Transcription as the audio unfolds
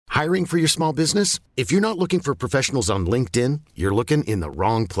Hiring for your small business? If you're not looking for professionals on LinkedIn, you're looking in the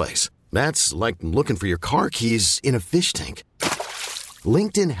wrong place. That's like looking for your car keys in a fish tank.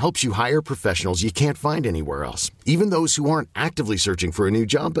 LinkedIn helps you hire professionals you can't find anywhere else, even those who aren't actively searching for a new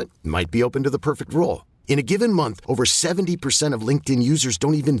job but might be open to the perfect role. In a given month, over 70% of LinkedIn users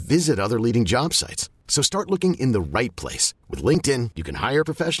don't even visit other leading job sites. So start looking in the right place. With LinkedIn, you can hire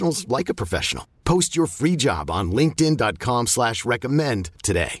professionals like a professional. Post your free job on linkedin.com/recommend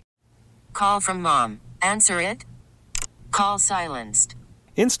today. Call from mom. Answer it. Call silenced.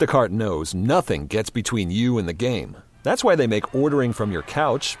 Instacart knows nothing gets between you and the game. That's why they make ordering from your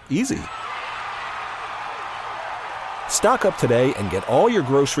couch easy. Stock up today and get all your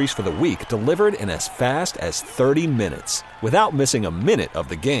groceries for the week delivered in as fast as 30 minutes without missing a minute of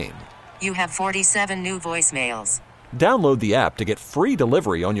the game. You have 47 new voicemails. Download the app to get free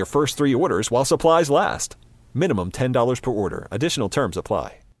delivery on your first 3 orders while supplies last. Minimum $10 per order. Additional terms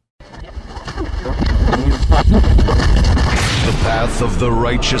apply. The path of the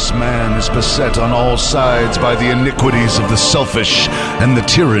righteous man is beset on all sides by the iniquities of the selfish and the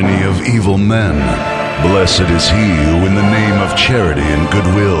tyranny of evil men. Blessed is he who in the name of charity and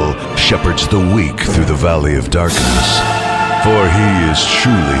goodwill shepherds the weak through the valley of darkness. For he is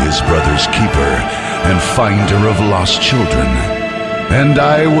truly his brother's keeper and finder of lost children. And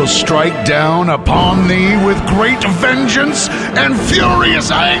I will strike down upon thee with great vengeance and furious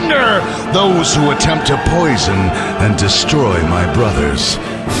anger those who attempt to poison and destroy my brothers.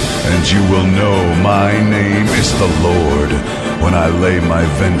 And you will know my name is the Lord when I lay my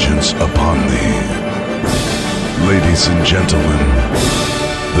vengeance upon thee. Ladies and gentlemen,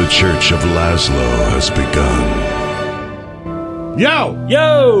 the Church of Laszlo has begun.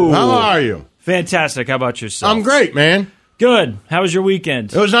 Yo! How are you? Fantastic. How about yourself? I'm great, man. Good. How was your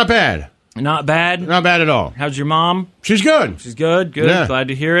weekend? It was not bad. Not bad? Not bad at all. How's your mom? She's good. She's good? Good. Yeah. Glad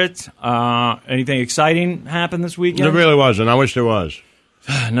to hear it. Anything exciting happen this weekend? There really wasn't. I wish there was.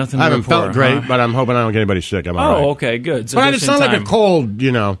 Nothing I haven't to report, felt great, but I'm hoping I don't get anybody sick. I'm all right. Okay, good. So but just it's not in like a time. cold,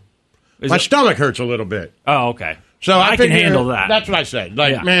 you know. Is My it- stomach hurts a little bit. Oh, okay. So I can figure- handle that. That's what I said.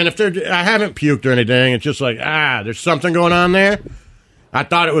 Like, Yeah. man, I haven't puked or anything. It's just like, there's something going on there. I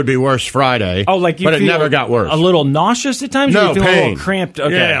thought it would be worse Friday. Oh, like you but it feel never got worse. A little nauseous at times? Or No, you feel pain. a little cramped?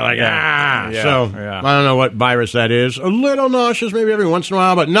 Okay. Yeah, like, Yeah, So, yeah. I don't know what virus that is. A little nauseous maybe every once in a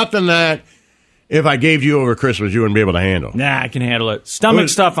while, but nothing that if I gave you over Christmas, you wouldn't be able to handle. Nah, I can handle it. Stomach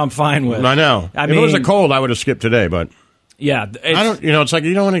stuff, I'm fine with. I know. I if mean, it was a cold, I would have skipped today, but yeah, I don't. You know, it's like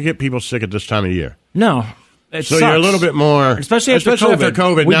you don't want to get people sick at this time of year. No, it So sucks. you're a little bit more, especially after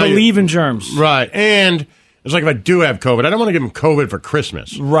COVID. We now believe in germs, right? And it's like if I do have COVID, I don't want to give them COVID for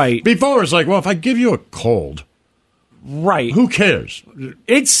Christmas, right? Before it's like, well, if I give you a cold, right? Who cares?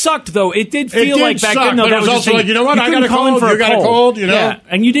 It sucked though. It did feel did like back suck, then. No, but that it was just also saying, like, you know what? I couldn't got a call in cold, for you got a cold, you know? Yeah,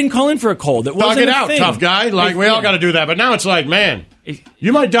 and you didn't call in for a cold. It Talk wasn't it a out, thing. tough guy. Like we all got to do that, but now it's like, man,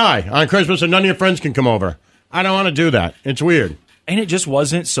 you might die on Christmas and none of your friends can come over. I don't want to do that. It's weird. And it just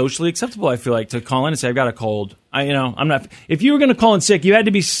wasn't socially acceptable, I feel like, to call in and say, I've got a cold. I'm not. If you were going to call in sick, you had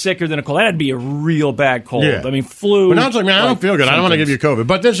to be sicker than a cold. That had to be a real bad cold. Yeah. I mean, flu. But now it's like, man, I don't feel good. I don't want to give you symptoms. COVID.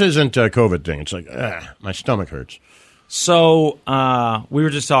 But this isn't a COVID thing. It's like, my stomach hurts. So we were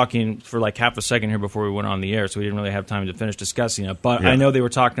just talking for like half a second here before we went on the air, so we didn't really have time to finish discussing it. But I know they were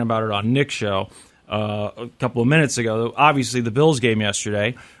talking about it on Nick's show a couple of minutes ago. Obviously, the Bills game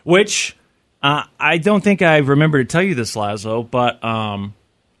yesterday, which I don't think I remember to tell you this, Laszlo, but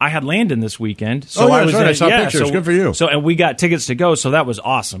I had Landon this weekend. So yeah, I was that's right. I saw yeah, pictures. so- Good for you. So and we got tickets to go, so that was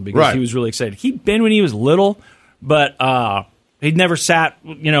awesome because Right. he was really excited. He'd been when he was little, but he'd never sat,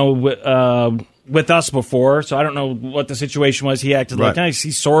 with us before, so I don't know what the situation was. He acted like nice.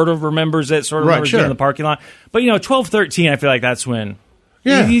 He sort of remembers it, sort of remembers being in the parking lot. But, 12, 13, I feel like that's when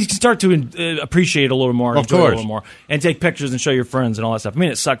you start to appreciate a little more, Of enjoy course. a little more, and take pictures and show your friends and all that stuff. I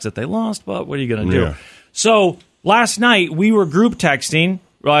mean, it sucks that they lost, but what are you going to do? Yeah. So last night, we were group texting.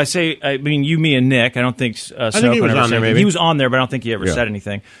 Well, I mean, you, me, and Nick. I don't think think he was on there, maybe. He was on there, but I don't think he ever said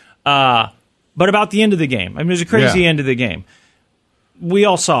anything. But about the end of the game. I mean, it was a crazy end of the game. We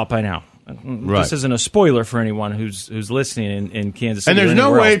all saw it by now. Right. This isn't a spoiler for anyone who's listening in Kansas City. And there's or no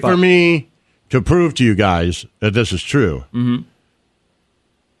anywhere way else, but- for me to prove to you guys that this is true. Mm-hmm.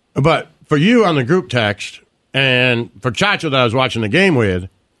 But for you on the group text and for Chacho that I was watching the game with,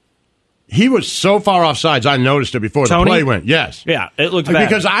 he was so far off sides, I noticed it before Tony? the play went. Yes. Yeah, it looked bad.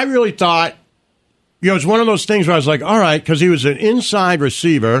 Because I really thought, it's one of those things where I was like, all right, because he was an inside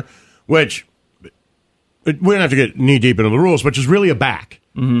receiver, which we don't have to get knee deep into the rules, which is really a back.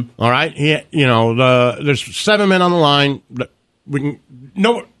 Mm-hmm. All right, there's 7 men on the line.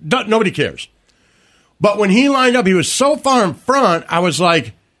 Nobody cares. But when he lined up, he was so far in front. I was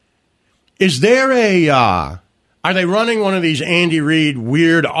like, Is there a? Are they running one of these Andy Reid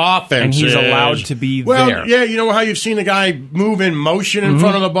weird offenses? And he's allowed to be there. Yeah, you know how you've seen a guy move in motion in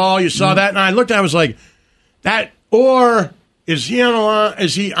front of the ball? You saw that, and I looked at it, I was like, that, or is he on the line?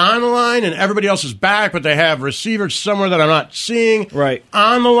 Is he on the line and everybody else is back, but they have receivers somewhere that I'm not seeing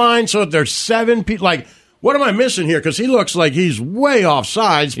on the line, so that there's 7 people? Like, what am I missing here? Because he looks like he's way off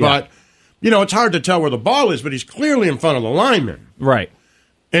sides, but, it's hard to tell where the ball is, but he's clearly in front of the lineman. Right.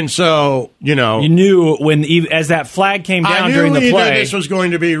 And so, you knew as that flag came down during the play. This was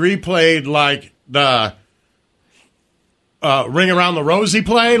going to be replayed like the Ring Around the Rosie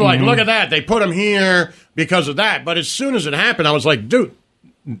play. Like, look at that. They put him here because of that. But as soon as it happened, I was like, dude,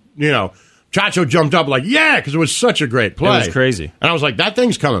 Chacho jumped up like, yeah, because it was such a great play. It was crazy. And I was like, that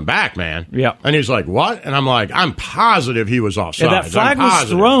thing's coming back, man. Yeah. And he's like, what? And I'm like, I'm positive he was offside. Yeah, that flag was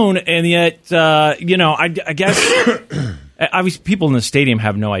thrown, and yet, I guess... Obviously, people in the stadium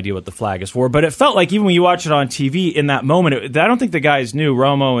have no idea what the flag is for, but it felt like even when you watch it on TV in that moment, I don't think the guys knew.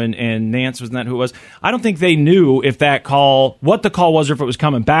 Romo and Nance, wasn't that who it was? I don't think they knew if that call, what the call was, or if it was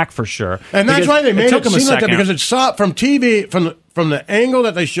coming back for sure. And that's why they made it seem like that, because it saw from TV, from the angle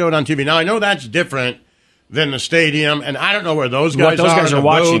that they showed on TV. Now, I know that's different than the stadium, and I don't know where those guys are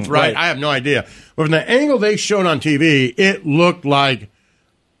watching. Booth, right? I have no idea. But from the angle they showed on TV, it looked like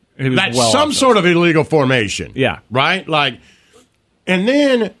that's some sort of illegal formation. Yeah. Right? Like, and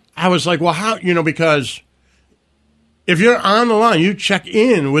then I was like, well, how, because if you're on the line, you check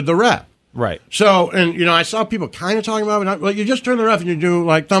in with the ref. Right. So, and, I saw people kind of talking about it. Like, you just turn to the ref and you do,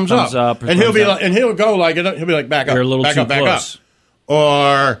 like, thumbs up. And he'll be like, and he'll go like, he'll be like, back up. You're a little back too up, back close. up.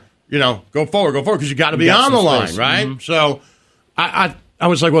 Or, go forward, because you got to be on the line, right? Mm-hmm. So, I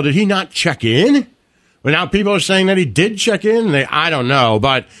was like, well, did he not check in? But now people are saying that he did check in. I don't know,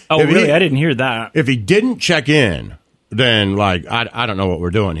 but really? I didn't hear that. If he didn't check in, then I don't know what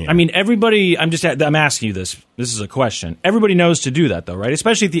we're doing here. I mean, everybody. I'm asking you this. This is a question. Everybody knows to do that, though, right?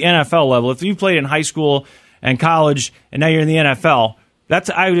 Especially at the NFL level. If you played in high school and college, and now you're in the NFL,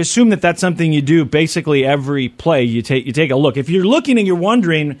 I would assume that's something you do basically every play. You take a look. If you're looking and you're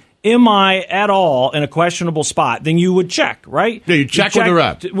wondering, am I at all in a questionable spot, then you would check, right? Yeah, you check with the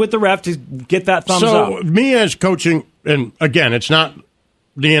ref. With the ref to get that thumbs up. So, me as coaching, and again, it's not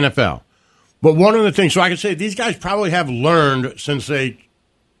the NFL, but one of the things, so I can say these guys probably have learned since they've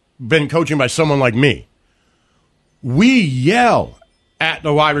been coaching by someone like me. We yell at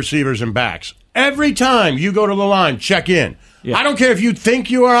the wide receivers and backs. Every time you go to the line, check in. Yeah. I don't care if you think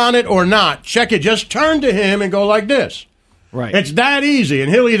you are on it or not. Check it. Just turn to him and go like this. Right. It's that easy,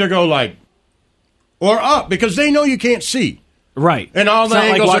 and he'll either go like or up because they know you can't see. Right. And all the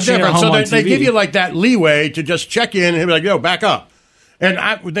angles are different, so they give you like that leeway to just check in and he'll be like, "Yo, back up." And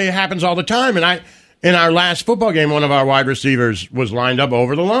it happens all the time. And in our last football game, one of our wide receivers was lined up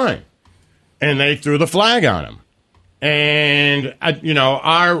over the line, and they threw the flag on him. And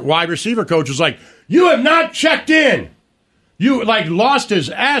our wide receiver coach was like, "You have not checked in. You lost his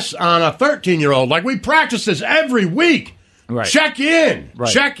S on a 13-year-old. Like, we practice this every week." Right. Check in.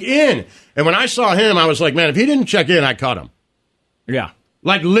 Right. Check in. And when I saw him, I was like, man, if he didn't check in, I'd cut him. Yeah.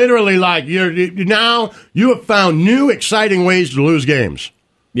 Like, literally, now you have found new, exciting ways to lose games.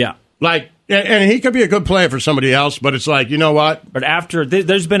 Yeah. And he could be a good player for somebody else, but it's like, you know what? But after,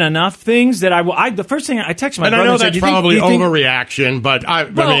 there's been enough things that the first thing I texted my brother. And I know said, that's probably overreaction, but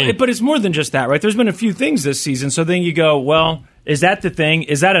but it's more than just that, right? There's been a few things this season, so then you go, well, is that the thing?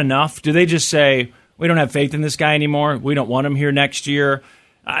 Is that enough? Do they just say, we don't have faith in this guy anymore. We don't want him here next year.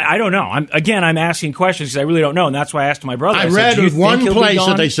 I don't know. I'm asking questions because I really don't know, and that's why I asked my brother. I read one place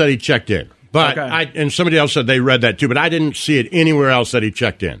that they said he checked in, but and somebody else said they read that too, but I didn't see it anywhere else that he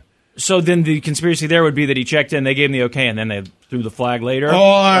checked in. So then the conspiracy there would be that he checked in, they gave him the okay, and then they threw the flag later?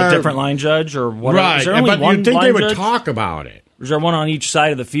 Or a different line judge or whatever? Right, is there only but one you'd think line they would judge? talk about it. Or is there one on each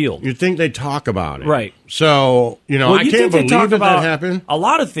side of the field? You'd think they'd talk about it. Right. So, I can't believe that happened. A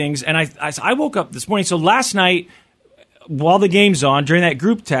lot of things, and I woke up this morning, so last night, while the game's on, during that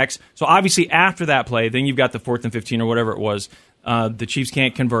group text, so obviously after that play, then you've got the 4th and 15 or whatever it was, the Chiefs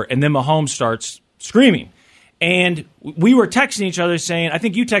can't convert, and then Mahomes starts screaming. And we were texting each other saying, I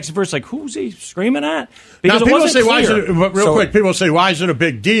think you texted first, like, who's he screaming at? Because now, people say, quick, people say, why is it a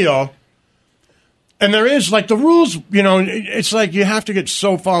big deal? And there is, the rules, it's like you have to get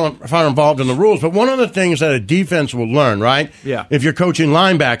so far involved in the rules. But one of the things that a defense will learn, right? Yeah. If you're coaching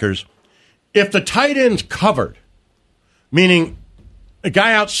linebackers, if the tight end's covered, meaning a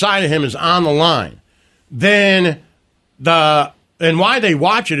guy outside of him is on the line, then and why they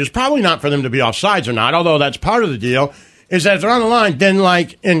watch it is probably not for them to be offsides or not, although that's part of the deal. is that if they're on the line, then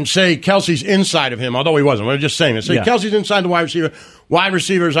and say Kelsey's inside of him, although he wasn't. We're just saying it. Say Kelsey's inside the wide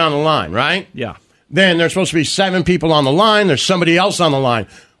receiver's on the line, right? Yeah. Then there's supposed to be 7 people on the line. There's somebody else on the line.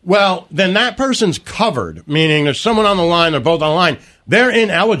 Well, then that person's covered, meaning there's someone on the line, they're both on the line. They're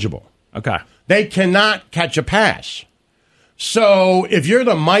ineligible. Okay. They cannot catch a pass. So if you're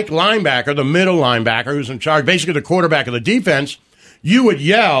the Mike linebacker, the middle linebacker who's in charge, basically the quarterback of the defense, you would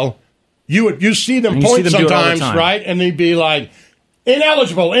yell. You see them point sometimes, right? And they'd be like,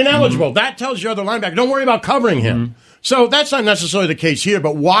 ineligible. Mm-hmm. That tells your other linebacker, don't worry about covering him. Mm-hmm. So that's not necessarily the case here,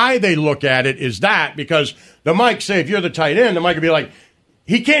 but why they look at it is that because the Mike, say if you're the tight end, the Mike would be like,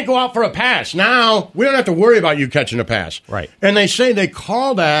 he can't go out for a pass. Now, we don't have to worry about you catching a pass. Right. And they say they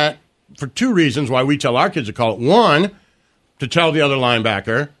call that for 2 reasons why we tell our kids to call it. One, to tell the other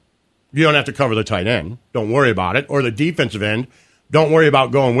linebacker, you don't have to cover the tight end. Don't worry about it. Or the defensive end, don't worry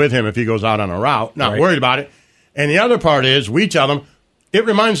about going with him if he goes out on a route. Not worried about it. And the other part is we tell them it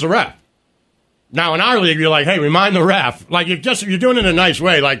reminds the ref. Now, in our league, you're like, hey, remind the ref. Like, you're doing it in a nice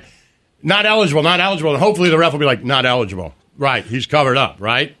way. Like, not eligible. And hopefully the ref will be like, not eligible. Right. He's covered up,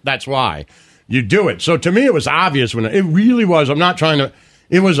 right? That's why you do it. So to me, it was obvious when it really was. I'm not trying to.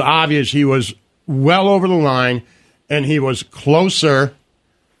 It was obvious he was well over the line and he was closer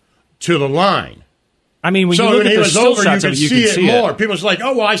to the line. I mean, when you look at the still shots, you could see it more. People's like,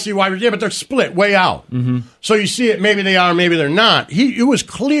 oh, well, I see why. Yeah, but they're split way out. Mm-hmm. So you see it. Maybe they are, maybe they're not. It was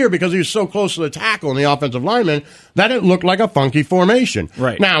clear because he was so close to the tackle and the offensive lineman that it looked like a funky formation.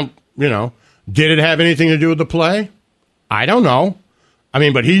 Right. Now, did it have anything to do with the play? I don't know. I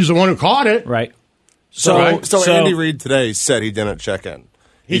mean, but he's the one who caught it. Right. So Andy Reid today said he didn't check in.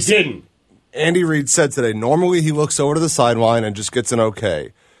 He didn't. Andy Reid said today, normally he looks over to the sideline and just gets an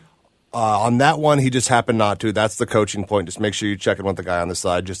okay. On that one, he just happened not to. That's the coaching point. Just make sure you check in with the guy on the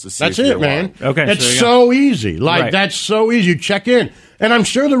side just to see That's if it, man. Okay, it's so easy. That's so easy. You check in. And I'm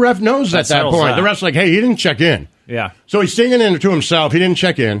sure the ref knows at that point. The ref's like, hey, he didn't check in. Yeah. So he's singing in to himself. He didn't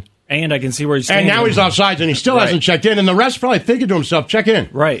check in. And I can see where he's standing. And now he's offsides, and he still hasn't checked in. And the ref's probably thinking to himself, check in.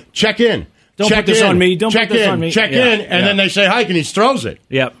 Right. Check in. Don't put this on me. Don't put this on me. Check in. And then they say hike, and he throws it.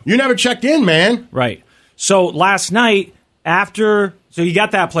 Yep. You never checked in, man. Right. So last night, so you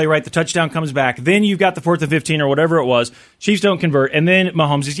got that play, right? The touchdown comes back. Then you've got the 4th and 15 or whatever it was. Chiefs don't convert. And then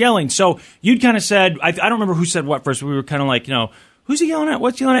Mahomes is yelling. So you'd kind of said, I don't remember who said what first. But we were kind of like, who's he yelling at?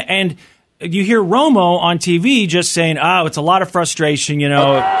 What's he yelling at? And you hear Romo on TV just saying, it's a lot of frustration,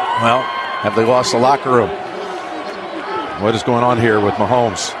 Well, have they lost the locker room? What is going on here with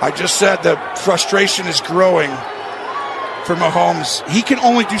Mahomes? I just said that frustration is growing for Mahomes. He can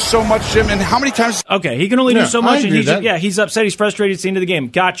only do so much, Jim, and how many times... Okay, he can only do so much, and he's upset, he's frustrated, it's the end of the game.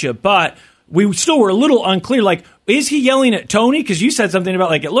 Gotcha, but we still were a little unclear, like, is he yelling at Tony? Because you said something about,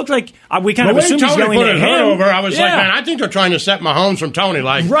 like, it looked like we kind of assumed he's yelling at him. Over, I was like, man, I think they're trying to set Mahomes from Tony.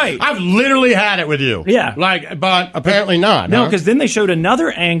 Like, right. I've literally had it with you. Yeah. But apparently not. No, because then they showed another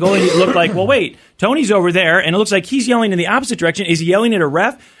angle, and it looked like, well, wait, Tony's over there, and it looks like he's yelling in the opposite direction. Is he yelling at a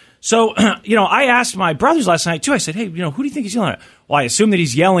ref? So, I asked my brothers last night, too. I said, hey, who do you think he's yelling at? Well, I assume that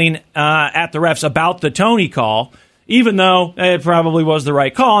he's yelling at the refs about the Tony call, even though it probably was the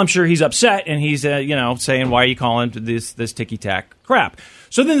right call. I'm sure he's upset, and he's, saying, why are you calling this ticky-tack crap?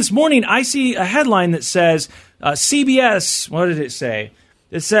 So then this morning, I see a headline that says, CBS, what did it say?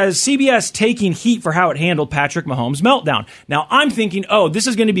 It says, CBS taking heat for how it handled Patrick Mahomes' meltdown. Now, I'm thinking, this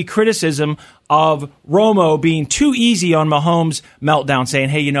is going to be criticism of Romo being too easy on Mahomes' meltdown, saying,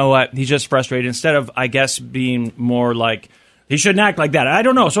 hey, you know what, he's just frustrated, instead of, I guess, being more like, he shouldn't act like that. I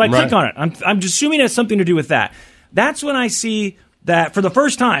don't know, so I click on it. I'm assuming it has something to do with that. That's when I see that, for the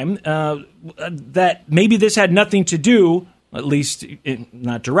first time, that maybe this had nothing to do, at least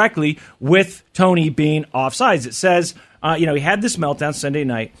not directly, with Tony being offsides. It says... he had this meltdown Sunday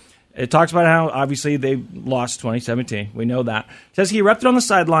night. It talks about how, obviously, they lost 2017. We know that. It says he erupted on the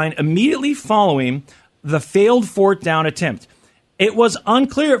sideline immediately following the failed 4th down attempt. It was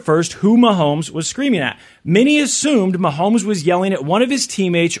unclear at first who Mahomes was screaming at. Many assumed Mahomes was yelling at one of his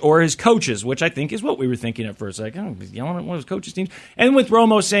teammates or his coaches, which I think is what we were thinking at first. Like, he's yelling at one of his coaches' teams. And with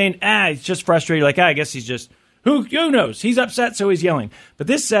Romo saying, he's just frustrated. Like, I guess he's just... Who knows? He's upset, so he's yelling. But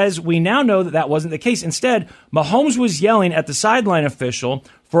this says we now know that wasn't the case. Instead, Mahomes was yelling at the sideline official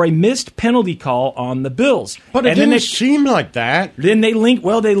for a missed penalty call on the Bills. But it didn't seem like that. Then they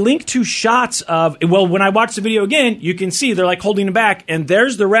link to shots of, when I watch the video again, you can see they're like holding him back, and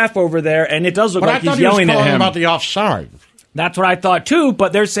there's the ref over there, and it does look like he's yelling at him. I thought he was calling about the offside. That's what I thought too,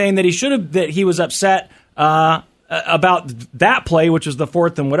 but they're saying that he was upset about that play, which was the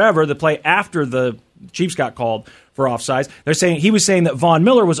 4th and whatever, the play after the Chiefs got called for offsides. They're saying he was saying that Von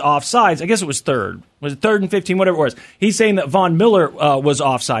Miller was offsides. I guess it was 3rd. Was it 3rd and 15, whatever it was? He's saying that Von Miller was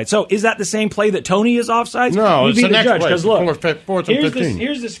offside. So is that the same play that Tony is offsides? No, it's the next play. Because look, 4th and 15.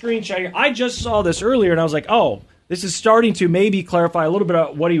 Here's the screenshot here. I just saw this earlier, and I was like, oh, this is starting to maybe clarify a little bit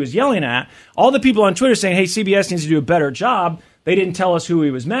of what he was yelling at. All the people on Twitter saying, hey, CBS needs to do a better job. They didn't tell us who he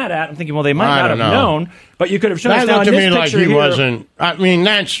was mad at. I'm thinking, well, they might not have known, but you could have shown us. That looked to me like he here, wasn't. I mean,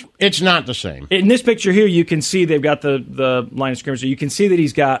 it's not the same. In this picture here, you can see they've got the line of scrimmage. So you can see that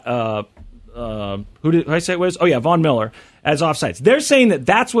he's got who did I say it was? Oh yeah, Von Miller as offsides. They're saying that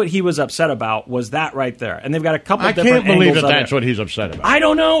that's what he was upset about. Was that right there? And they've got a couple. I can't believe that that's what he's upset about. I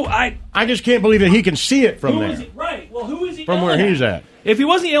don't know. I just can't believe that he can see it from there. Right. Well, who is he? From where he's at. If he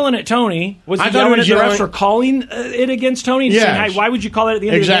wasn't yelling at Tony, was he yelling at the refs for calling it against Tony? And saying, hey, why would you call it at the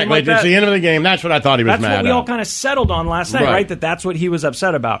end of the game like that? Exactly. It's the end of the game. That's what I thought he was mad at. That's what we all kind of settled on last night, right? That's what he was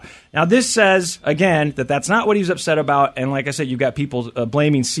upset about. Now, this says, again, that that's not what he was upset about. And like I said, you've got people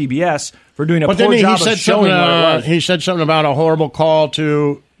blaming CBS for doing a poor job of showing what it was. He said something about a horrible call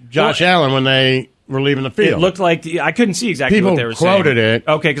to Josh Allen when they were leaving the field. It looked like I couldn't see exactly what they were saying. People quoted it.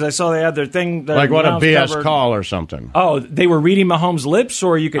 Okay, because I saw they had their thing. Like what a BS call or something. Oh, they were reading Mahomes' lips,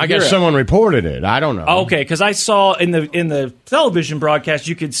 or you could. I guess someone reported it. I don't know. Okay, because I saw in the television broadcast,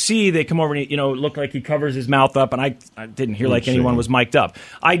 you could see they come over and it looked like he covers his mouth up, and I didn't hear anyone was mic'd up.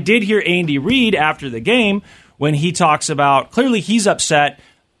 I did hear Andy Reid after the game when he talks about clearly he's upset,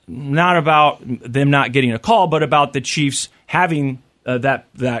 not about them not getting a call, but about the Chiefs having.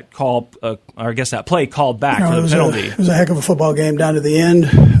 That call, or I guess that play called back for the penalty. It was a heck of a football game down to the end.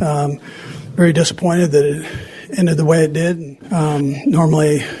 Very disappointed that it ended the way it did.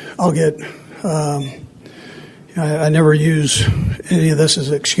 Normally, I'll get. I never use any of this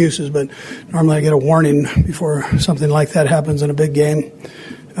as excuses, but normally I get a warning before something like that happens in a big game.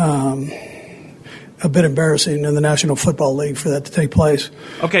 A bit embarrassing in the National Football League for that to take place.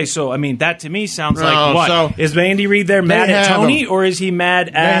 Okay, so, I mean, that to me sounds like what? So is Andy Reid there mad at Tony, or is he mad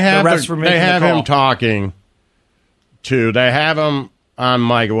at the refs for making the call? They have him talking to, they have him on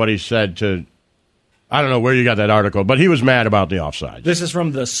mic, what he said to, I don't know where you got that article, but he was mad about the offsides. This is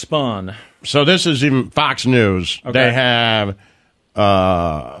from The Spun. So this is even Fox News. Okay. They have,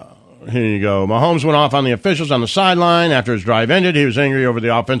 here you go, Mahomes went off on the officials on the sideline after his drive ended. He was angry over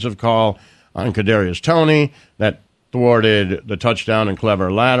the offensive call on Kadarius Toney that thwarted the touchdown and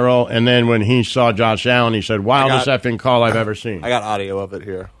clever lateral. And then when he saw Josh Allen, he said, wildest effing call I've ever seen. I got audio of it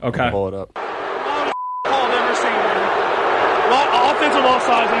here. Okay. I'll pull it up. Wildest call I've ever seen, man. Offensive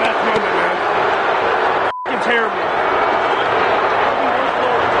offsides in that moment, man. F***ing terrible.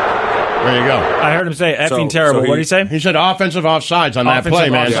 There you go. I heard him say effing terrible. What did he say? He said offensive offsides on that play,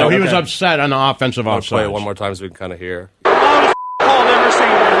 man. So he was upset on the offensive offsides. I'll play it one more time so we can kind of hear. Wildest call I've ever seen,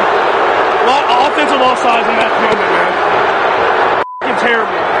 man. Offensive offsides in that moment, man. F***ing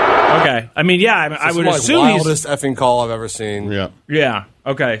terrible. Okay. I mean, yeah, I would assume he's... wildest effing call I've ever seen. Yeah. Yeah.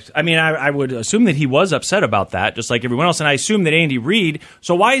 Okay. I mean, I would assume that he was upset about that, just like everyone else. And I assume that Andy Reid...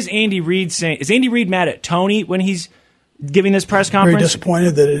 So why is Andy Reid saying... Is Andy Reid mad at Tony when he's giving this press conference? Very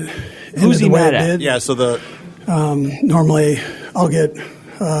disappointed that it Who's he mad at? did. Yeah, so the... Normally, I'll get...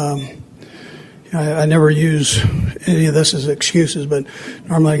 I never use any of this as excuses, but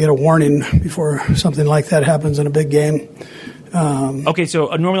normally I get a warning before something like that happens in a big game. Okay, so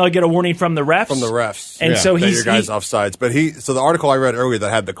normally I get a warning from the refs? From the refs. And so that he's... your guy's offsides. But so the article I read earlier that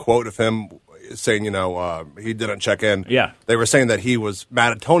had the quote of him saying, he didn't check in. Yeah. They were saying that he was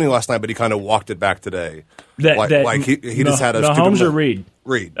mad at Tony last night, but he kind of walked it back today. He just had a Mahomes or Reid?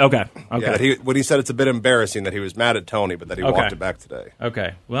 Reid. Okay. Yeah, when he said it's a bit embarrassing that he was mad at Tony, but that he walked it back today.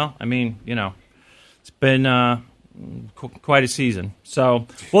 Okay. Well, I mean, it's been quite a season. So,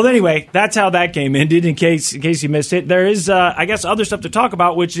 well, anyway, that's how that game ended. In case you missed it, there is, I guess, other stuff to talk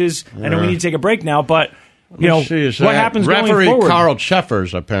about, which is, I know we need to take a break now, but what happens going forward? Referee Carl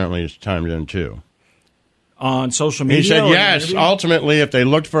Cheffers apparently is timed in too. On social media? He said, yes, ultimately, if they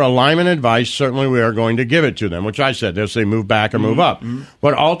looked for alignment advice, certainly we are going to give it to them, which I said. They'll say move back or move up. Mm-hmm.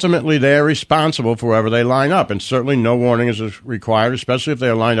 But ultimately, they are responsible for wherever they line up, and certainly no warning is required, especially if they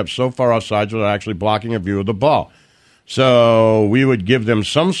are lined up so far offsides without actually blocking a view of the ball. So we would give them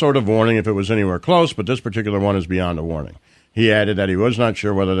some sort of warning if it was anywhere close, but this particular one is beyond a warning. He added that he was not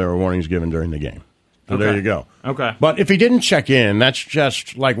sure whether there were warnings given during the game. So there you go. Okay. But if he didn't check in, that's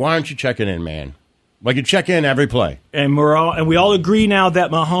just like, why aren't you checking in, man? Like you check in every play. And we all agree now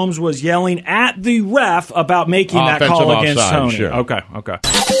that Mahomes was yelling at the ref about making that call against Tony. Sure. Okay.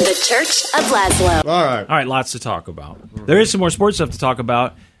 The Church of Laszlo. All right, lots to talk about. There is some more sports stuff to talk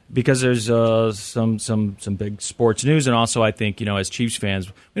about. because there's some big sports news, and also I think, as Chiefs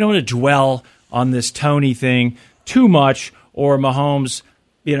fans, we don't want to dwell on this Tony thing too much, or Mahomes,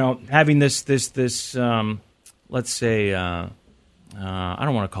 having this let's say, I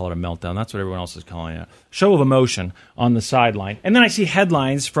don't want to call it a meltdown. That's what everyone else is calling it. Show of emotion on the sideline. And then I see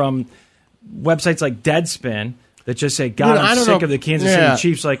headlines from websites like Deadspin that just say, God, I'm sick of the Kansas City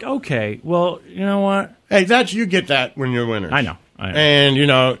Chiefs. Like, okay, well, you know what? Hey, you get that when you're winners. I know. And,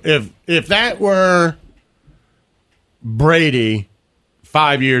 if that were Brady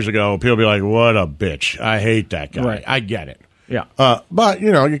 5 years ago, people would be like, what a bitch. I hate that guy. Right. I get it. Yeah. But,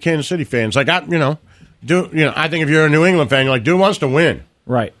 you're Kansas City fans. Like, I think if you're a New England fan, you're like, dude wants to win.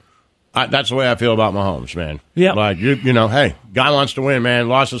 Right. That's the way I feel about Mahomes, man. Yeah. Like, hey, guy wants to win, man.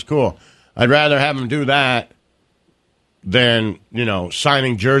 Loss is cool. I'd rather have him do that than,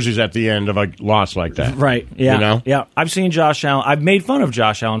 signing jerseys at the end of a loss like that. Right. Yeah. Yeah. I've seen Josh Allen. I've made fun of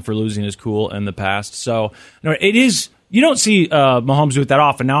Josh Allen for losing his cool in the past. So, it is, you don't see Mahomes do it that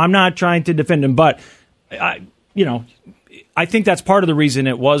often. Now, I'm not trying to defend him, but, I think that's part of the reason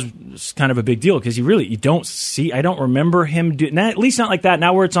it was kind of a big deal, because you don't see, I don't remember him doing that, at least not like that.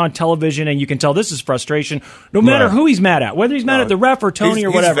 Now where it's on television and you can tell this is frustration, no matter who he's mad at, whether he's mad at the ref or Tony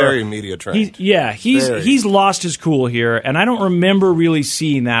or whatever. He's very media trained. He's lost his cool here, and I don't remember really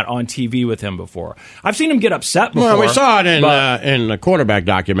seeing that on TV with him before. I've seen him get upset before. Well, we saw it in the quarterback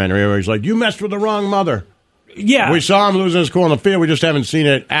documentary where he's like, you messed with the wrong mother. Yeah. We saw him losing his cool on the field. We just haven't seen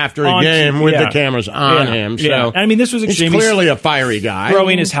it after a game with the cameers on him. So yeah. I mean, this was extremely... He's clearly a fiery guy.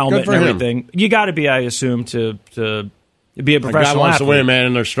 Throwing his helmet and everything. You got to be, I assume, to be a professional athlete. Guy wants to win, man,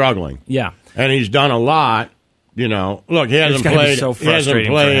 and they're struggling. Yeah. And he's done a lot. Look, he hasn't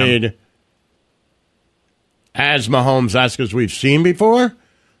played as Mahomes. That's because we've seen before.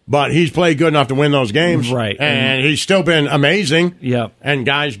 But he's played good enough to win those games. Right. And he's still been amazing. Yep. And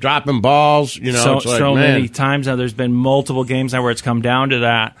guys dropping balls, it's like, many times now. There's been multiple games now where it's come down to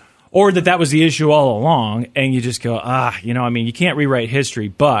that. Or that was the issue all along. And you just go, you can't rewrite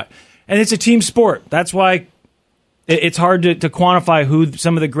history. And it's a team sport. That's why it's hard to quantify who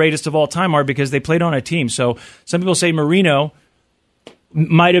some of the greatest of all time are, because they played on a team. So some people say Marino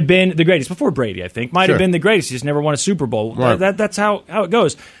might have been the greatest before Brady, I think. Might have been the greatest. He just never won a Super Bowl. Right. That's how it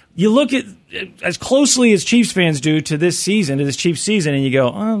goes. You look at as closely as Chiefs fans do to this Chiefs season, and you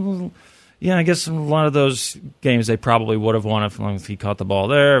go, I guess a lot of those games they probably would have won if he caught the ball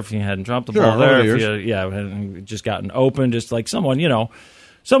there, if he hadn't dropped the ball there, if he had just gotten open, just like someone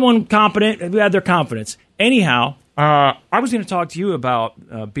competent who had their confidence. Anyhow, I was going to talk to you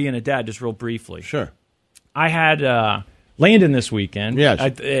about being a dad just real briefly. Sure. I had... Landon this weekend. Yes.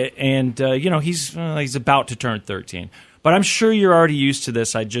 He's about to turn 13. But I'm sure you're already used to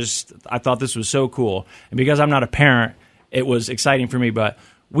this. I thought this was so cool. And because I'm not a parent, it was exciting for me. But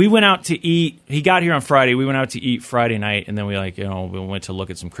we went out to eat. He got here on Friday. We went out to eat Friday night, and then we went to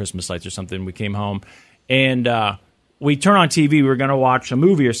look at some Christmas lights or something. We came home, and we turn on TV. We were going to watch a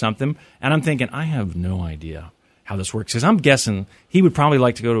movie or something, and I'm thinking, I have no idea how this works, because I'm guessing he would probably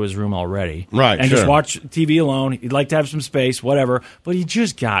like to go to his room already, right, and just watch TV alone. He'd like to have some space, whatever. But he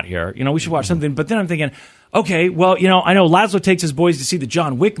just got here. We should watch something. But then I'm thinking, okay, well, I know Laszlo takes his boys to see the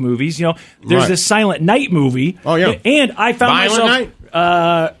John Wick movies. There's this Silent Night movie. Oh yeah, and I found Violent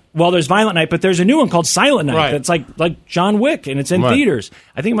Night. Well, there's Violent Night, but there's a new one called Silent Night that's like John Wick, and it's in theaters.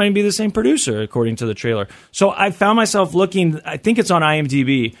 I think it might be the same producer, according to the trailer. So I found myself looking, I think it's on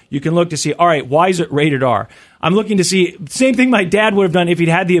IMDb. You can look to see, all right, why is it rated R? I'm looking to see, same thing my dad would have done if he'd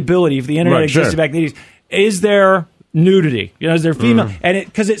had the ability, if the internet existed back in the 80s. Is there nudity? Is there female? And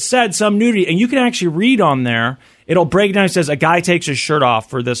because it said some nudity, and you can actually read on there, it'll break down. It says a guy takes his shirt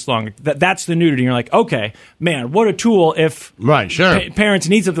off for this long. That's the nudity. And you're like, okay, man, what a tool if parents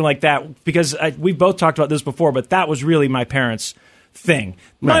need something like that. Because we've both talked about this before, but that was really my parents' thing.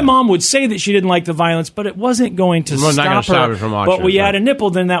 My mom would say that she didn't like the violence, but it wasn't going to stop her. But we had a nipple,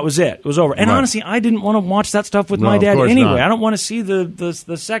 then that was it. It was over. And honestly, I didn't want to watch that stuff with my dad anyway. I don't want to see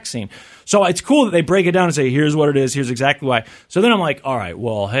the sex scene. So it's cool that they break it down and say, here's what it is, here's exactly why. So then I'm like, all right,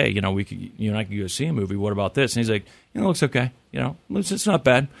 well, hey, you and I could go see a movie. What about this? And he's like, it looks okay. It's not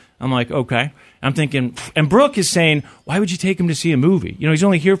bad. I'm like, okay. I'm thinking, and Brooke is saying, why would you take him to see a movie? He's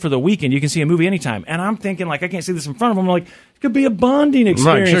only here for the weekend. You can see a movie anytime. And I'm thinking, like, I can't see this in front of him. I'm like, it could be a bonding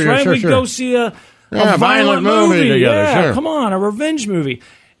experience, right? We'd go see a violent movie together. Sure. Come on, a revenge movie.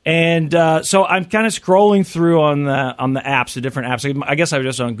 And so I'm kind of scrolling through on the apps, the different apps. I guess I was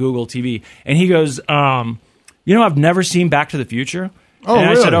just on Google TV. And he goes, I've never seen Back to the Future. Oh, and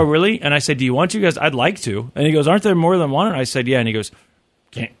really? I said, oh, really? And I said, do you want to? He goes, I'd like to. And he goes, aren't there more than one? And I said, yeah. And he goes,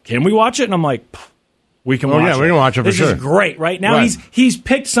 can we watch it? And I'm like, we can watch it. we can watch it for sure. This is great. Right now, he's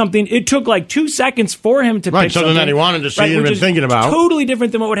picked something. It took like 2 seconds for him to pick something that he wanted to see and been thinking about. Totally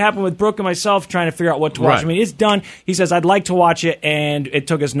different than what would happen with Brooke and myself trying to figure out what to watch. I mean, it's done. He says, I'd like to watch it, and it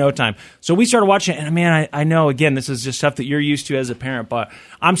took us no time. So we started watching it, and man, I know, again, this is just stuff that you're used to as a parent, but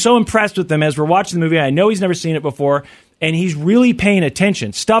I'm so impressed with him as we're watching the movie. I know he's never seen it before, and he's really paying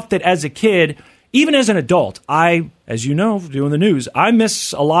attention. Stuff that as a kid, even as an adult, as you know, doing the news, I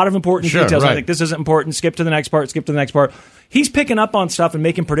miss a lot of important details. I think this isn't important. Skip to the next part. He's picking up on stuff and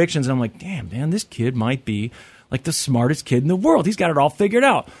making predictions. And I'm like, damn, man, this kid might be like the smartest kid in the world. He's got it all figured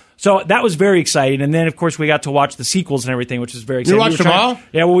out. So that was very exciting. And then, of course, we got to watch the sequels and everything, which was very exciting. You watched them all?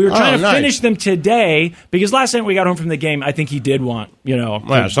 Yeah, well, we were trying to finish them today because last night we got home from the game, I think he did want,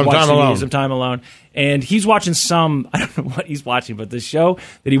 some time alone. And he's watching I don't know what he's watching, but the show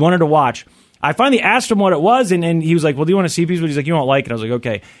that he wanted to watch, I finally asked him what it was, and he was like, well, do you want to see these? But he's like, you won't like it. I was like,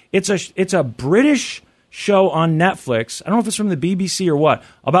 okay. It's a British show on Netflix. I don't know if it's from the BBC or what,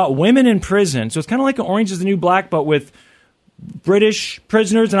 about women in prison. So it's kind of like an Orange is the New Black, but with British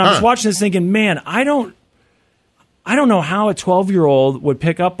prisoners. And I was watching this thinking, man, I don't know how a 12-year-old would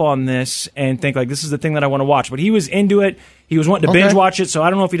pick up on this and think, like, this is the thing that I want to watch. But he was into it. He was wanting to binge watch it. So I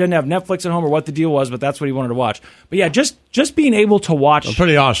don't know if he didn't have Netflix at home or what the deal was, but that's what he wanted to watch. But yeah, just being able to watch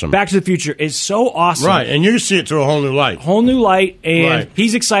pretty awesome. Back to the Future is so awesome. Right, and you see it through a whole new light. And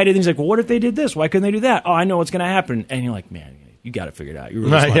he's excited. And he's like, well, what if they did this? Why couldn't they do that? Oh, I know what's going to happen. And you're like, man, you got it figured out. You're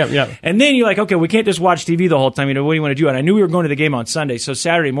really smart. Yeah. And then you're like, okay, we can't just watch TV the whole time. What do you want to do? And I knew we were going to the game on Sunday. So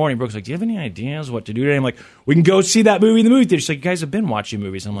Saturday morning, Brooke's like, do you have any ideas what to do today? I'm like, we can go see that movie in the movie theater. She's like, you guys have been watching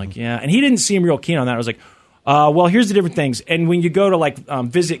movies. I'm like, yeah. And he didn't seem real keen on that. I was like, well, here's the different things. And when you go to like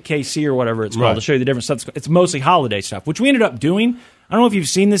Visit KC or whatever it's called to show you the different stuff, it's mostly holiday stuff, which we ended up doing. I don't know if you've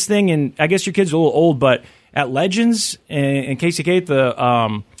seen this thing, and I guess your kid's a little old, but at Legends in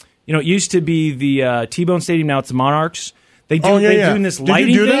KCK, it used to be the T-Bone Stadium. Now it's the Monarchs. They're doing this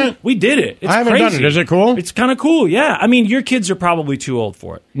lighting thing. That? We did it. It's I haven't crazy. done it. Is it cool? It's kind of cool, yeah. I mean, your kids are probably too old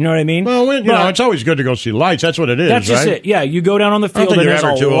for it. You know what I mean? Well, it's always good to go see lights. That's what it is, That's just right? it. Yeah, you go down on the field, and there's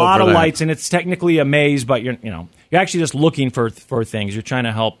a lot of lights, and it's technically a maze, but you're actually just looking for things. You're trying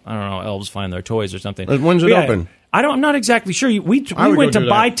to help, I don't know, elves find their toys or something. When's it open? I'm not exactly sure. We went to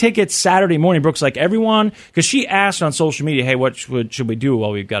buy tickets Saturday morning. Brooke's like, everyone, because she asked on social media, hey, what should we do?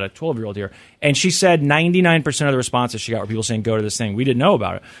 Well, we've got a 12-year-old here. And she said 99% of the responses she got were people saying, go to this thing. We didn't know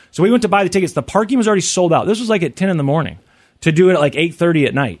about it. So we went to buy the tickets. The parking was already sold out. This was like at 10 in the morning to do it at like 8:30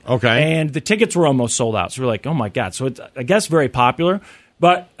 at night. Okay. And the tickets were almost sold out. So we're like, oh, my God. So it's, I guess, very popular.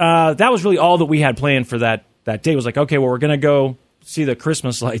 But that was really all that we had planned for that day. It was like, okay, well, we're going to go see the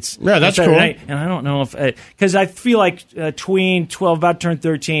Christmas lights. Yeah, that's cool. Night. And I don't know if because I feel like tween 12, about to turn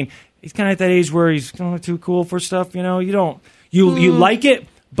 13, he's kind of at that age where he's kind of too cool for stuff. You like it,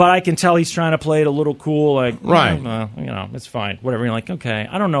 but I can tell he's trying to play it a little cool. Like, right, it's fine, whatever. You're like, okay,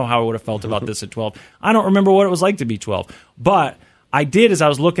 I don't know how I would have felt about this at 12. I don't remember what it was like to be 12, but I did as I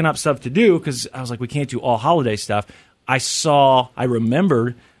was looking up stuff to do because I was like, we can't do all holiday stuff. I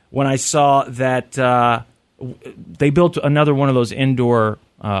remembered when I saw that. They built another one of those indoor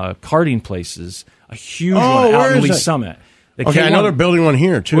karting places, a huge one out in Lee Summit. I know they're building one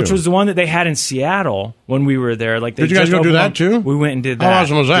here, too. Which was the one that they had in Seattle when we were there. Like, did you guys go do that, too? We went and did that. How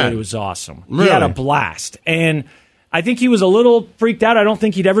awesome was that? Dude, it was awesome. Really? He had a blast. And I think he was a little freaked out. I don't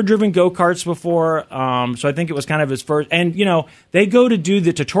think he'd ever driven go-karts before, so I think it was kind of his first. And, they go to do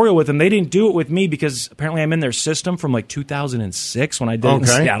the tutorial with him. They didn't do it with me because apparently I'm in their system from like 2006 when I did it in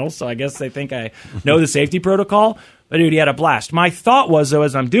Seattle, so I guess they think I know the safety protocol. But, dude, he had a blast. My thought was, though,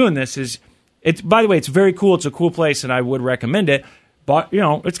 as I'm doing this is, by the way, it's very cool. It's a cool place, and I would recommend it. But,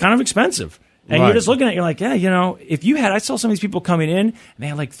 it's kind of expensive. And you're just looking at it, you're like, yeah, if you had, I saw some of these people coming in, and they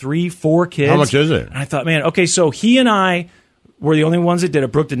had like 3-4 kids. How much is it? And I thought, man, okay, so he and I were the only ones that did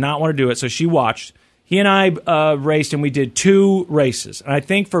it. Brooke did not want to do it, so she watched. He and I raced, and we did 2 races. And I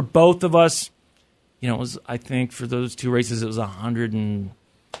think for both of us, I think for those 2 races, it was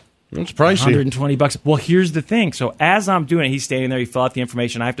It's pricey. $120. Well, here's the thing. So as I'm doing it, he's standing there. You fill out the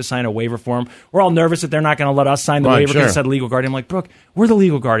information. I have to sign a waiver form. We're all nervous that they're not going to let us sign the waiver because it said legal guardian. I'm like, Brooke, we're the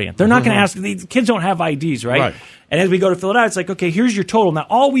legal guardian. They're not going to ask. These kids don't have IDs, right? And as we go to fill it out, it's like, okay, here's your total. Now,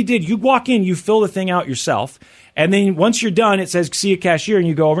 all we did, you walk in, you fill the thing out yourself. And then once you're done, it says, see a cashier, and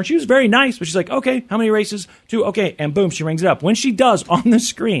you go over. And she was very nice, but she's like, okay, how many races? 2. Okay. And boom, she rings it up. When she does, on the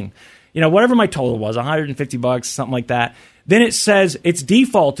screen, whatever my total was, $150, something like that, then it says it's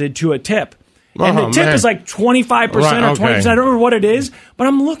defaulted to a tip. And the tip is like 25% or 20%. I don't remember what it is, but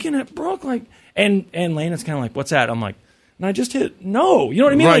I'm looking at Brooke like, and Lena's kind of like, what's that? I'm like, and I just hit no. You know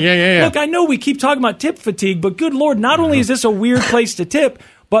what I mean? Right, yeah. Look, I know we keep talking about tip fatigue, but good Lord, not only is this a weird place to tip,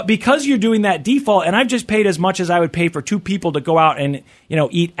 But because you're doing that default, and I've just paid as much as I would pay for 2 people to go out and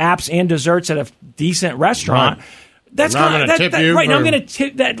eat apps and desserts at a decent restaurant. Right. That's now I'm going to tip you. Right, now I'm going to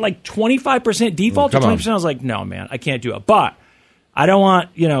tip that like 25% default to 20%. I was like, no, man, I can't do it. But I don't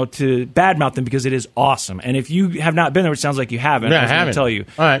want, to badmouth them because it is awesome. And if you have not been there, which sounds like you haven't, I was going to tell you.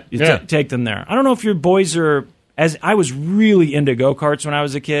 All right. Take them there. I don't know if your boys are, as I was really into go-karts when I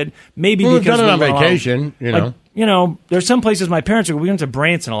was a kid. Maybe because we've done it on we vacation, there's some places my parents we went to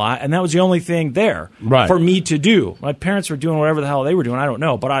Branson a lot, and that was the only thing there for me to do. My parents were doing whatever the hell they were doing. I don't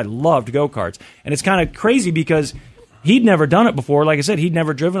know, but I loved go-karts. And it's kind of crazy because he'd never done it before. Like I said, he'd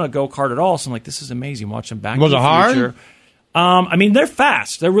never driven a go-kart at all. So I'm like, this is amazing. Watch him Back to the Future. Was it hard? They're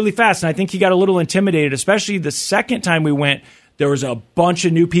fast. They're really fast. And I think he got a little intimidated, especially the second time we went. There was a bunch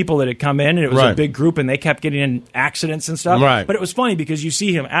of new people that had come in, and it was a big group, and they kept getting in accidents and stuff. Right. But it was funny because you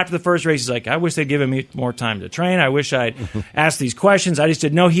see him after the first race. He's like, I wish they'd given me more time to train. I wish I'd asked these questions. I just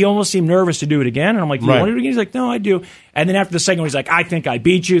didn't know. He almost seemed nervous to do it again. And I'm like, you want to do it again? He's like, no, I do. And then after the second one, he's like, I think I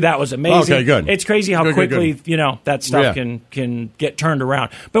beat you. That was amazing. Okay, good. It's crazy how quickly that stuff can get turned around.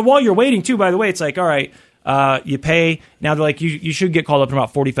 But while you're waiting, too, by the way, it's like, all right, you pay. Now they're like, you should get called up in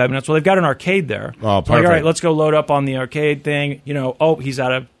about 45 minutes. Well, they've got an arcade there. Oh, perfect. So like, all right, let's go load up on the arcade thing. He's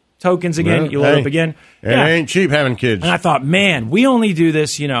out of tokens again. You load up again. It ain't cheap having kids. And I thought, man, we only do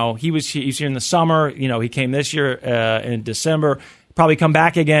this. He's here in the summer. He came this year in December. Probably come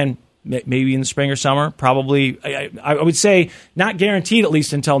back again. Maybe in the spring or summer. Probably, I would say not guaranteed at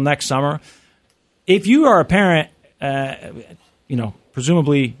least until next summer. If you are a parent,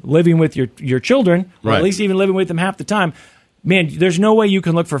 presumably living with your children, or at least even living with them half the time, man, there's no way you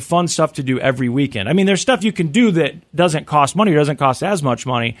can look for fun stuff to do every weekend. I mean, there's stuff you can do that doesn't cost money or doesn't cost as much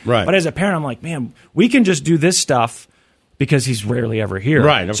money. Right. But as a parent, I'm like, man, we can just do this stuff because he's rarely ever here.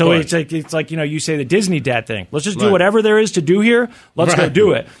 Right, of course. It's like you say the Disney dad thing. Let's just do whatever there is to do here. Let's go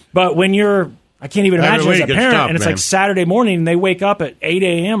do it. But when I can't even imagine as a parent, and it's like Saturday morning, and they wake up at 8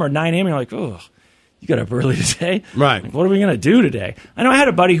 a.m. or 9 a.m., and you're like, ugh. You got up early today? Right. Like, what are we going to do today? I know I had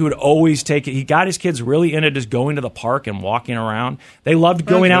a buddy who would always take it. He got his kids really into just going to the park and walking around. They loved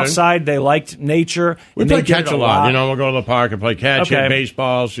going outside. They liked nature. We play catch a lot. We'll go to the park and play catch, hit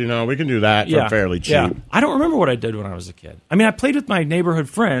baseballs. We can do that for fairly cheap. Yeah. I don't remember what I did when I was a kid. I mean, I played with my neighborhood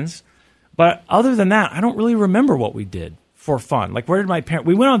friends, but other than that, I don't really remember what we did for fun. Like, where did my parents...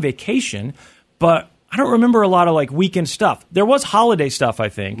 We went on vacation, but... I don't remember a lot of weekend stuff. There was holiday stuff, I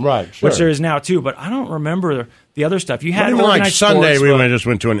think, right? Sure. Which there is now too. But I don't remember the other stuff. You had organized Sunday. We just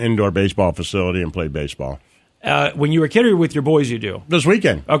went to an indoor baseball facility and played baseball. When you were a kid or with your boys, you do this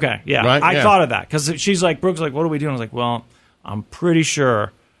weekend. Okay, yeah, right? I thought of that because she's like, Brooke's like, what are we doing? I was like, well, I'm pretty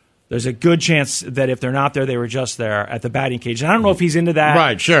sure there's a good chance that if they're not there, they were just there at the batting cage. And I don't know if he's into that,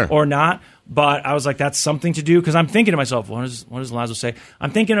 right? Sure, or not. But I was like, that's something to do because I'm thinking to myself, what does Lazo say?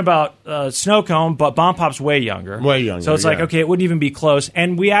 I'm thinking about Snow Cone, but Bomb Pop's way younger. So it's like, okay, it wouldn't even be close.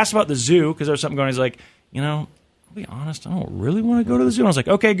 And we asked about the zoo because there was something going on. He's like, I'll be honest, I don't really want to go to the zoo. And I was like,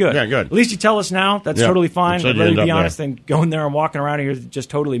 okay, good. Yeah, good. At least you tell us now. That's totally fine. I'd rather be honest than going there and walking around here just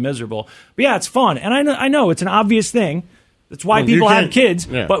totally miserable. But yeah, it's fun. And I know it's an obvious thing. That's why people have kids.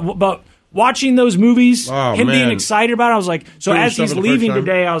 Yeah. But watching those movies, being excited about it, I was like, so as he's leaving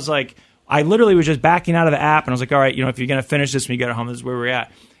today, I was like, I literally was just backing out of the app, and I was like, all right, if you're going to finish this when you get home, this is where we're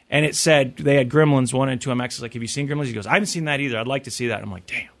at. And it said they had Gremlins 1 and 2 MX. Like, have you seen Gremlins? He goes, I haven't seen that either. I'd like to see that. And I'm like,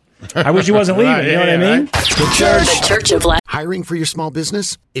 damn. I wish he wasn't leaving. You know what I mean? Right. The Church of Life. Hiring for your small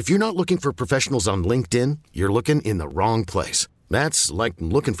business? If you're not looking for professionals on LinkedIn, you're looking in the wrong place. That's like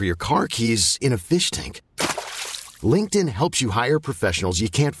looking for your car keys in a fish tank. LinkedIn helps you hire professionals you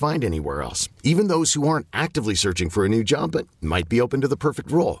can't find anywhere else, even those who aren't actively searching for a new job but might be open to the perfect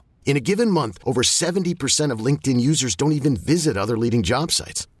role. In a given month, over 70% of LinkedIn users don't even visit other leading job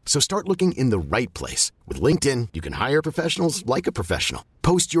sites. So start looking in the right place. With LinkedIn, you can hire professionals like a professional.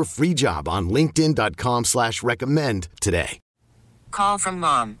 Post your free job on linkedin.com/recommend today. Call from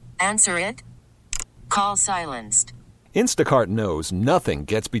mom. Answer it. Call silenced. Instacart knows nothing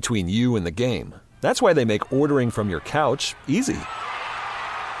gets between you and the game. That's why they make ordering from your couch easy.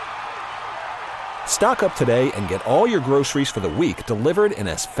 Stock up today and get all your groceries for the week delivered in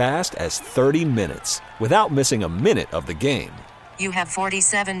as fast as 30 minutes without missing a minute of the game. You have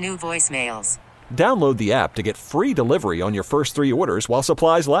 47 new voicemails. Download the app to get free delivery on your first 3 orders while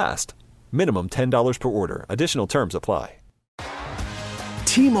supplies last. Minimum $10 per order. Additional terms apply.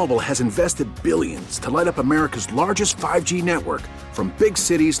 T-Mobile has invested billions to light up America's largest 5G network, from big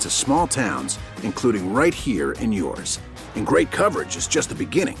cities to small towns, including right here in yours. And great coverage is just the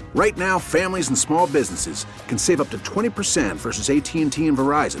beginning. Right now, families and small businesses can save up to 20% versus AT&T and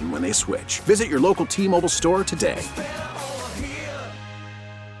Verizon when they switch. Visit your local T-Mobile store today.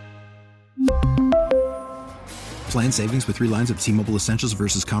 Plan savings with 3 lines of T-Mobile Essentials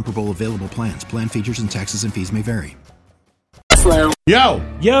versus comparable available plans. Plan features and taxes and fees may vary. Yo!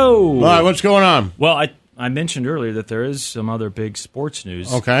 All right, what's going on? Well, I mentioned earlier that there is some other big sports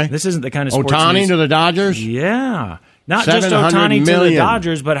news. Okay. This isn't the kind of sports Ohtani news. to the Dodgers? Yeah. Not just Ohtani to the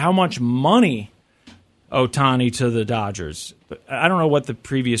Dodgers, but how much money Ohtani to the Dodgers. But I don't know what the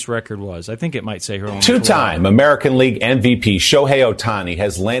previous record was. I think it might say here on 2-time American League MVP Shohei Ohtani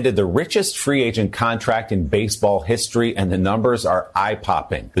has landed the richest free agent contract in baseball history, and the numbers are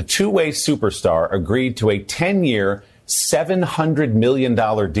eye-popping. The two-way superstar agreed to a 10-year, $700 million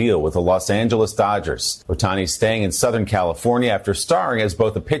deal with the Los Angeles Dodgers. Ohtani's staying in Southern California after starring as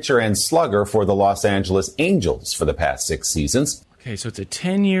both a pitcher and slugger for the Los Angeles Angels for the past 6 seasons. Okay, so it's a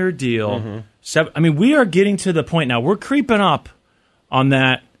 10-year deal. We are getting to the point now. We're creeping up on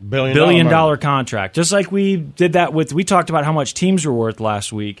that billion-dollar contract. Just like we did that we talked about how much teams were worth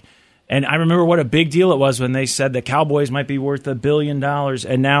last week. And I remember what a big deal it was when they said the Cowboys might be worth $1 billion.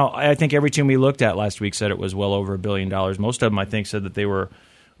 And now I think every team we looked at last week said it was well over $1 billion. Most of them, I think, said that they were.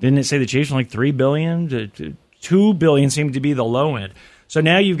 Didn't it say the Chiefs were like $3 billion? $2 billion seemed to be the low end. So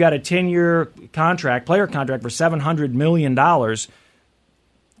now you've got a 10-year contract, player contract for $700 million. I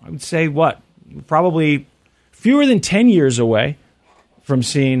would say probably fewer than 10 years away from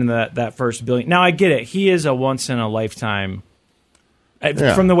seeing that first billion. Now I get it. He is a once in a lifetime.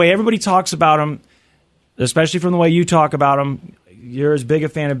 From the way everybody talks about him, especially from the way you talk about him, you're as big a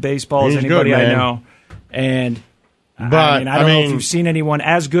fan of baseball as anybody I know. And I don't know if you've seen anyone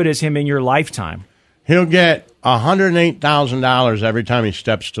as good as him in your lifetime. He'll get $108,000 every time he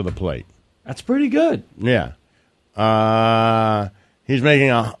steps to the plate. That's pretty good. Yeah. He's making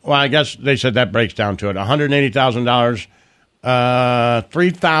I guess they said that breaks down to it. $180,000,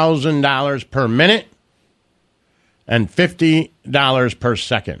 $3,000 per minute, and $50 per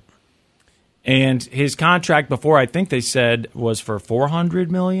second. And his contract before, I think they said, was for $400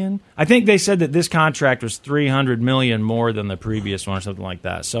 million. I think they said that this contract was $300 million more than the previous one or something like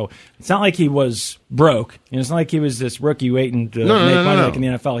that. So it's not like he was broke. It's not like he was this rookie waiting to make money like in the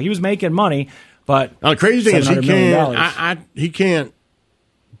NFL. He was making money, but now, the crazy thing is he can't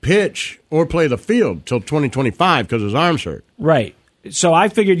pitch or play the field till 2025 because his arm's hurt. Right. So I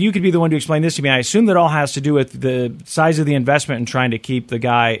figured you could be the one to explain this to me. I assume that all has to do with the size of the investment and trying to keep the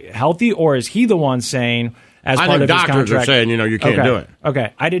guy healthy, or is he the one saying, as part of his contract? I think doctors are saying, you can't do it.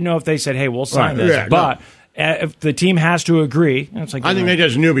 Okay. I didn't know if they said, hey, we'll sign this. Yeah, but if the team has to agree, it's like, I think they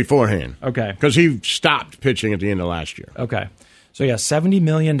just knew beforehand. Okay. Because he stopped pitching at the end of last year. Okay. So, $70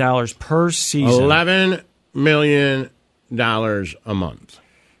 million per season. $11 million a month.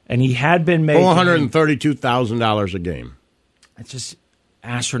 And he had been making $432,000 a game. It's just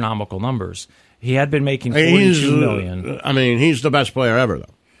astronomical numbers. He had been making $42 million. He's the best player ever,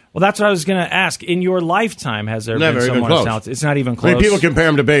 though. Well, that's what I was going to ask. In your lifetime, has there been someone as talented? It's not even close. People compare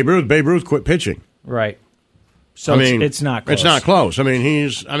him to Babe Ruth. Babe Ruth quit pitching. Right. So it's not close. It's not close.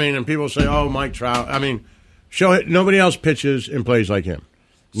 And people say, oh, Mike Trout. Nobody else pitches and plays like him.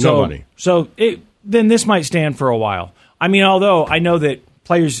 Nobody. Then this might stand for a while. Although I know that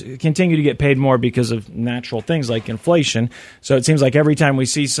players continue to get paid more because of natural things like inflation. So it seems like every time we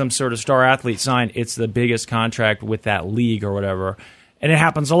see some sort of star athlete sign, it's the biggest contract with that league or whatever. And it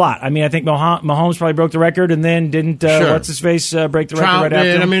happens a lot. I think Mahomes probably broke the record and then didn't, what's-his-face, break the record right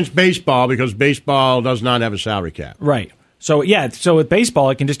after? It's baseball because baseball does not have a salary cap. Right. So with baseball,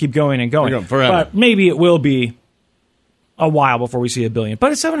 it can just keep going and going. Forever. But maybe it will be a while before we see $1 billion.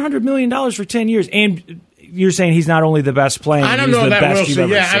 But it's $700 million for 10 years. And you're saying he's not only the best player, I don't know that we'll see. Seen.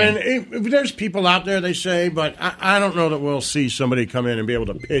 There's people out there, they say, but I don't know that we'll see somebody come in and be able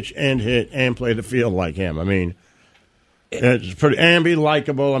to pitch and hit and play the field like him. It's pretty and be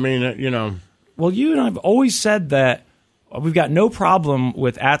likable. Well, you and I have always said that we've got no problem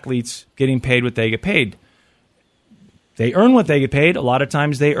with athletes getting paid what they get paid. They earn what they get paid. A lot of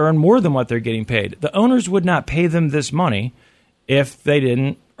times they earn more than what they're getting paid. The owners would not pay them this money if they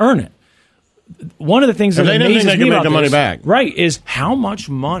didn't earn it. One of the things that amazes me about this, money back. Right, is how much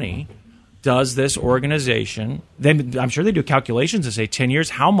money does this organization, I'm sure they do calculations to say 10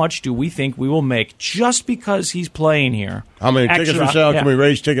 years, how much do we think we will make just because he's playing here? How many tickets we sell? Can we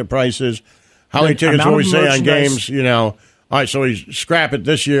raise ticket prices? How many tickets will we say on games? All right, so we scrap it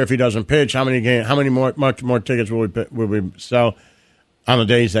this year if he doesn't pitch. How many more tickets will we sell on the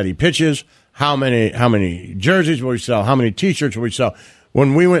days that he pitches? How many jerseys will we sell? How many T-shirts will we sell?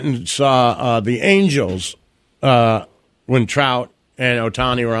 When we went and saw the Angels, when Trout and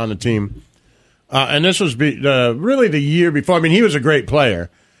Ohtani were on the team, and this was really the year before. He was a great player,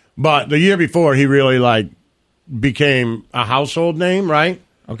 but the year before he really became a household name, right?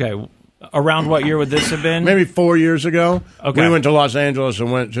 Okay. Around what year would this have been? Maybe 4 years ago. Okay. We went to Los Angeles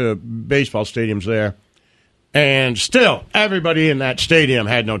and went to baseball stadiums there. And still, everybody in that stadium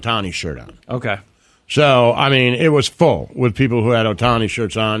had an Ohtani shirt on. Okay. So, I mean, it was full with people who had Ohtani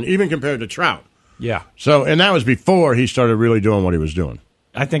shirts on, even compared to Trout. Yeah. So, and that was before he started really doing what he was doing.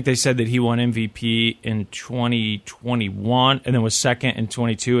 I think they said that he won MVP in 2021 and then was second in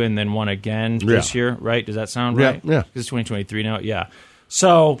 22 and then won again this year, right? Does that sound right? Yeah. Because it's 2023 now, yeah.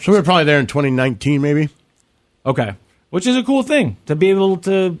 So we were probably there in 2019, maybe. Okay. Which is a cool thing to be able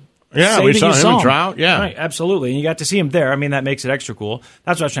to say we that saw you him saw in Trout, yeah. Right, absolutely. And you got to see him there. I mean, that makes it extra cool.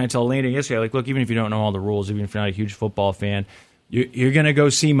 That's what I was trying to tell Landon yesterday. Like, look, even if you don't know all the rules, even if you're not a huge football fan, you're going to go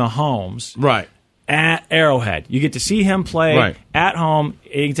see Mahomes. Right. At Arrowhead. You get to see him play at home.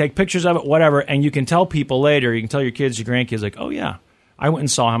 You can take pictures of it, whatever, and you can tell people later, you can tell your kids, your grandkids, like, oh, yeah, I went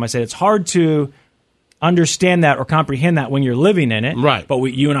and saw him. I said, it's hard to understand that or comprehend that when you're living in it. Right. But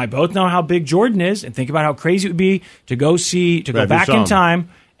you and I both know how big Jordan is, and think about how crazy it would be to go back in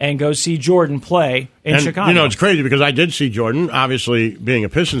time and go see Jordan play in Chicago. You know, it's crazy because I did see Jordan, obviously being a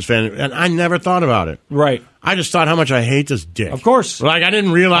Pistons fan, and I never thought about it. Right. I just thought how much I hate this dick. Of course. Like, I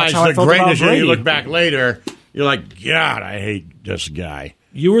didn't realize the greatness. And you look back later, you're like, God, I hate this guy.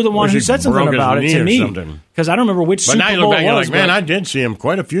 You were the one who said something about it to me. Because I don't remember which Super Bowl it was. But now you look back, you're like, man, I did see him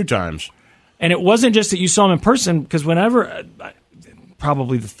quite a few times. And it wasn't just that you saw him in person, because whenever...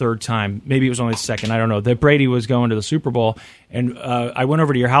 probably the third time, maybe it was only the second, I don't know, that Brady was going to the Super Bowl, and I went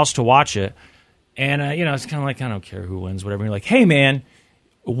over to your house to watch it, and, it's kind of like, I don't care who wins, whatever. You're like, hey, man,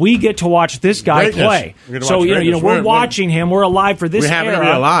 we get to watch this guy play. So, we're watching him. We're alive for this era. We happen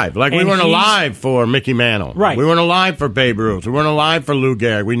to be alive. Like, we weren't alive for Mickey Mantle. Right. We weren't alive for Babe Ruth. We weren't alive for Lou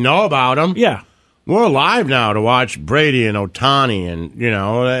Gehrig. We know about him. Yeah. We're alive now to watch Brady and Ohtani,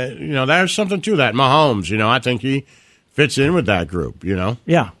 and, there's something to that. Mahomes, I think he fits in with that group,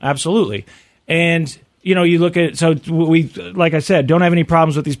 Yeah, absolutely. And, you look at, so we, like I said, don't have any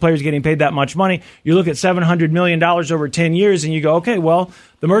problems with these players getting paid that much money. You look at $700 million over 10 years and you go, okay, well,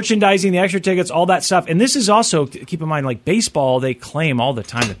 the merchandising, the extra tickets, all that stuff. And this is also, keep in mind, like baseball, they claim all the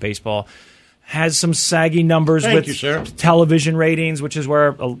time that baseball has some saggy numbers with television ratings, which is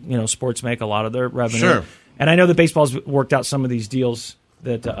where, sports make a lot of their revenue. Sure. And I know that baseball's worked out some of these deals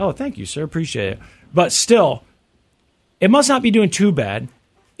that, thank you, sir, appreciate it. But still, it must not be doing too bad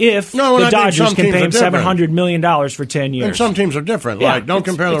if the Dodgers can pay him $700 million for 10 years. And some teams are different. Yeah, like, don't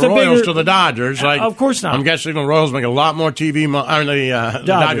compare the Royals to the Dodgers. Like, of course not. I'm guessing the Royals make a lot more TV money. The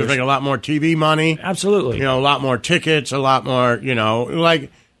Dodgers make a lot more TV money. Absolutely. A lot more tickets, a lot more,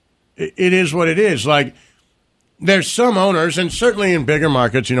 like, it is what it is. Like, there's some owners, and certainly in bigger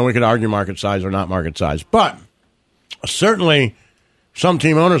markets, we could argue market size or not market size. But certainly some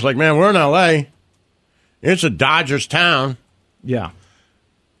team owners like, man, we're in L.A., it's a Dodgers town. Yeah.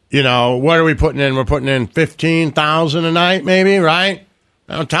 What are we putting in? We're putting in $15,000 a night, maybe, right?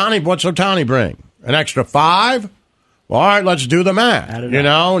 Now, what's Ohtani bring? An extra $5? Well, all right, let's do the math.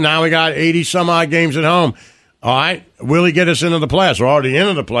 Now we got 80-some-odd games at home. All right, will he get us into the playoffs? We're already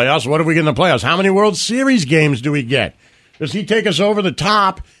into the playoffs. What do we get in the playoffs? How many World Series games do we get? Does he take us over the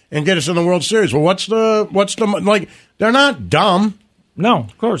top and get us in the World Series? Well, what's the like, they're not dumb. No,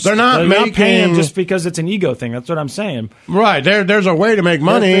 of course. They're not paying him just because it's an ego thing. That's what I'm saying. Right. There's a way to make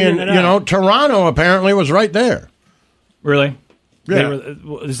money, and, Toronto apparently was right there. Really? Yeah.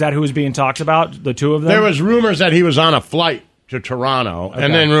 Is that who was being talked about, the two of them? There was rumors that he was on a flight to Toronto,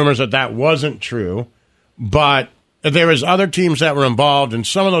 and then rumors that wasn't true. But there was other teams that were involved, and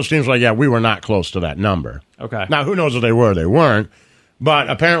some of those teams were like, yeah, we were not close to that number. Okay. Now, who knows if they were? They weren't. But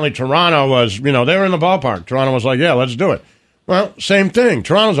apparently Toronto was, they were in the ballpark. Toronto was like, yeah, let's do it. Well, same thing.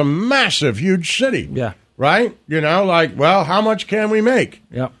 Toronto's a massive, huge city. Yeah. Right? Well, how much can we make?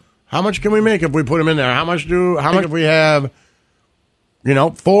 Yep. How much can we make if we put them in there? How much if we have,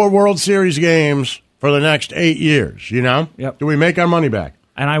 4 World Series games for the next 8 years, Yep. Do we make our money back?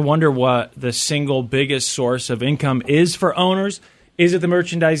 And I wonder what the single biggest source of income is for owners. Is it the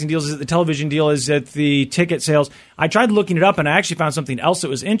merchandising deals? Is it the television deal? Is it the ticket sales? I tried looking it up, and I actually found something else that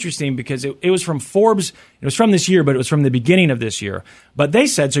was interesting because it was from Forbes. It was from this year, but it was from the beginning of this year. But they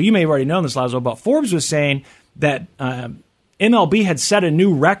said, so you may have already known this, Lazo, but Forbes was saying that MLB had set a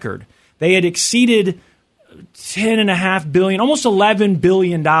new record. They had exceeded $10.5 billion, almost $11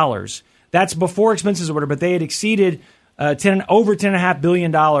 billion. That's before expenses or whatever, but they had exceeded over $10.5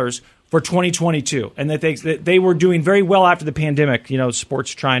 billion for 2022, and that they were doing very well after the pandemic,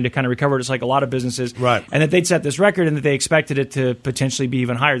 sports trying to kind of recover just like a lot of businesses. Right. And that they'd set this record and that they expected it to potentially be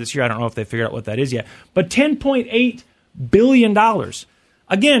even higher this year. I don't know if they figured out what that is yet. But $10.8 billion.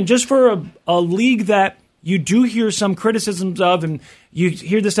 Again, just for a league that you do hear some criticisms of, and you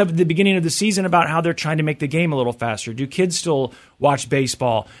hear this stuff at the beginning of the season about how they're trying to make the game a little faster. Do kids still watch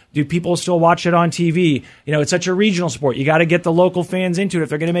baseball? Do people still watch it on TV? It's such a regional sport. You got to get the local fans into it if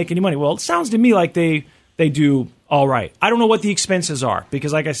they're going to make any money. Well, it sounds to me like they do all right. I don't know what the expenses are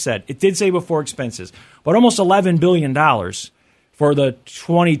because, like I said, it did say before expenses, but almost $11 billion for the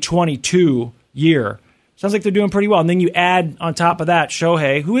 2022 year. Sounds like they're doing pretty well. And then you add on top of that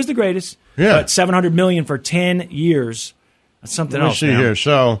Shohei, who is the greatest, but $700 million for 10 years. That's something else. Let's see here.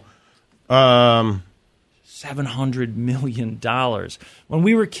 So, $700 million. When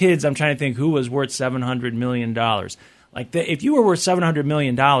we were kids, I'm trying to think who was worth $700 million. If you were worth $700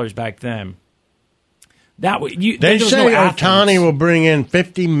 million back then, they say Ohtani will bring in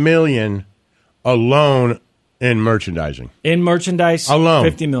 $50 million alone in merchandising. In merchandise, alone,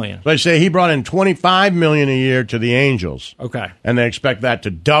 $50 million. They say he brought in $25 million a year to the Angels. Okay, and they expect that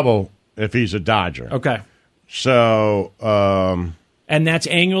to double if he's a Dodger. Okay, so and that's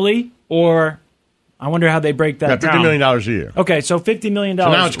annually, or I wonder how they break that down. $50 million a year. Okay, so $50 million.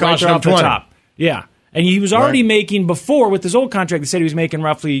 So now it's costing right him $20. The top. Yeah, and he was already making before with his old contract. They said he was making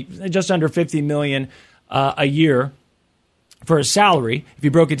roughly just under $50 million a year for his salary. If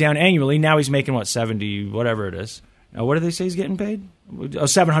you broke it down annually, now he's making 70, whatever it is. Now, what do they say he's getting paid?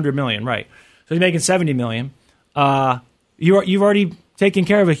 $700 million, right? So he's making $70 million. You've already taken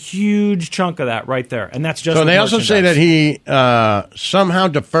care of a huge chunk of that right there, and that's just. So they also say that he somehow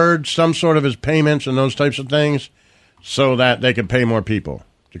deferred some sort of his payments and those types of things, so that they could pay more people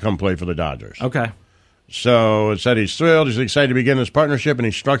to come play for the Dodgers. Okay. So it said he's thrilled, he's excited to begin this partnership, and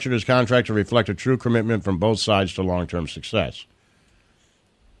he structured his contract to reflect a true commitment from both sides to long-term success.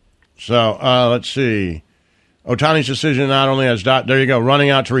 So let's see. Ohtani's decision not only has there you go, running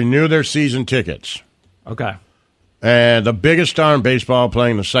out to renew their season tickets. Okay. And the biggest star in baseball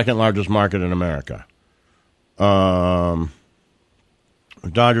playing the second largest market in America. The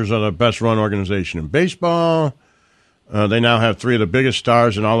Dodgers are the best-run organization in baseball. They now have three of the biggest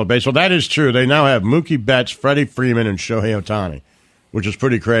stars in all of baseball. That is true. They now have Mookie Betts, Freddie Freeman, and Shohei Ohtani, which is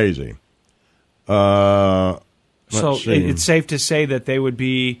pretty crazy. So it's safe to say that they would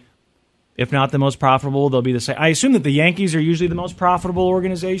be, if not the most profitable, they'll be the same. I assume that the Yankees are usually the most profitable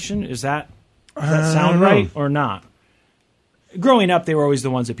organization. Does that sound right or not? Growing up, they were always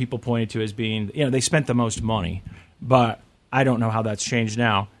the ones that people pointed to as being, they spent the most money. But I don't know how that's changed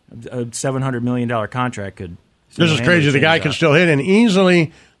now. A $700 million contract could... This is crazy. The guy can still hit, and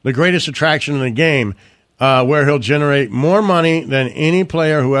easily the greatest attraction in the game, where he'll generate more money than any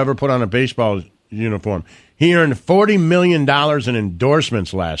player who ever put on a baseball uniform. He earned $40 million in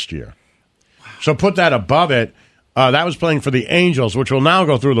endorsements last year. So put that above it. That was playing for the Angels, which will now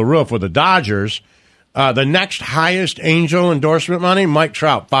go through the roof with the Dodgers. The next highest Angel endorsement money, Mike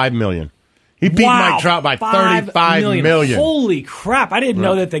Trout, $5 million. He beat Mike Trout by $35 million. Holy crap. I didn't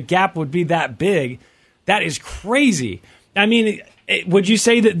know that the gap would be that big. That is crazy. I mean, would you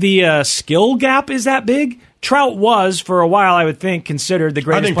say that the skill gap is that big? Trout was, for a while, I would think, considered the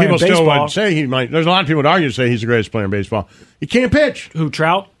greatest player in baseball. I think people still would say he might. There's a lot of people would argue to say he's the greatest player in baseball. He can't pitch. Who,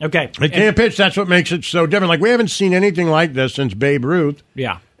 Trout? Okay. He can't pitch. That's what makes it so different. Like, we haven't seen anything like this since Babe Ruth.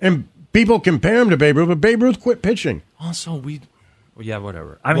 Yeah. And people compare him to Babe Ruth, but Babe Ruth quit pitching. Also,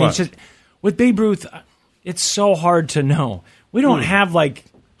 whatever. I mean, it's just, with Babe Ruth, it's so hard to know. We don't have,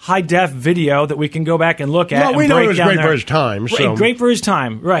 high-def video that we can go back and look at. Well, we know it was great for his time. So. Great for his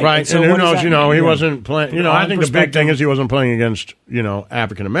time, right. Right, so and who knows, he wasn't playing. I think the big thing is he wasn't playing against,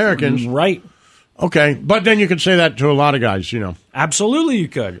 African-Americans. Right. Okay, but then you could say that to a lot of guys, Absolutely you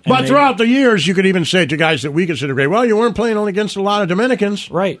could. But throughout the years, you could even say to guys that we consider great, well, you weren't playing only against a lot of Dominicans.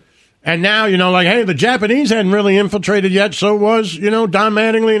 Right. And now, hey, the Japanese hadn't really infiltrated yet, so was, Don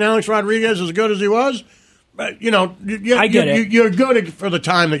Mattingly and Alex Rodriguez as good as he was. But, I get it. You're good for the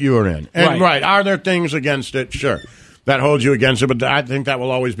time that you were in. And, right, are there things against it? Sure. That holds you against it, but I think that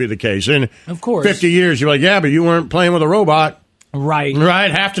will always be the case. In of course. 50 years, you're like, yeah, but you weren't playing with a robot. Right. Right,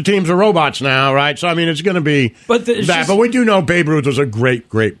 half the teams are robots now, right? So, I mean, it's going to be that. But we do know Babe Ruth was a great,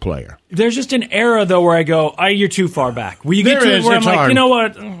 great player. There's just an era, though, where I go, you're too far back. Where you get to it where I'm like, you know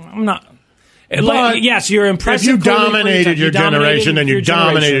what, I'm not... yes, you're impressive. If you dominated your generation, then you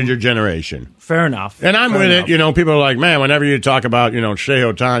dominated your generation. Fair enough. And I'm with it. People are like, man, whenever you talk about,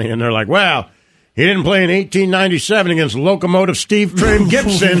 Shohei Ohtani, and they're like, well, he didn't play in 1897 against locomotive Steve Train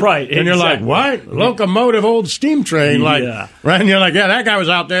Gibson. Right. And you're like, what? Locomotive old steam train. Right. And you're like, yeah, that guy was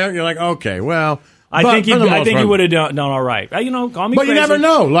out there. You're like, okay, well. I think you would have done all right. Call me but crazy. You never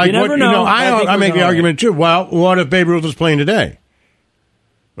know. You never know. I make the argument, too. Well, what if Babe Ruth was playing today?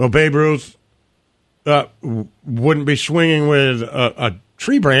 Well, Babe Ruth wouldn't be swinging with a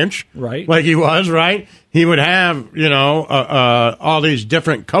tree branch, right? Like he was, right? He would have, all these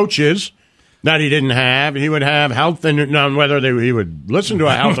different coaches that he didn't have. He would have health and now whether he would listen to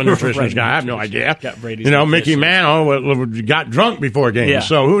a health and nutritionist guy, I have no idea. Mickey Mantle got drunk before games,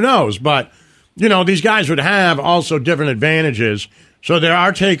 so who knows? But these guys would have also different advantages. So there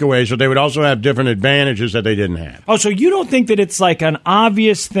are takeaways, but they would also have different advantages that they didn't have. Oh, so you don't think that it's like an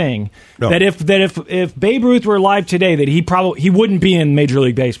obvious thing that if Babe Ruth were alive today, that he wouldn't be in Major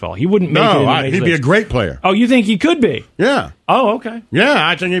League Baseball? He wouldn't make it in Major he'd League. Be a great player. Oh, you think he could be? Yeah. Oh, okay. Yeah,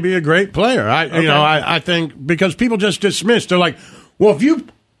 I think he'd be a great player. I think because people just dismiss. They're like, well, if you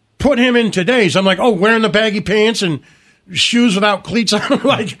put him in today's, I'm like, oh, wearing the baggy pants and shoes without cleats on,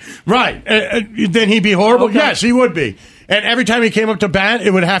 like, right? Then he'd be horrible. Okay. Yes, he would be. And every time he came up to bat,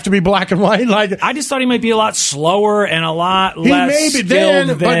 it would have to be black and white. Like I just thought he might be a lot slower and a lot less skilled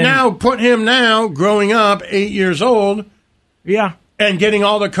then. But now, put him now, growing up, 8 years old. Yeah. And getting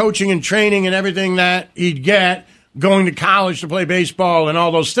all the coaching and training and everything that he'd get, going to college to play baseball and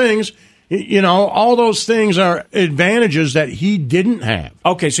all those things. All those things are advantages that he didn't have.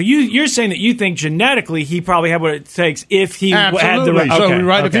 Okay, so you're saying that you think genetically he probably had what it takes if he had the right. So,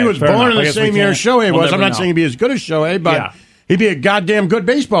 if he was born in the same year Shohei was, I'm not saying he'd be as good as Shohei, but he'd be a goddamn good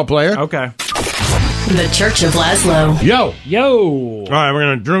baseball player. Okay. The Church of Laszlo. Yo. All right, we're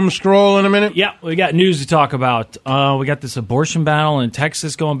going to doom scroll in a minute. Yeah, we got news to talk about. We got this abortion battle in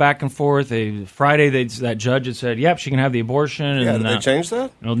Texas going back and forth. Friday, that judge had said, yep, she can have the abortion. Yeah, and, did they change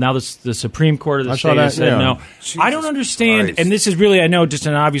that? Now the Supreme Court of the state has said no. Jesus I don't understand, Christ. and this is really, I know, just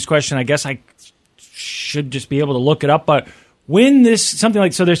an obvious question. I guess I should just be able to look it up, but when so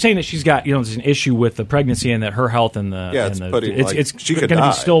they're saying that she's got, there's an issue with the pregnancy and that her health and she could going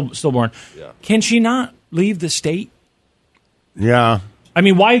die. to be stillborn. Yeah. Can she not leave the state? Yeah. I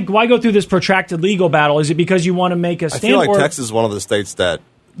mean, why go through this protracted legal battle? Is it because you want to make a stand? I feel like Texas is one of the states that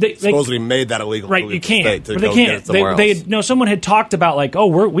supposedly made that illegal. Right, you can't. But they can't. Someone had talked about it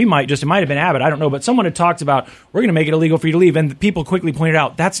might have been Abbott, I don't know, but someone had talked about we're going to make it illegal for you to leave, and people quickly pointed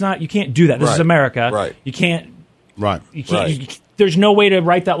out you can't do that. This is America. Right. You can't. Right. You can't. There's no way to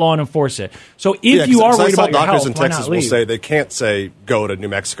write that law and enforce it. So if you are worried about your health, doctors in Texas will say they can't say go to New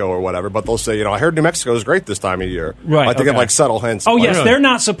Mexico or whatever, but they'll say, I heard New Mexico is great this time of year. Right. I think of like subtle hints. Oh, yes, they're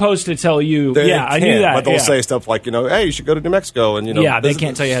not supposed to tell you. I knew that. But they'll say stuff like, hey, you should go to New Mexico and they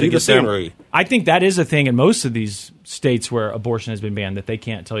can't tell you how to get there. I think that is a thing in most of these states where abortion has been banned, that they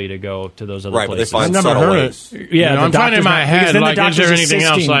can't tell you to go to those other places. But they find I've never subtle heard ways. it. Yeah, I'm trying in my head. Like, is there anything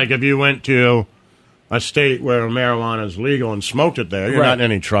else? assisting. Like if you went to a state where marijuana is legal and smoked it there, you're not in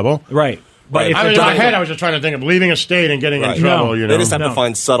any trouble. Right. But in my head, I was just trying to think of leaving a state and getting in trouble. They just have to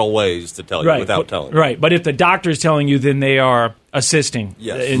find subtle ways to tell you without telling you. Right. But if the doctor's telling you, then they are assisting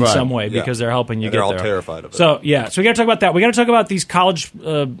in some way because they're helping you get there. They're all terrified of it. So, we got to talk about that. We got to talk about these college,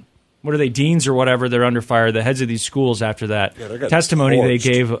 what are they, deans or whatever, they're under fire, the heads of these schools after that testimony they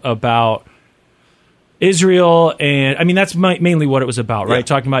gave about Israel, and I mean that's mainly what it was about, right?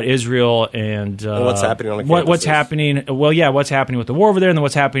 Talking about Israel and what's happening on the campuses. What's happening? Well, what's happening with the war over there, and then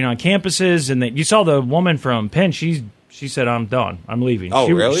what's happening on campuses. And you saw the woman from Penn; she said, "I'm done. I'm leaving." Oh,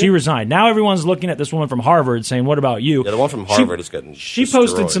 really? She resigned. Now everyone's looking at this woman from Harvard, saying, "What about you?" Yeah, the one from Harvard is getting. She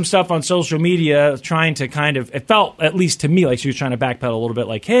posted some stuff on social media, trying to kind of. It felt, at least to me, like she was trying to backpedal a little bit,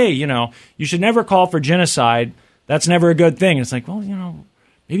 like, "Hey, you should never call for genocide. That's never a good thing." And it's like, well,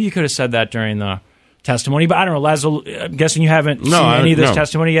 maybe you could have said that during the testimony, but I don't know, Laszlo, I'm guessing you haven't seen any of this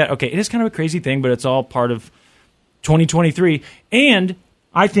testimony yet. Okay, it is kind of a crazy thing, but it's all part of 2023. And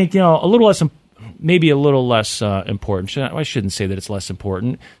I think, a little less, maybe a little less important. I shouldn't say that it's less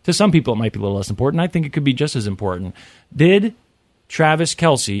important. To some people, it might be a little less important. I think it could be just as important. Did Travis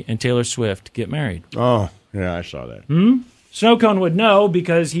Kelce and Taylor Swift get married? Oh, yeah, I saw that. Snowcone would know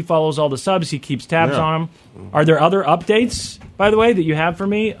because he follows all the subs. He keeps tabs on them. Are there other updates, by the way, that you have for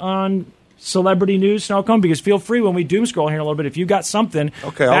me on celebrity news, Snowcone? Because feel free when we doom scroll here in a little bit. If you got something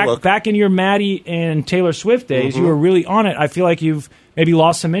back in your Maddie and Taylor Swift days, you were really on it. I feel like you've maybe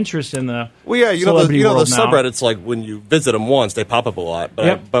lost some interest in the celebrity world the now. subreddits, like when you visit them once, they pop up a lot,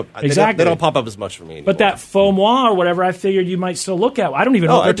 but they don't pop up as much for me anymore. But that FOMO or whatever, I figured you might still look at. I don't even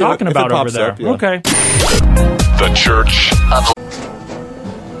know what they're talking about over there. Okay. The Church.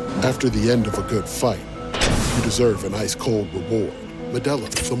 After the end of a good fight, you deserve an ice-cold reward. Modelo,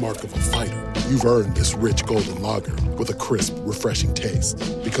 the mark of a fighter. You've earned this rich golden lager with a crisp, refreshing taste.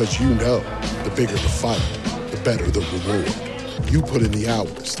 Because the bigger the fight, the better the reward. You put in the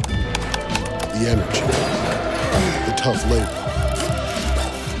hours, the energy, the tough labor.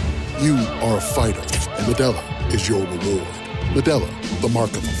 You are a fighter, and Modelo is your reward. Modelo, the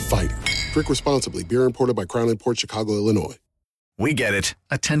mark of a fighter. Drink responsibly. Beer imported by Crown Imports, Chicago, Illinois. We get it.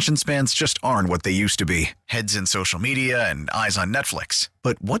 Attention spans just aren't what they used to be. Heads in social media and eyes on Netflix.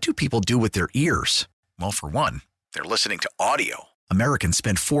 But what do people do with their ears? Well, for one, they're listening to audio. Americans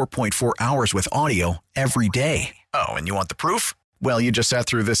spend 4.4 hours with audio every day. Oh, and you want the proof? Well, you just sat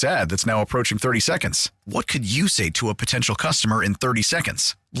through this ad that's now approaching 30 seconds. What could you say to a potential customer in 30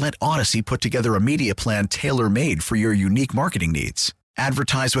 seconds? Let Odyssey put together a media plan tailor-made for your unique marketing needs.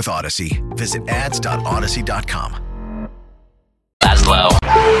 Advertise with Odyssey. Visit ads.odyssey.com. Laszlo.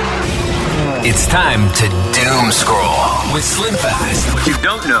 It's time to doom scroll with Slim Fast. What you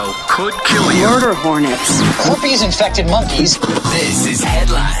don't know could kill you. Murder hornets. Herpes-infected monkeys. This is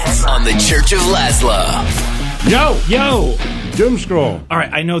Headlines on the Church of Laszlo. Yo! Doom scroll. All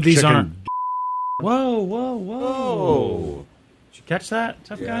right, I know these Chicken. aren't... Whoa. Did you catch that,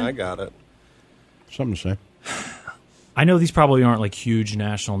 tough guy? Yeah, I got it. Something to say. I know these probably aren't like huge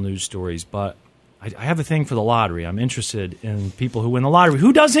national news stories, but I have a thing for the lottery. I'm interested in people who win the lottery.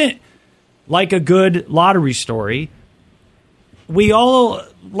 Who doesn't like a good lottery story? We all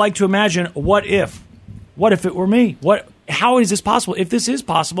like to imagine, what if? What if it were me? How is this possible? If this is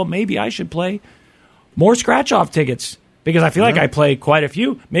possible, maybe I should play more scratch-off tickets because I feel like I play quite a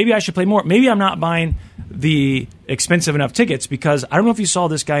few. Maybe I should play more. Maybe I'm not buying the expensive enough tickets because I don't know if you saw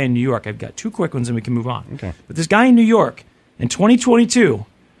this guy in New York. I've got two quick ones and we can move on. Okay. But this guy in New York, in 2022...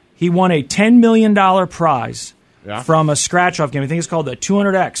 he won a $10 million prize from a scratch-off game. I think it's called the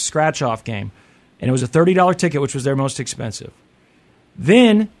 200X scratch-off game. And it was a $30 ticket, which was their most expensive.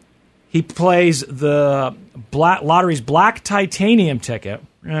 Then he plays the lottery's black titanium ticket.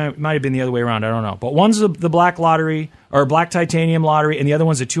 It might have been the other way around. I don't know. But one's the black lottery, or black titanium lottery, and the other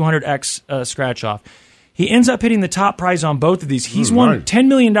one's a 200X scratch-off. He ends up hitting the top prize on both of these. He's won $10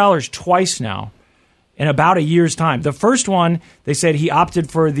 million twice now. In about a year's time. The first one, they said he opted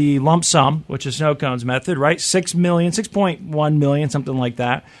for the lump sum, which is Snow Cone's method, right? $6.1 million, something like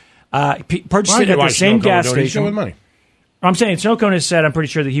that. Purchased it at the same gas station. With money. I'm saying Snow Cone has said, I'm pretty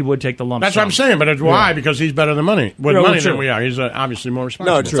sure that he would take the lump sum. That's what I'm saying, but it's why? Because he's better than money. With money than we are. He's obviously more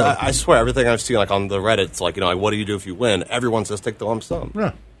responsible. No, I swear, everything I've seen like on the Reddit, it's like, what do you do if you win? Everyone says take the lump sum.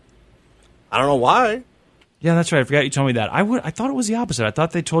 Yeah. I don't know why. Yeah, that's right. I forgot you told me that. I thought it was the opposite. I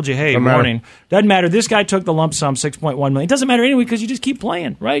thought they told you, hey, morning. Doesn't matter. This guy took the lump sum, $6.1 million. It doesn't matter anyway because you just keep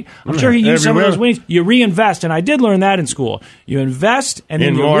playing, right? I'm sure he used some of those winnings. You reinvest, and I did learn that in school. You invest, and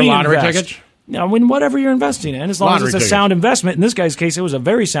then you reinvest. Lottery tickets? Now, in whatever you're investing in, as long as it's a sound investment. In this guy's case, it was a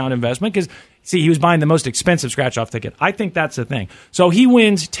very sound investment because, see, he was buying the most expensive scratch-off ticket. I think that's the thing. So he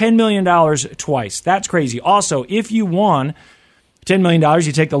wins $10 million twice. That's crazy. Also, if you won $10 million,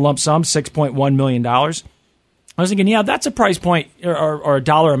 you take the lump sum, $6.1 million. I was thinking, yeah, that's a price point or a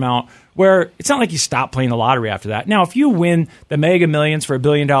dollar amount where it's not like you stop playing the lottery after that. Now, if you win the Mega Millions for $1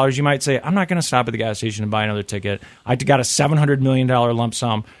 billion, you might say, I'm not going to stop at the gas station and buy another ticket. I got a $700 million lump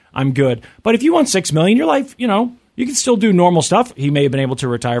sum. I'm good. But if you won $6 million, your life, you can still do normal stuff. He may have been able to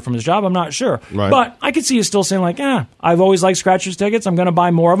retire from his job. I'm not sure. Right. But I could see you still saying, I've always liked scratchers tickets. I'm going to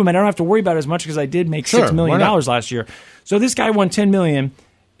buy more of them, and I don't have to worry about it as much because I did make $6 million last year. So this guy won $10 million.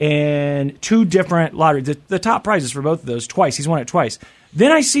 And two different lotteries. The top prizes for both of those twice. He's won it twice.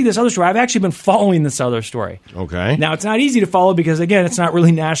 Then I see this other story. I've actually been following this other story. Okay. Now, it's not easy to follow because, again, it's not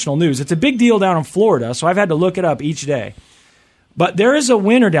really national news. It's a big deal down in Florida, so I've had to look it up each day. But there is a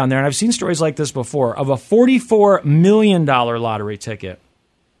winner down there, and I've seen stories like this before, of a $44 million lottery ticket.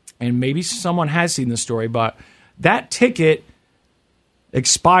 And maybe someone has seen this story, but that ticket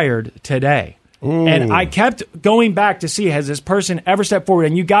expired today. Ooh. And I kept going back to see, has this person ever stepped forward?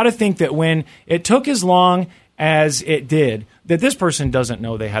 And you got to think that when it took as long as it did, that this person doesn't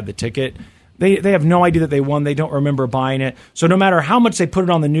know they had the ticket. They have no idea that they won. They don't remember buying it. So no matter how much they put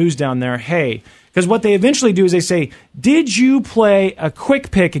it on the news down there, hey, because what they eventually do is they say, did you play a quick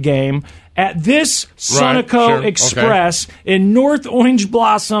pick game at this Sunoco Express in North Orange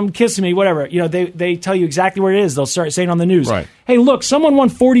Blossom, Kissimmee, whatever? They tell you exactly where it is. They'll start saying on the news, hey, look, someone won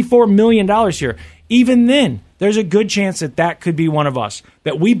 $44 million here. Even then, there's a good chance that could be one of us.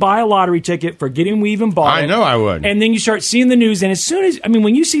 That we buy a lottery ticket, forgetting we even bought it. I know I would. And then you start seeing the news, and as soon as,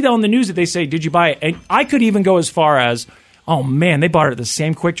 when you see that on the news that they say, did you buy it? And I could even go as far as, oh man, they bought it at the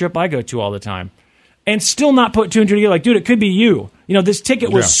same Quick Trip I go to all the time. And still not put two and two together. Like, dude, it could be you. This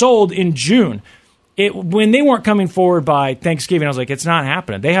ticket was sold in June. When they weren't coming forward by Thanksgiving, I was like, it's not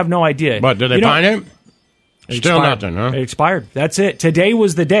happening. They have no idea. But did they find it? Still nothing, huh? It expired. That's it. Today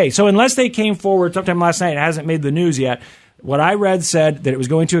was the day. So unless they came forward sometime last night, it hasn't made the news yet. What I read said that it was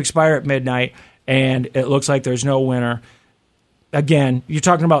going to expire at midnight, and it looks like there's no winner. Again, you're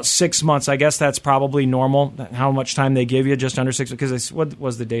talking about 6 months. I guess that's probably normal, how much time they give you, just under 6 months. Because what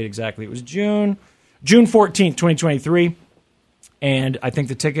was the date exactly? It was June 14th, 2023. and I think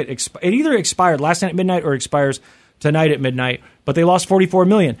the ticket it either expired last night at midnight or expires tonight at midnight. But they lost $44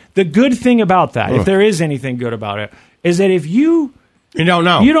 million. The good thing about that, if there is anything good about it, is that if you don't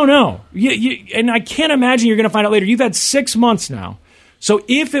know, you don't know, and I can't imagine you're going to find out later. You've had 6 months now, so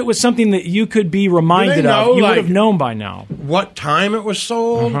if it was something that you could be reminded of, you would have known by now what time it was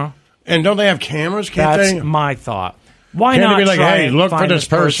sold. And don't they have cameras? That's my thought. Why Can't not be like, try hey, and look find for this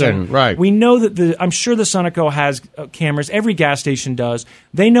person? Right. We know that I'm sure the Sunoco has cameras. Every gas station does.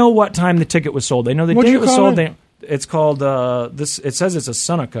 They know what time the ticket was sold. They know the What'd day you it was call sold. it? It's called this. It says it's a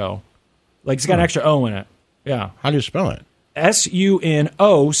Sunoco. Like it's got an extra O in it. Yeah. How do you spell it?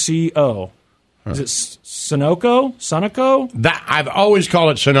 Sunoco. Is it Sunoco? Sunoco? That I've always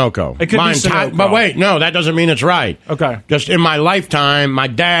called it Sunoco. It could be Sunoco. But wait, no, that doesn't mean it's right. Okay. Just in my lifetime, my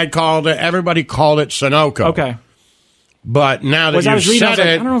dad called it. Everybody called it Sunoco. Okay. But now that I you was reading, I said was like,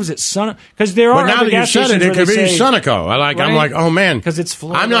 it, I don't know if it's Sunoco because there are. But now other that you gas said it, stations it where could be they say, Sunoco. I'm like, oh man, because it's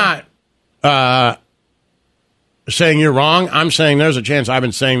Florida. I'm not saying you're wrong. I'm saying there's a chance I've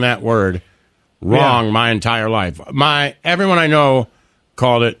been saying that word wrong my entire life. Everyone I know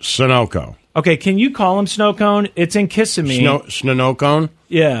called it Sunoco. Okay, can you call him Snow Cone? It's in Kissimmee. Snow Cone?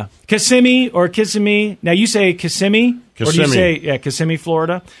 Yeah. Kissimmee or Kissimmee. Now, you say Kissimmee? Or do you say, Kissimmee,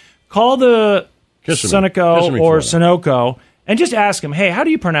 Florida? Call the Sunoco or Sunoco and just ask him, hey, how do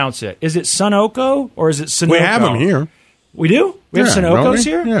you pronounce it? Is it Sunoco or is it Sunoco? We have them here. We do? We have Sunocos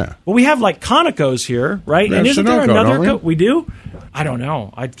here? Yeah. Well, we have like Conocos here, right? And isn't there another? We do? I don't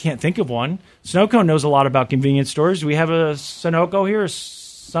know. I can't think of one. Sunoco knows a lot about convenience stores. Do we have a Sunoco here?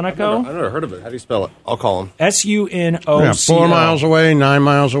 Sunoco? I've never heard of it. How do you spell it? I'll call him. Sunoco. Yeah, 4 miles away, 9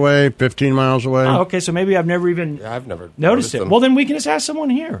 miles away, 15 miles away. Oh, okay, so maybe I've never even I've never noticed it. them. Well, then we can just ask someone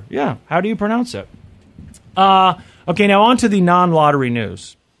here. Yeah, how do you pronounce it? Okay, now on to the non-lottery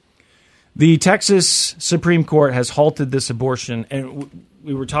news. The Texas Supreme Court has halted this abortion, and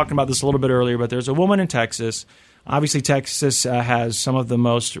we were talking about this a little bit earlier, but there's a woman in Texas. Obviously, Texas has some of the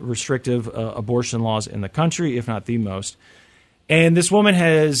most restrictive abortion laws in the country, if not the most. And this woman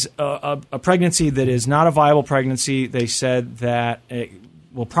has a pregnancy that is not a viable pregnancy. They said that it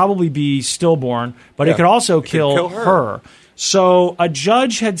will probably be stillborn, but it could also kill her. So a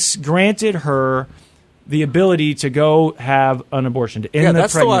judge had granted her the ability to go have an abortion, to end the pregnancy.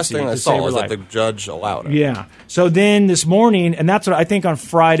 That's the last thing I saw was life. that the judge allowed it. Yeah. So then this morning, and that's what I think on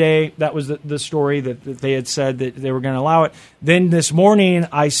Friday, that was the story that they had said that they were going to allow it. Then this morning,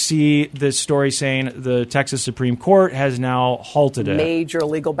 I see this story saying the Texas Supreme Court has now halted it. Major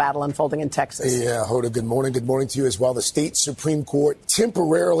legal battle unfolding in Texas. Yeah, Hoda, good morning. Good morning to you as well. The state Supreme Court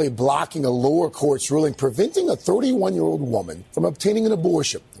temporarily blocking a lower court's ruling, preventing a 31-year-old woman from obtaining an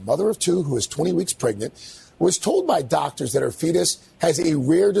abortion. The mother of two, who is 20 weeks pregnant, was told by doctors that her fetus has a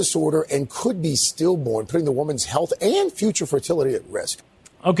rare disorder and could be stillborn, putting the woman's health and future fertility at risk.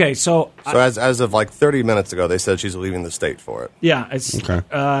 Okay, so as of like 30 minutes ago, they said she's leaving the state for it. Yeah,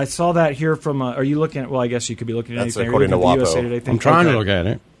 I saw that here from. Are you looking at? Well, I guess you could be looking at That's anything. according to WAPO. USA Today thing? I'm trying to look at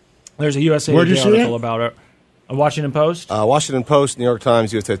it. There's a USA Where'd you Today see article it? about it. A Washington Post. Washington Post, New York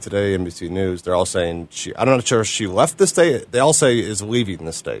Times, USA Today, NBC News. They're all saying I'm not sure if she left the state. They all say is leaving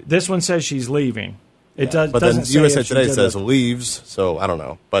the state. This one says she's leaving. It does, but doesn't then say USA if she Today did says it. leaves. So I don't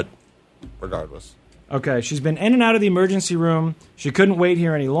know. But regardless. Okay, she's been in and out of the emergency room. She couldn't wait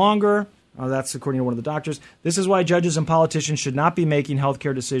here any longer. That's according to one of the doctors. This is why judges and politicians should not be making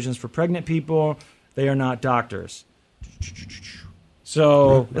healthcare decisions for pregnant people. They are not doctors.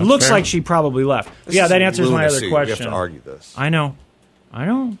 So it looks like she probably left. Yeah, that answers my other question. We have to argue this. I know.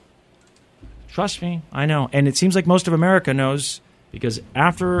 Trust me, I know. And it seems like most of America knows because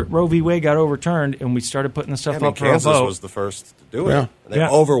after Roe v. Wade got overturned and we started putting the stuff up for Kansas a vote. was the first to do it. Yeah.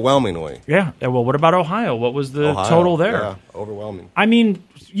 Overwhelmingly. Yeah. Well, what about Ohio? What was the total there? Yeah, overwhelming. I mean,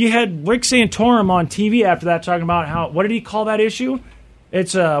 you had Rick Santorum on TV after that talking about what did he call that issue?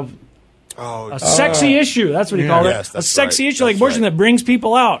 It's a sexy issue. That's what he called it. A sexy issue like abortion that brings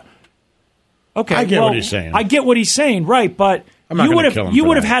people out. Okay, I get what he's saying. I get what he's saying, right? But you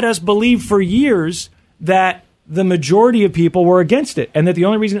would have had us believe for years that the majority of people were against it, and that the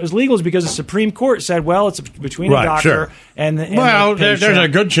only reason it was legal is because the Supreme Court said, "Well, it's between a doctor and the there's a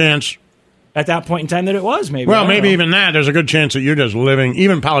good chance at that point in time that it was maybe. Well, maybe even that. There's a good chance that you're just living.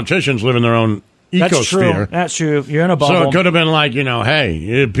 Even politicians live in their own ecosphere. That's true. You're in a bubble. So it could have been like,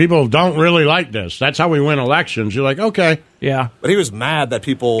 hey, people don't really like this. That's how we win elections. You're like, okay, yeah. But he was mad that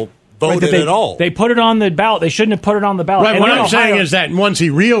people voted at all. They put it on the ballot. They shouldn't have put it on the ballot. Right. What I'm saying is that once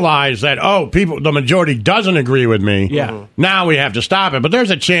he realized that, the majority doesn't agree with me, now we have to stop it. But there's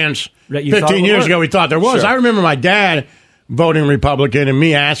a chance 15 years ago we thought there was. Sure. I remember my dad voting Republican and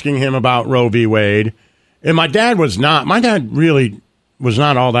me asking him about Roe v. Wade. And my dad was not. My dad really was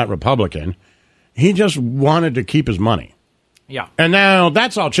not all that Republican. He just wanted to keep his money. Yeah. And now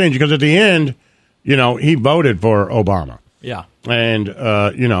that's all changed because at the end, he voted for Obama. Yeah. And,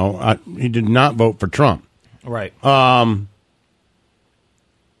 he did not vote for Trump. Right.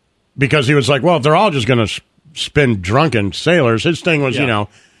 Because he was like, well, if they're all just going to spin drunken sailors, his thing was,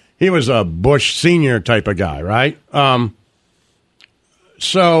 he was a Bush Senior type of guy, right?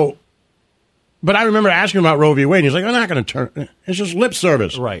 But I remember asking him about Roe v. Wade, and he's like, I'm not going to turn, it's just lip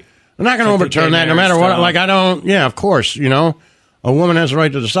service. Right. I'm not going to overturn that no matter what. Like, I don't, of course, a woman has the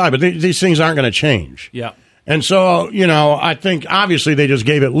right to decide, but these things aren't going to change. Yeah. And so, I think obviously they just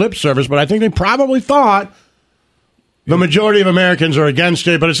gave it lip service, but I think they probably thought the majority of Americans are against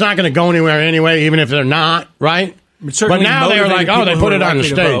it, but it's not going to go anywhere anyway, even if they're not, right? But now they're like, they put it on the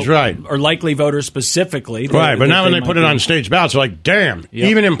stage, right? Or likely voters specifically. Right, but now when they put it on stage ballots, they're like, damn,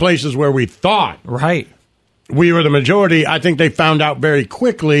 even in places where we thought we were the majority, I think they found out very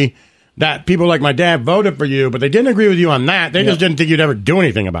quickly that people like my dad voted for you, but they didn't agree with you on that. They just didn't think you'd ever do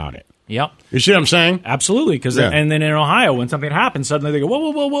anything about it. Yep. You see what I'm saying? Absolutely. And then in Ohio, when something happens, suddenly they go,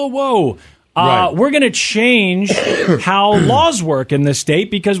 whoa. Right. We're going to change how laws work in this state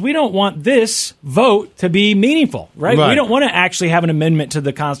because we don't want this vote to be meaningful, right? We don't want to actually have an amendment to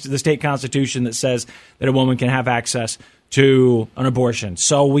the state constitution that says that a woman can have access to an abortion.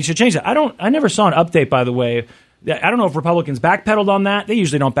 So we should change that. I never saw an update, by the way. I don't know if Republicans backpedaled on that. They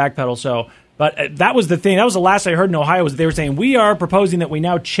usually don't backpedal. But that was the thing. That was the last I heard in Ohio was that they were saying we are proposing that we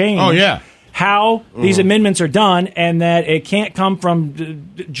now change how these amendments are done, and that it can't come from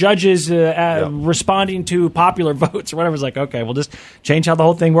judges responding to popular votes or whatever. It's like, okay, we'll just change how the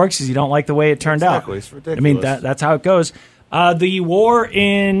whole thing works because you don't like the way it turned out. It's ridiculous. I mean, that's how it goes. The war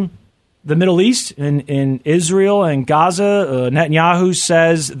in the Middle East, in Israel and Gaza, Netanyahu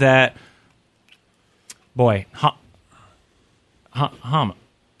says that, boy,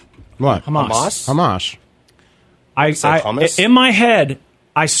 What? Hamas. Hummus? In my head,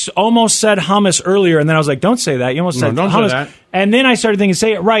 I almost said hummus earlier, and then I was like, don't say that. You almost said don't hummus. say that. And then I started thinking,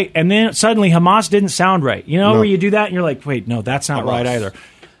 say it right. And then suddenly Hamas didn't sound right. You know, where you do that, and you're like, wait, no, that's not right either.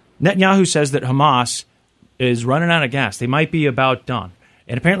 Netanyahu says that Hamas is running out of gas. They might be about done.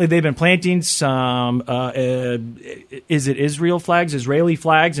 And apparently they've been planting some, is it Israeli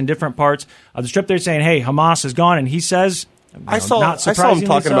flags in different parts of the strip. They're saying, hey, Hamas is gone. And he says... I saw him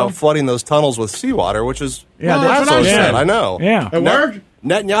talking about flooding those tunnels with seawater, which is that's what I said. I know. Yeah, it worked.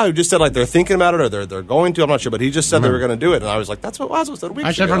 Netanyahu just said like they're thinking about it or they're going to. I'm not sure, but he just said they were going to do it, and I was like, that's what Lazo said a week ago.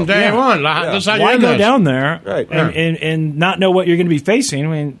 I said from day one. That's how Why you go down there right. and not know what you're going to be facing? I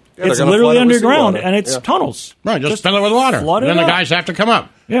mean, it's gonna literally flood it with underground seawater. and it's tunnels. Right, just fill it with water. Flood it Then the up. guys have to come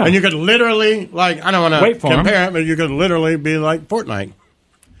up. Yeah. And you could literally, like, I don't want Wait to for compare it, but you could literally be like Fortnite.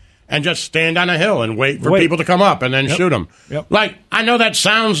 And just stand on a hill and wait for people to come up and then shoot them. Yep. Like, I know that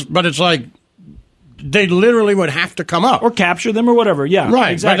sounds, but it's like they literally would have to come up. Or capture them or whatever. Yeah,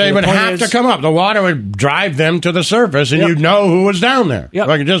 Right, exactly. but they The would point have to is- come up. The water would drive them to the surface, and you'd know who was down there. Yep.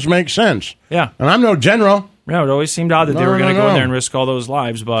 Like, it just makes sense. Yeah. And I'm no general. Yeah, it always seemed odd that they were going to go in No. there and risk all those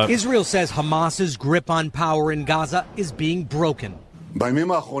lives. But Israel says Hamas's grip on power in Gaza is being broken. Prime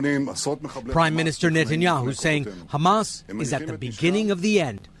Minister Netanyahu saying Hamas is at the beginning of the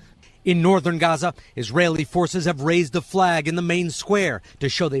end. In northern Gaza, Israeli forces have raised a flag in the main square to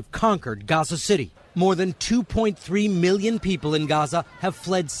show they've conquered Gaza City. More than 2.3 million people in Gaza have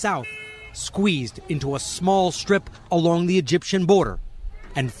fled south, squeezed into a small strip along the Egyptian border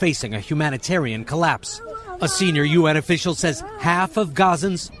and facing a humanitarian collapse. A senior UN official says half of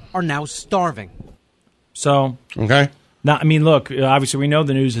Gazans are now starving. so, Okay. now, I mean, look, obviously we know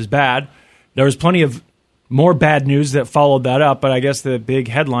the news is bad. There was plenty of more bad news that followed that up, but I guess the big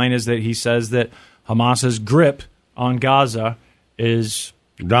headline is that he says that Hamas's grip on Gaza is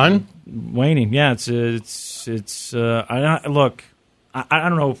done, waning. Yeah, it's. I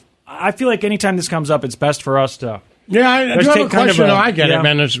don't know. I feel like anytime this comes up, it's best for us to. Yeah, I do have a question. I get yeah. it,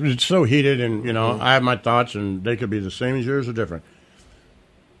 man. It's so heated, and, you know, I have my thoughts, and they could be the same as yours or different.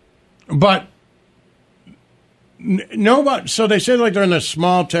 But nobody. So they say like they're in the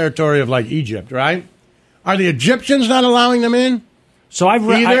small territory of like Egypt, right? Are the Egyptians not allowing them in? So I've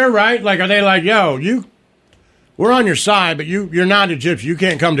read either, right? Like, are they like, yo, we're on your side, but you're not Egyptian. You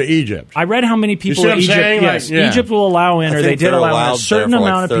can't come to Egypt. I read how many people You see what in I'm Egypt. saying? Yes, Like, yeah. Egypt will allow in, or they did allow in a certain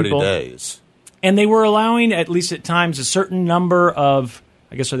amount of people. Days. And they were allowing, at least at times, a certain number of,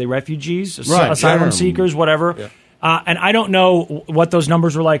 I guess, are they refugees, Right, asylum yeah. seekers, whatever. Yeah. And I don't know what those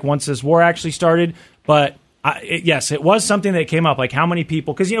numbers were like once this war actually started, but yes, it was something that came up, like how many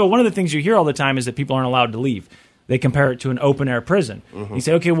people, because, you know, one of the things you hear all the time is that people aren't allowed to leave. They compare it to an open-air prison. Mm-hmm. You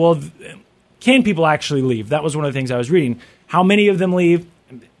say, okay, well, can people actually leave? That was one of the things I was reading. How many of them leave?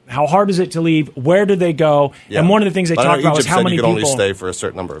 How hard is it to leave? Where do they go? Yeah. And one of the things they talked about was how many you could people only stay for a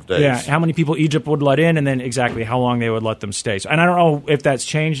certain number of days. Yeah, how many people Egypt would let in, and then exactly how long they would let them stay. So, and I don't know if that's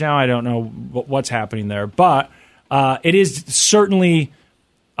changed now. I don't know what's happening there, but it is certainly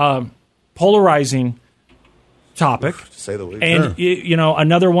a polarizing topic. To say the least. And you know,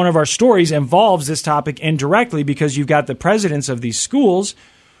 another one of our stories involves this topic indirectly because you've got the presidents of these schools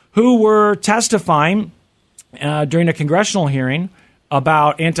who were testifying during a congressional hearing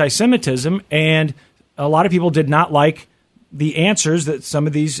about anti-Semitism, and a lot of people did not like the answers that some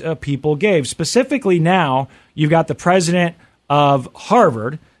of these people gave. Specifically now, you've got the president of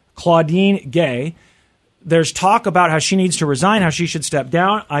Harvard, Claudine Gay. There's talk about how she needs to resign, how she should step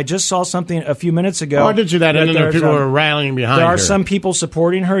down. I just saw something a few minutes ago. Oh, I did see that, and then people were rallying behind her. There are some people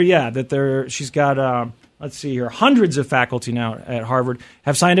supporting her, that she's got... let's see here. Hundreds of faculty now at Harvard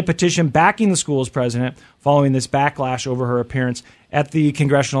have signed a petition backing the school's president following this backlash over her appearance at the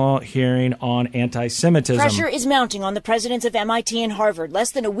congressional hearing on anti-Semitism. Pressure is mounting on the presidents of MIT and Harvard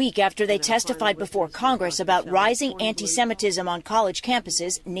less than a week after they testified before Congress about rising anti-Semitism on college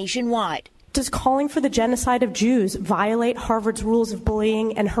campuses nationwide. Does calling for the genocide of Jews violate Harvard's rules of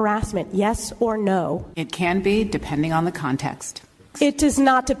bullying and harassment? Yes or no? It can be, depending on the context. It does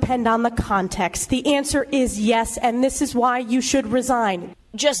not depend on the context. The answer is yes, and this is why you should resign.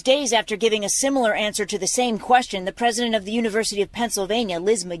 Just days after giving a similar answer to the same question, the president of the University of Pennsylvania,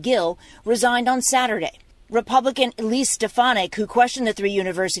 Liz McGill, resigned on Saturday. Republican Elise Stefanik, who questioned the three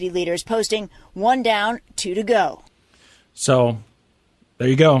university leaders, posting 1 down, 2 to go. So there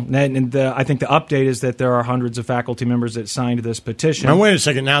you go. And I think the update is that there are hundreds of faculty members that signed this petition. Now, wait a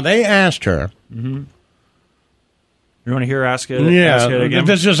second. Now, they asked her. Mm-hmm. You want to hear ask it? Yeah, ask it again?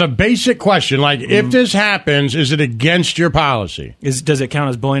 This is a basic question. Like, if this happens, is it against your policy? Does it count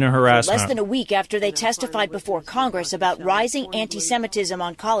as bullying or harassment? Less than a week after they testified before Congress about rising anti-Semitism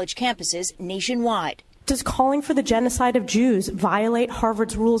on college campuses nationwide. Does calling for the genocide of Jews violate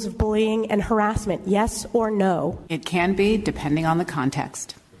Harvard's rules of bullying and harassment? Yes or no? It can be, depending on the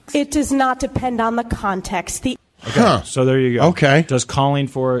context. It does not depend on the context. So there you go. Okay. Does calling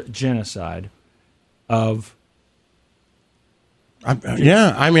for genocide of...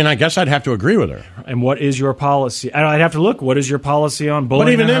 I mean, I guess I'd have to agree with her. And what is your policy? I'd have to look. What is your policy on bullying?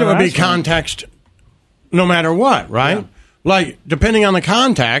 But even then, it would be harassment? context no matter what, right? Yeah. Like, depending on the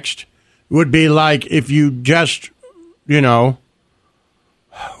context, it would be like if you just,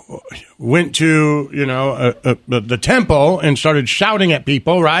 went to, the temple and started shouting at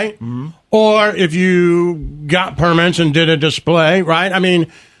people, right? Mm-hmm. Or if you got permits and did a display, right? I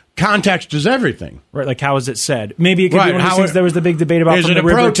mean... Context is everything. Right, like how is it said? Maybe it could be one of those things there was the big debate about from the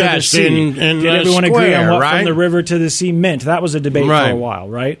river to the sea. Did everyone agree on what from the river to the sea meant? That was a debate for a while,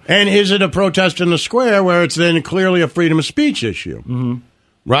 right? And is it a protest in the square where it's then clearly a freedom of speech issue? Mm-hmm.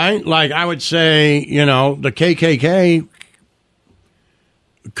 Right? Like I would say, the KKK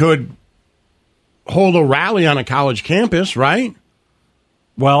could hold a rally on a college campus, right?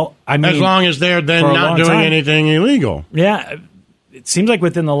 Well, I mean... As long as they're then not doing anything illegal. Yeah, it seems like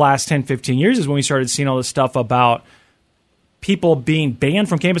within the last 10, 15 years is when we started seeing all this stuff about people being banned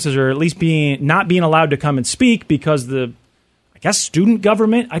from campuses or at least not being allowed to come and speak because student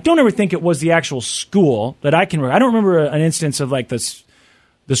government. I don't ever think it was the actual school that I can remember. I don't remember an instance of like the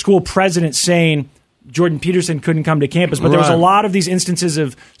school president saying Jordan Peterson couldn't come to campus, but there was a lot of these instances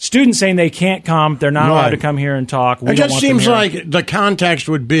of students saying they can't come, they're not allowed to come here and talk. It just seems like the context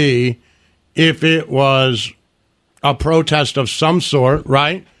would be if it was a protest of some sort,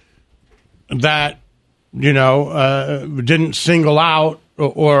 right, that, didn't single out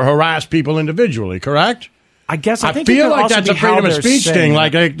or harass people individually, correct? I guess I feel like that's a freedom of speech thing.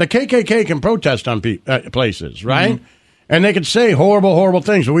 Like the KKK can protest on places, right? Mm-hmm. And they can say horrible, horrible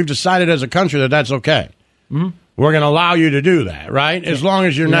things, but we've decided as a country that that's okay. Mm-hmm. We're going to allow you to do that, right? As long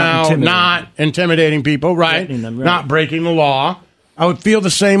as you're now not intimidating people, right? Not breaking the law. I would feel the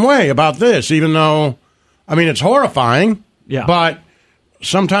same way about this, even though... I mean, it's horrifying, but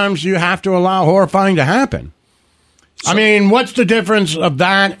sometimes you have to allow horrifying to happen. I mean, what's the difference of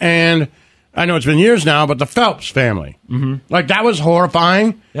that and, I know it's been years now, but the Phelps family. Mm-hmm. Like, that was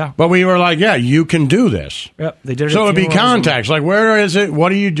horrifying, but we were like, you can do this. Yep, they did it. So it would be context. Like, where is it?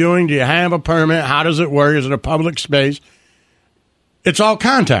 What are you doing? Do you have a permit? How does it work? Is it a public space? It's all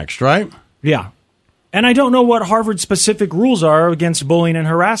context, right? Yeah. And I don't know what Harvard's specific rules are against bullying and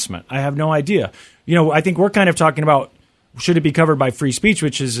harassment. I have no idea. I think we're kind of talking about should it be covered by free speech,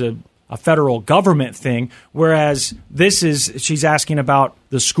 which is a federal government thing, whereas she's asking about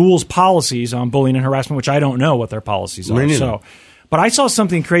the school's policies on bullying and harassment, which I don't know what their policies are. But I saw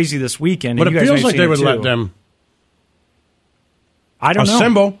something crazy this weekend. But and it you guys feels may like have they seen would it let too. them I don't know.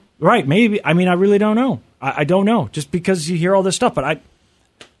 assemble. Right, maybe. I mean, I really don't know. I don't know. Just because you hear all this stuff. But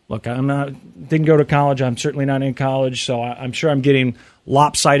didn't go to college. I'm certainly not in college. So I'm sure I'm getting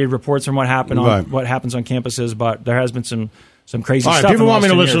lopsided reports from what happens on campuses. But there has been some crazy all right, stuff. People want me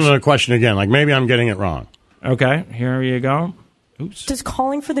to listen to the question again. Like maybe I'm getting it wrong. Okay, here you go. Oops. Does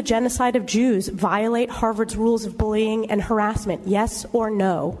calling for the genocide of Jews violate Harvard's rules of bullying and harassment? Yes or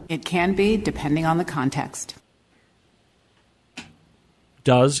no? It can be, depending on the context.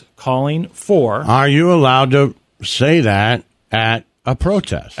 Does calling for... Are you allowed to say that at a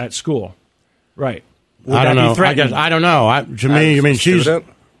protest? At school. Right. Would I don't that be know. threatening? I don't know. To me, I mean, she's...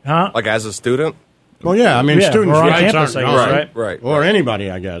 Huh? Like as a student? Well, yeah. I mean, Yeah, students' or on rights campus, aren't... I guess, right? right? Or anybody,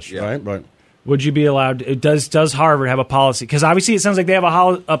 I guess, right? But... Would you be allowed? Does Harvard have a policy? Because obviously it sounds like they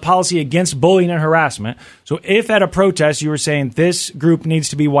have a policy against bullying and harassment. So if at a protest you were saying this group needs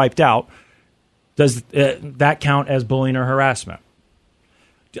to be wiped out, does that count as bullying or harassment?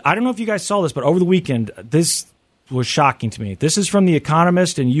 I don't know if you guys saw this, but over the weekend, this was shocking to me. This is from The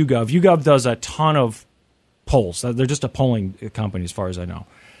Economist and YouGov. YouGov does a ton of polls. They're just a polling company as far as I know.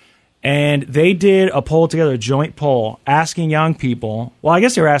 And they did a poll together, a joint poll, asking young people, well, I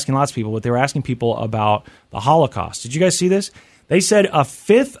guess they were asking lots of people, but they were asking people about the Holocaust. Did you guys see this? They said a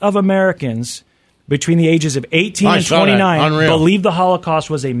fifth of Americans between the ages of 18 and 29 believe the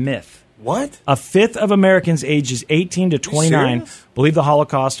Holocaust was a myth. What? A fifth of Americans ages 18 to 29 believe the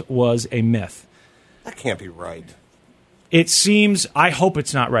Holocaust was a myth. That can't be right. It seems, I hope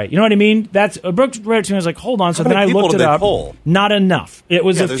it's not right. You know what I mean? That's Brooke read it to me. I was like, hold on. So then I looked it up. Poll? Not enough. It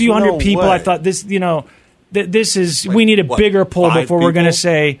was a few hundred people. I thought this, this is, we need a bigger poll before we're going to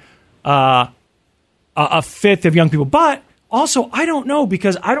say a fifth of young people. But also, I don't know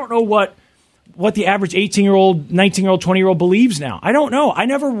because I don't know what the average 18-year-old, 19-year-old, 20-year-old believes now. I don't know. I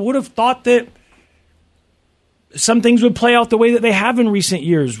never would have thought that some things would play out the way that they have in recent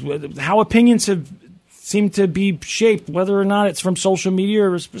years. How opinions have seem to be shaped, whether or not it's from social media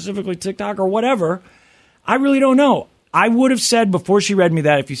or specifically TikTok or whatever. I really don't know. I would have said before she read me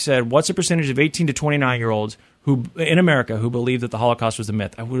that if you said, what's the percentage of 18 to 29-year-olds who in America who believe that the Holocaust was a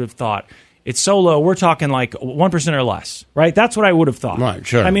myth, I would have thought it's so low, we're talking like 1% or less, right? That's what I would have thought. Right,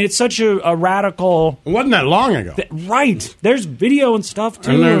 sure. I mean, it's such a radical... It wasn't that long ago. Right. There's video and stuff,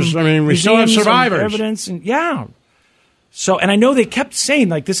 too. And we still have survivors. Evidence, and yeah. So, and I know they kept saying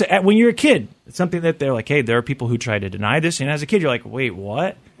like this when you're a kid. It's something that they're like, hey, there are people who try to deny this. And as a kid, you're like, wait,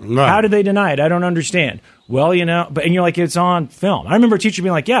 what? Right. How did they deny it? I don't understand. Well, and you're like, it's on film. I remember a teacher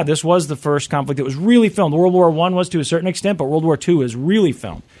being like, yeah, this was the first conflict that was really filmed. World War I was to a certain extent, but World War II is really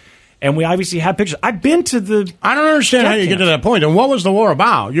filmed. And we obviously have pictures. I've been to the... I don't understand how you get to that point. And what was the war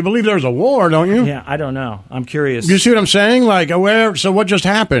about? You believe there was a war, don't you? Yeah, I don't know. I'm curious. You see what I'm saying? Like, so what just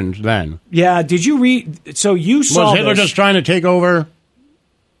happened then? Yeah, did you read... So you saw Was Hitler just trying to take over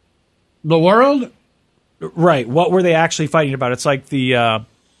the world? Right. What were they actually fighting about? It's like the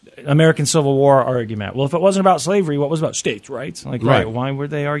American Civil War argument. Well, if it wasn't about slavery, what was about states' rights? Like, right. Why were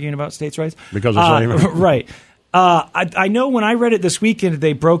they arguing about states' rights? Because of slavery. Right. I know when I read it this weekend,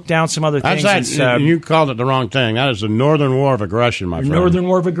 they broke down some other things. You called it the wrong thing. That is the Northern War of Aggression, my friend. Northern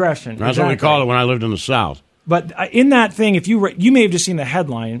War of Aggression. That's what we called it when I lived in the South. But in that thing, if you may have just seen the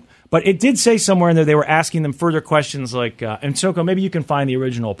headline, but it did say somewhere in there they were asking them further questions like, and Soko, maybe you can find the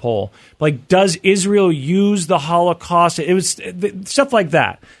original poll. Like, does Israel use the Holocaust? It was stuff like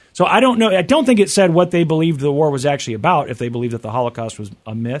that. So I don't know. I don't think it said what they believed the war was actually about, if they believed that the Holocaust was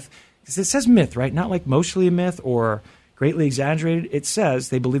a myth. Because it says myth, right? Not like mostly a myth or greatly exaggerated. It says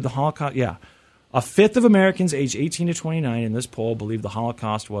they believe the Holocaust. Yeah. A fifth of Americans aged 18 to 29 in this poll believe the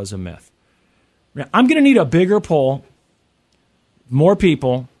Holocaust was a myth. Now, I'm going to need a bigger poll, more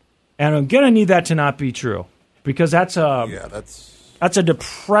people, and I'm going to need that to not be true. Because that's a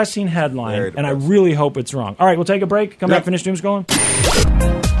depressing headline, and I really hope it's wrong. All right, we'll take a break. Come back, finish doom scrolling.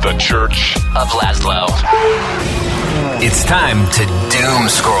 The Church of Laszlo. It's time to doom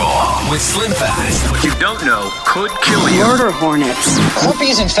scroll with Slim Fast. What you don't know could kill you. Murder hornets.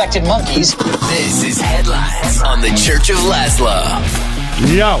 Herpes-infected monkeys. This is Headlines on the Church of Laszlo.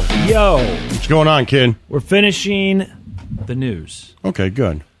 Yo. What's going on, kid? We're finishing the news. Okay,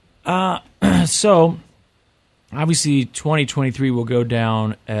 good. So, obviously, 2023 will go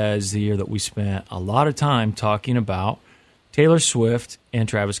down as the year that we spent a lot of time talking about Taylor Swift and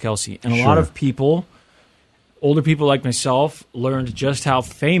Travis Kelce. And a lot of people, older people like myself, learned just how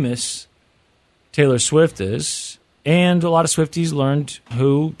famous Taylor Swift is. And a lot of Swifties learned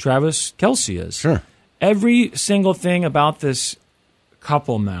who Travis Kelce is. Sure. Every single thing about this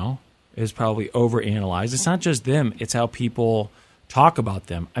couple now is probably overanalyzed. It's not just them. It's how people talk about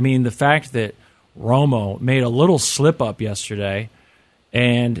them. I mean, the fact that Romo made a little slip up yesterday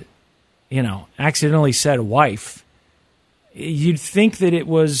and, accidentally said wife, you'd think that it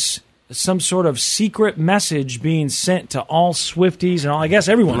was some sort of secret message being sent to all Swifties and all, I guess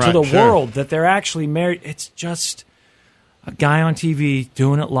everyone, to the world, that they're actually married. It's just a guy on TV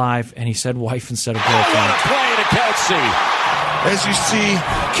doing it live, and he said wife instead of girlfriend. Play to Kelsey. As you see,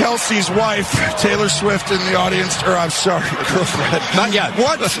 Kelsey's wife, Taylor Swift, in the audience, or I'm sorry, girlfriend. Not yet.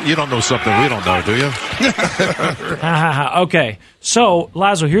 What? You don't know something we don't know, do you? Okay, so,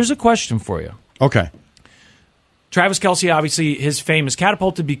 Laszlo, here's a question for you. Okay. Travis Kelce, obviously, his fame is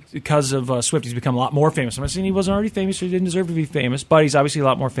catapulted because of Swift. He's become a lot more famous. I'm not saying he wasn't already famous, so he didn't deserve to be famous, but he's obviously a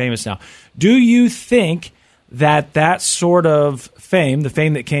lot more famous now. Do you think that sort of fame, the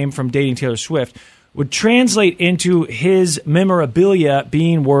fame that came from dating Taylor Swift, would translate into his memorabilia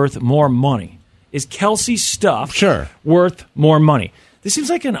being worth more money? Is Kelce's stuff worth more money? This seems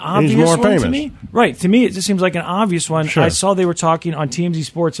like an obvious one famous. To me. Right. To me, it just seems like an obvious one. Sure. I saw they were talking on TMZ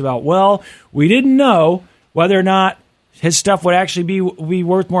Sports about, we didn't know whether or not his stuff would actually be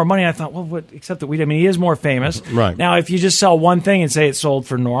worth more money. And I thought, except that he is more famous. Right. Now, if you just sell one thing and say it's sold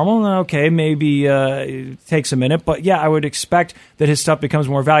for normal, then okay, maybe it takes a minute. But yeah, I would expect that his stuff becomes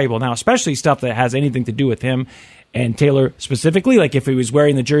more valuable. Now, especially stuff that has anything to do with him and Taylor specifically, like if he was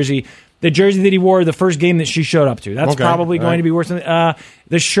wearing the jersey that he wore the first game that she showed up to. That's probably going to be worth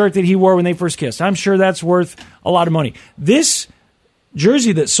the shirt that he wore when they first kissed. I'm sure that's worth a lot of money. This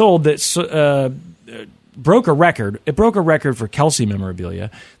jersey that sold broke a record. It broke a record for Kelce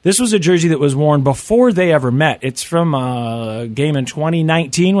memorabilia. This was a jersey that was worn before they ever met. It's from a game in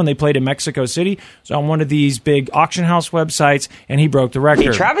 2019 when they played in Mexico City. It's on one of these big auction house websites, and he broke the record.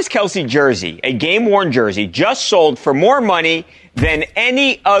 A Travis Kelce jersey, a game-worn jersey, just sold for more money than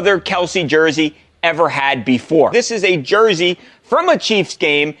any other Kelce jersey ever had before. This is a jersey from a Chiefs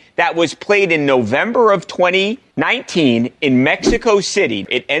game that was played in November of 2019 in Mexico City.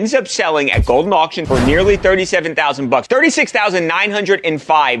 It ends up selling at Golden Auction for nearly $37,000,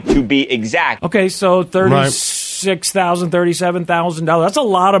 $36,905 to be exact. Okay, so $36,000, $37,000. That's a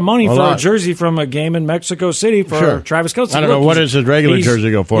lot of money for a jersey from a game in Mexico City for Travis Kelce. I don't know, what does his regular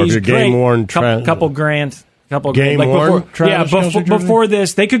jersey go for? If you're game worn, couple grand. Game worn. Before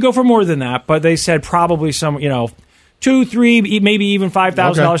this, they could go for more than that, but they said probably some, $2,000, $3,000, maybe even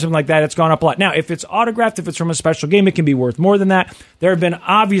 $5,000, something like that. It's gone up a lot. Now, if it's autographed, if it's from a special game, it can be worth more than that. There have been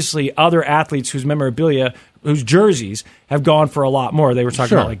obviously other athletes whose memorabilia, whose jerseys have gone for a lot more. They were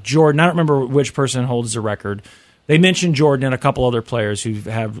talking about like Jordan. I don't remember which person holds the record. They mentioned Jordan and a couple other players who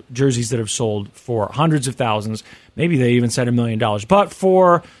have jerseys that have sold for hundreds of thousands. Maybe they even said $1 million. But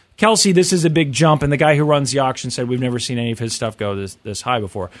for Kelce, this is a big jump, and the guy who runs the auction said we've never seen any of his stuff go this high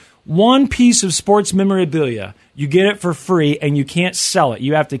before. One piece of sports memorabilia, you get it for free, and you can't sell it.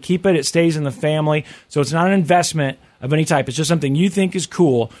 You have to keep it. It stays in the family, so it's not an investment of any type. It's just something you think is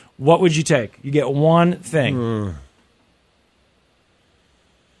cool. What would you take? You get one thing.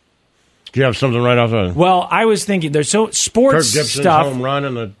 Do you have something right off the... Well, I was thinking, there's sports Kirk Gibson's stuff. home run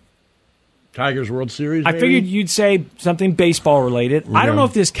in the Tigers World Series, maybe? I figured you'd say something baseball related. Yeah. I don't know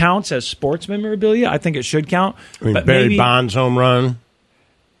if this counts as sports memorabilia. I think it should count. But Barry Bonds' home run.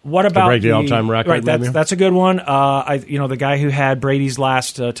 What about to break the all-time record? Right, that's a good one. The guy who had Brady's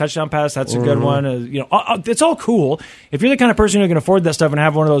last touchdown pass. That's a good one. It's all cool. If you're the kind of person who can afford that stuff and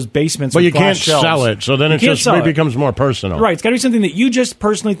have one of those basements, but with you can't shelves, sell it. So then it becomes more personal. Right. It's got to be something that you just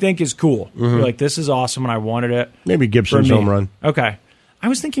personally think is cool. Mm-hmm. You're like, this is awesome, and I wanted it. Maybe Gibson's home run. Okay. I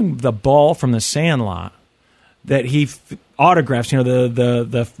was thinking the ball from the Sandlot that he autographs.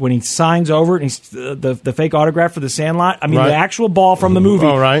 The when he signs over it, the fake autograph for the Sandlot. I mean, the actual ball from the movie.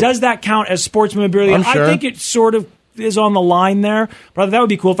 Does that count as sports memorabilia? I'm sure. I think it sort of is on the line there, but that would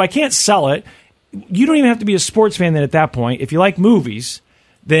be cool. If I can't sell it, you don't even have to be a sports fan then at that point. If you like movies,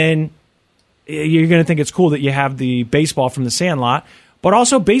 then you're going to think it's cool that you have the baseball from the Sandlot. But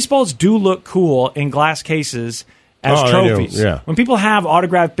also, baseballs do look cool in glass cases as trophies. Yeah. When people have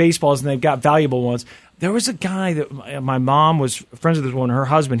autographed baseballs and they've got valuable ones, there was a guy that my mom was friends with this one, her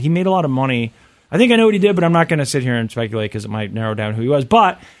husband. He made a lot of money. I think I know what he did, but I'm not going to sit here and speculate because it might narrow down who he was.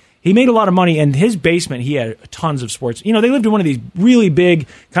 But he made a lot of money. In his basement, he had tons of sports. They lived in one of these really big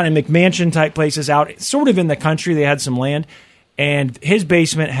kind of McMansion-type places out sort of in the country. They had some land. And his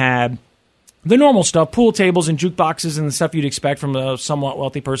basement had the normal stuff, pool tables and jukeboxes and the stuff you'd expect from a somewhat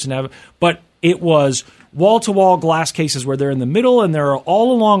wealthy person to have. But it was wall-to-wall glass cases where they're in the middle and they're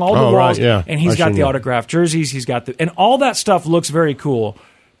all along all the walls. Right, yeah. And he's got the autographed jerseys. He's got and all that stuff looks very cool.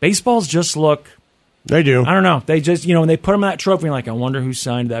 Baseballs just look... They do. I don't know. They just, when they put them in that trophy, you're like, I wonder who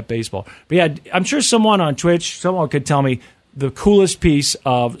signed that baseball. But yeah, I'm sure someone on Twitch, someone could tell me the coolest piece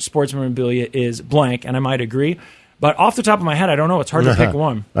of sports memorabilia is blank, and I might agree. But off the top of my head, I don't know. It's hard to pick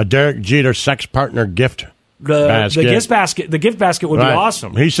one. A Derek Jeter sex partner gift basket. The gift basket would be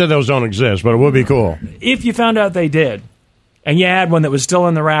awesome. He said those don't exist, but it would be cool. If you found out they did, and you had one that was still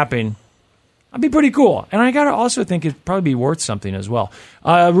in the wrapping, that'd be pretty cool. And I got to also think it'd probably be worth something as well.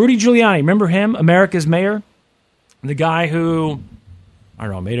 Rudy Giuliani, remember him? America's mayor? The guy who, I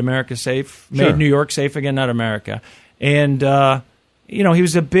don't know, made America safe? Sure. Made New York safe again, not America. And, he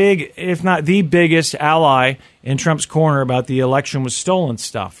was a big, if not the biggest ally in Trump's corner about the election was stolen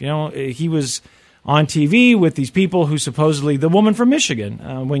stuff. He was on TV with these people who supposedly, the woman from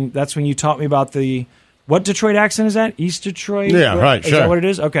Michigan, that's when you taught me about what Detroit accent is that? East Detroit? Yeah, right, Is that what it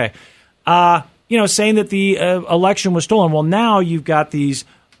is? Okay. Saying that the election was stolen. Well, now you've got these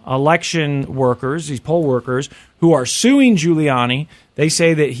election workers, these poll workers, who are suing Giuliani. They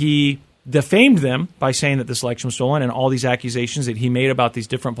say that he defamed them by saying that this election was stolen and all these accusations that he made about these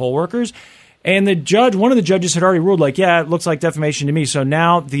different poll workers. And one of the judges had already ruled, it looks like defamation to me. So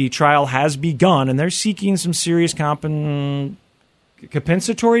now the trial has begun, and they're seeking some serious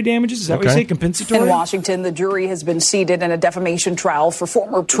compensatory damages? Is that what you say? Compensatory? In Washington, the jury has been seated in a defamation trial for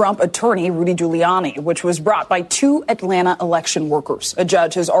former Trump attorney Rudy Giuliani, which was brought by 2 Atlanta election workers. A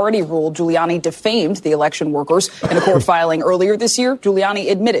judge has already ruled Giuliani defamed the election workers. In a court filing earlier this year,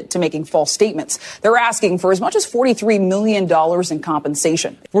 Giuliani admitted to making false statements. They're asking for as much as $43 million in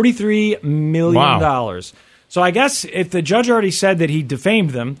compensation. $43 million. Wow. So I guess if the judge already said that he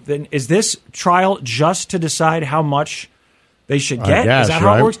defamed them, then is this trial just to decide how much they should get? Guess, is that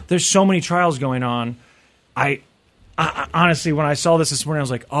how it works? There's so many trials going on. I honestly, when I saw this morning, I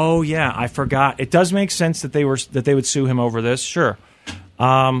was like, oh yeah, I forgot. It does make sense that they would sue him over this. Sure.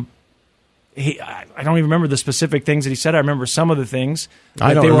 I don't even remember the specific things that he said. I remember some of the things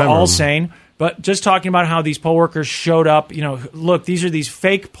that they were all saying. But just talking about how these poll workers showed up, look, these are these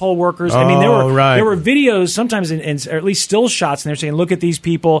fake poll workers. I mean, there were videos sometimes, or at least still shots, and they're saying, look at these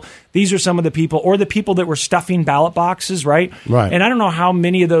people. These are some of the people, or the people that were stuffing ballot boxes, right? Right. And I don't know how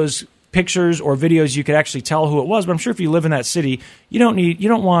many of those pictures or videos you could actually tell who it was, but I'm sure if you live in that city, you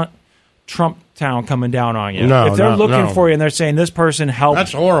don't want Trump Town coming down on you. No, if they're looking for you and they're saying this person helped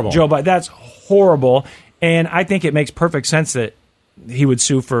that's horrible. Joe Biden, that's horrible. And I think it makes perfect sense that he would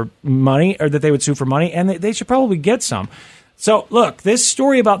sue for money, or that they would sue for money, and they should probably get some. So, look, this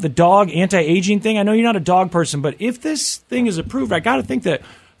story about the dog anti-aging thing, I know you're not a dog person, but if this thing is approved, I got to think that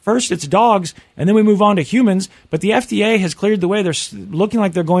first it's dogs, and then we move on to humans. But the FDA has cleared the way. They're looking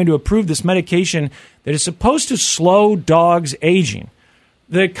like they're going to approve this medication that is supposed to slow dogs' aging.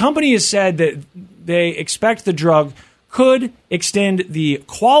 The company has said that they expect the drug could extend the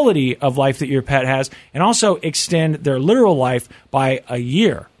quality of life that your pet has and also extend their literal life by a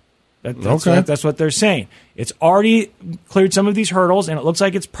year. That's what they're saying. It's already cleared some of these hurdles, and it looks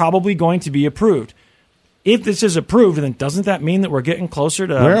like it's probably going to be approved. If this is approved, then doesn't that mean that we're getting closer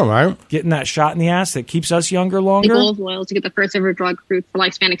to getting that shot in the ass that keeps us younger longer? The goal is loyal to get the first ever drug approved for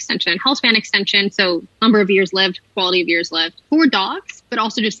lifespan extension, health span extension, so number of years lived, quality of years lived for dogs, but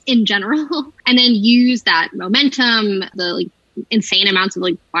also just in general, and then use that momentum, the insane amounts of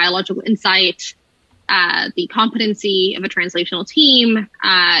biological insight, the competency of a translational team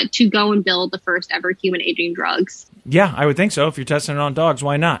to go and build the first ever human aging drugs. Yeah, I would think so. If you're testing it on dogs,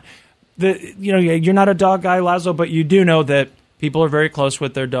 why not? You're not a dog guy, Laszlo, but you do know that people are very close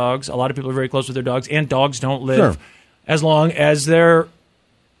with their dogs. A lot of people are very close with their dogs, and dogs don't live as long as their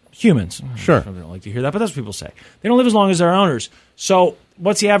humans. Sure. I don't like to hear that, but that's what people say. They don't live as long as their owners. So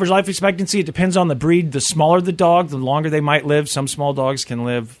what's the average life expectancy? It depends on the breed. The smaller the dog, the longer they might live. Some small dogs can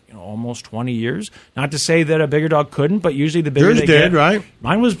live almost 20 years. Not to say that a bigger dog couldn't, but usually the bigger Yours they did, get. right?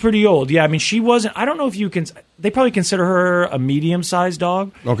 Mine was pretty old. Yeah, I mean, she wasn't. I don't know if you can. They probably consider her a medium-sized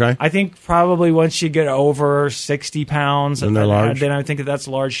dog. Okay. I think probably once you get over 60 pounds, then they're large. Then I think that's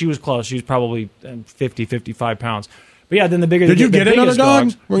large. She was close. She was probably 50, 55 pounds. But yeah, then the bigger. Did you get another dog?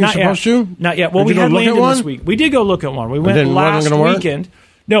 Dogs, were you supposed to? Not yet. Well, we had Landon this week. We did go look at one. We went last weekend.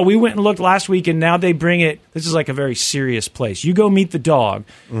 No, we went and looked last week, and now they bring it. This is like a very serious place. You go meet the dog,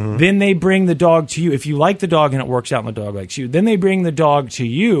 then they bring the dog to you. If you like the dog and it works out and the dog likes you, then they bring the dog to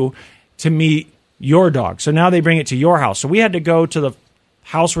you to meet your dog. So now they bring it to your house. So we had to go to the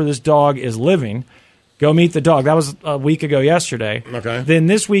house where this dog is living, go meet the dog. That was a week ago yesterday. Okay. Then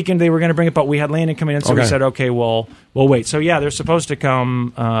this weekend they were going to bring it, but we had Landon coming in, so we said, okay, well, we'll wait. So yeah, they're supposed to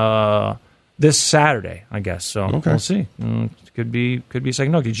come this Saturday, I guess. So we'll see. Could be a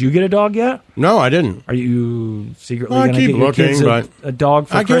second dog. Did you get a dog yet? No, I didn't. Are you secretly I going to keep get your looking, kids but a dog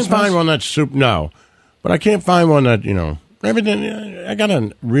for I Christmas? can't find one that's No, but I can't find one that everything. I got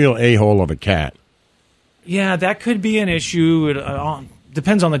a real a-hole of a cat. Yeah, that could be an issue. It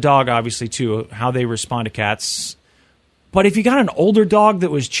depends on the dog, obviously, too, how they respond to cats. But if you got an older dog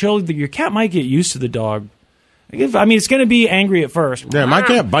that was chilled, your cat might get used to the dog. I mean, it's going to be angry at first. Yeah, my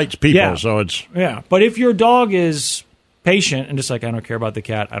cat bites people, so it's... Yeah, but if your dog is patient and just like, I don't care about the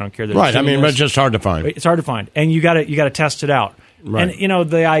cat, I don't care that right, I mean, but it's just hard to find. It's hard to find. And you got to test it out. Right. And, you know,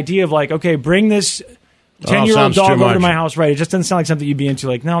 the idea of like, okay, bring this 10-year-old dog over to my house, right? It just doesn't sound like something you'd be into.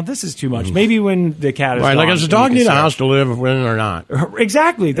 Like, no, this is too much. Maybe when the cat is right. gone, Like, does the dog need a house to live in or not?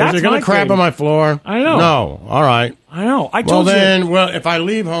 Exactly. That's is it going to crap on my floor? I know. No. All right. I know. I told you. Well, if I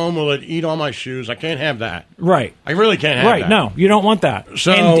leave home, will it eat all my shoes? I can't have that. Right. I really can't have that. Right. No, you don't want that.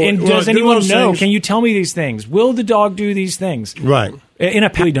 So, and does anyone know? Things? Can you tell me these things? Will the dog do these things? Right. In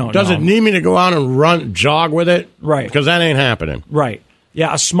a really don't. Does it need me to go out and jog with it? Right. Because that ain't happening. Right.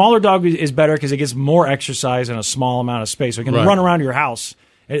 Yeah, a smaller dog is better because it gets more exercise in a small amount of space. So it can run around your house.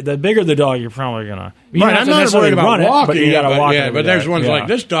 The bigger the dog, you're probably going to... Right, I'm not worried about walking, but you got to walk but there's ones like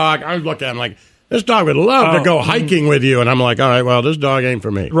this dog, I look at him like, this dog would love to go hiking with you. And I'm like, all right, well, this dog ain't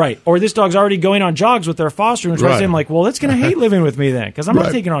for me. Right. Or this dog's already going on jogs with their foster and tries to I'm like, well, it's going to hate living with me then because I'm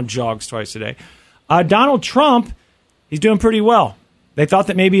not taking on jogs twice a day. Donald Trump, he's doing pretty well. They thought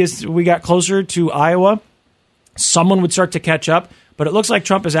that maybe as we got closer to Iowa, someone would start to catch up. But it looks like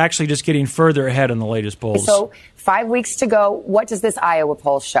Trump is actually just getting further ahead in the latest polls. So 5 weeks to go. What does this Iowa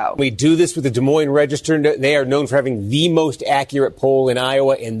poll show? We do this with the Des Moines Register. They are known for having the most accurate poll in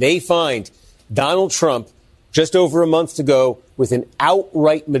Iowa, and they find Donald Trump just over a month to go with an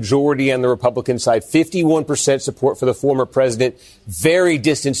outright majority on the Republican side, 51% support for the former president. Very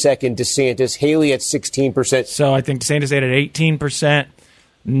distant second, DeSantis. Haley at 16%. So I think DeSantis at 18%.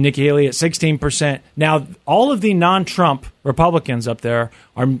 Nikki Haley at 16%. Now, all of the non-Trump Republicans up there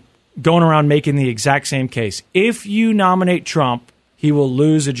are going around making the exact same case. If you nominate Trump, he will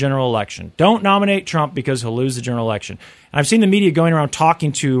lose a general election. Don't nominate Trump because he'll lose the general election. And I've seen the media going around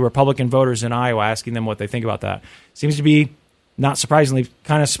talking to Republican voters in Iowa, asking them what they think about that. Seems to be, not surprisingly,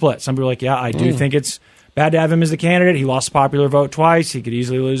 kind of split. Some people are like, yeah, I do think it's bad to have him as the candidate. He lost the popular vote twice. He could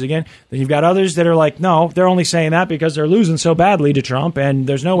easily lose again. Then you've got others that are like, no, they're only saying that because they're losing so badly to Trump, and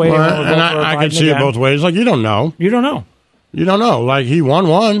there's no way to vote for Biden I can see it both ways. Like, you don't know. You don't know. You don't know. Like, he won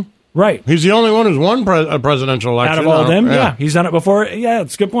one. Right. He's the only one who's won a presidential election. Out of all of them, yeah. He's done it before. Yeah,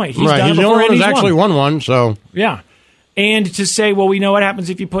 that's a good point. He's done it He's before, the only one who's actually won one, so. Yeah. And to say, well, we know what happens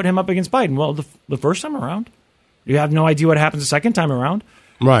if you put him up against Biden. Well, the first time around, you have no idea what happens the second time around.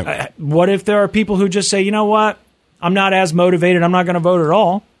 Right. What if there are people who just say, you know what? I'm not as motivated. I'm not going to vote at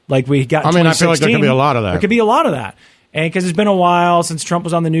all. Like we got. I mean, I feel like there could be a lot of that. There could be a lot of that, and because it's been a while since Trump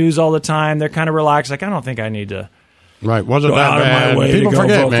was on the news all the time, they're kind of relaxed. Like, I don't think I need to. Right, wasn't that bad? People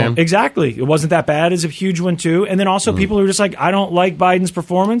forget, man. Exactly, it wasn't that bad. Is a huge one too. And then also people who are just like, I don't like Biden's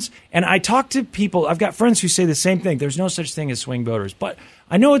performance. And I talk to people. I've got friends who say the same thing. There's no such thing as swing voters. But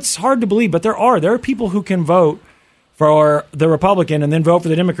I know it's hard to believe, but there are people who can vote for the Republican and then vote for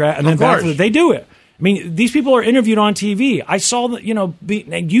the Democrat and then vote for they do it. I mean, these people are interviewed on TV. I saw that,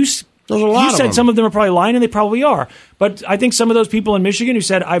 you said some of them are probably lying, and they probably are. But I think some of those people in Michigan who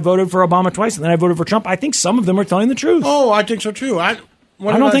said, I voted for Obama twice and then I voted for Trump, I think some of them are telling the truth. Oh, I think so too. I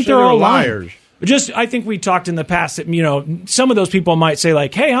don't think they're all liars. I think we talked in the past that, some of those people might say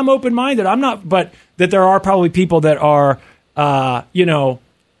like, hey, I'm open-minded. I'm not, but that there are probably people that are,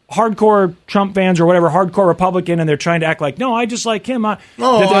 hardcore Trump fans or whatever, hardcore Republican, and they're trying to act like, no, I just like him. I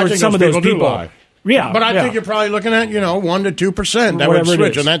think some of those people do lie. Yeah, but I think you're probably looking at 1% to 2% that would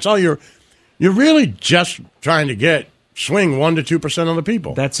switch, and that's all you're really just trying to swing 1% to 2% of the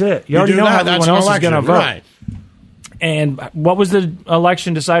people. That's it. You already know how everyone else is going to vote. Right. And what was the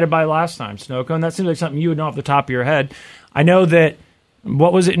election decided by last time, Snowcone? That seems like something you would know off the top of your head. I know that.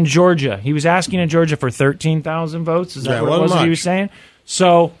 What was it in Georgia? He was asking in Georgia for 13,000 votes. Is that what it was that he was saying?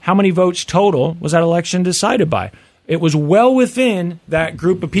 So how many votes total was that election decided by? It was well within that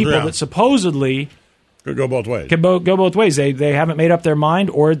group of people that supposedly could go both ways. Go both ways. They haven't made up their mind,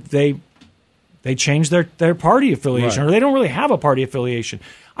 or they changed their party affiliation, or they don't really have a party affiliation.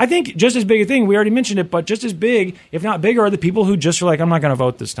 I think just as big a thing, we already mentioned it, but just as big, if not bigger, are the people who just are like, I'm not going to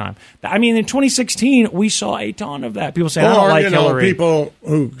vote this time. I mean, in 2016, we saw a ton of that. People saying, I don't like Hillary. People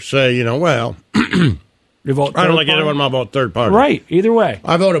who say, well... You vote I don't like anyone to vote third party. Right, either way.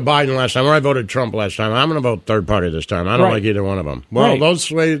 I voted Biden last time, or I voted Trump last time. I'm going to vote third party this time. I don't like either one of them. Well,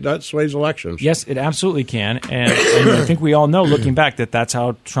 that sways elections. Yes, it absolutely can. And I think we all know, looking back, that's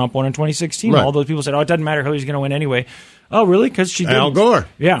how Trump won in 2016. Right. All those people said, it doesn't matter, Hillary's going to win anyway. Oh, really? Because she did. Al Gore.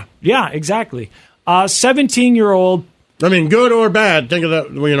 Yeah, exactly. 17-year-old. I mean, good or bad, think of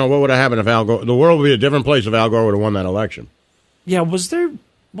that. What would have happened if Al Gore... The world would be a different place if Al Gore would have won that election. Yeah, was there...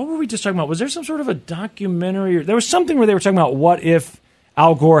 what were we just talking about? Was there some sort of a documentary? There was something where they were talking about what if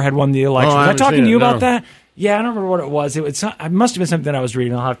Al Gore had won the election. Was I talking to you about that? Yeah, I don't remember what it was. It must have been something that I was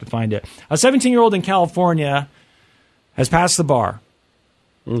reading. I'll have to find it. A 17-year-old in California has passed the bar.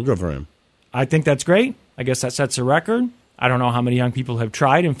 Good for him. I think that's great. I guess that sets a record. I don't know how many young people have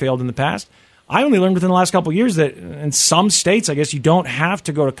tried and failed in the past. I only learned within the last couple of years that in some states, I guess you don't have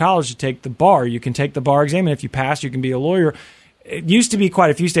to go to college to take the bar. You can take the bar exam, and if you pass, you can be a lawyer. It used to be quite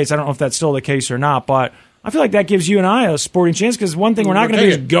a few states. I don't know if that's still the case or not, but I feel like that gives you and I a sporting chance, because one thing we're not going to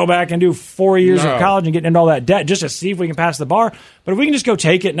do is go back and do 4 years of college and get into all that debt just to see if we can pass the bar. But if we can just go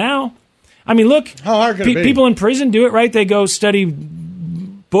take it now. I mean, look, how hard could it be? People in prison do it, right? They go study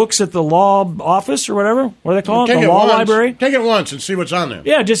books at the law office or whatever. What do they call it? The law library. Take it once and see what's on there.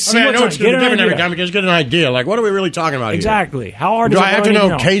 Yeah, just see what's on there. I know it's going to be different every time, but just get an idea. Like, what are we really talking about exactly. here? How hard do is it? I have to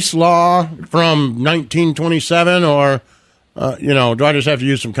know case law from 1927 or, do I just have to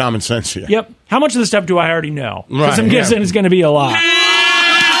use some common sense here? Yep. How much of the stuff do I already know? Because I'm guessing it's going to be a lot.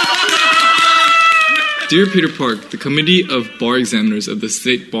 Dear Peter Park, the Committee of Bar Examiners of the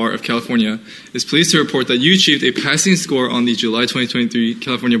State Bar of California is pleased to report that you achieved a passing score on the July 2023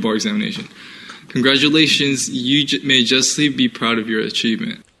 California Bar Examination. Congratulations, you may justly be proud of your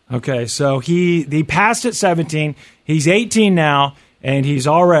achievement. Okay, so he passed at 17, he's 18 now, and he's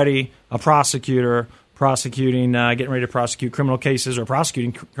already a prosecutor, getting ready to prosecute criminal cases, or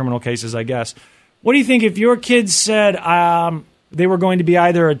prosecuting criminal cases, I guess. What do you think if your kids said they were going to be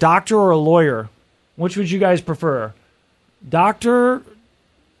either a doctor or a lawyer? Which would you guys prefer? Doctor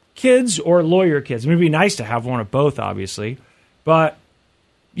kids or lawyer kids? I mean, it'd be nice to have one of both, obviously. But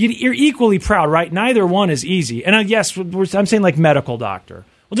you're equally proud, right? Neither one is easy. And yes, I'm saying like medical doctor.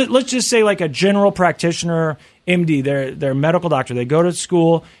 Well, let's just say like a general practitioner, MD. They're a medical doctor. They go to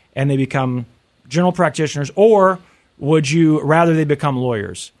school and they become general practitioners. Or would you rather they become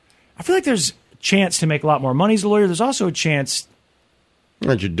lawyers? I feel like there's a chance to make a lot more money as a lawyer. There's also a chance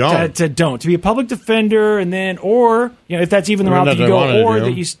that you don't. To be a public defender, and then, or if that's even the route that you go, or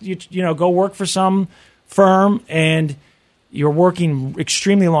that you go work for some firm and you're working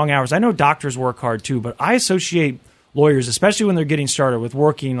extremely long hours. I know doctors work hard too, but I associate lawyers, especially when they're getting started, with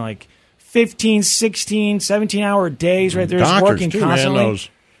working like 15, 16, 17-hour days. Right, they're just working constantly.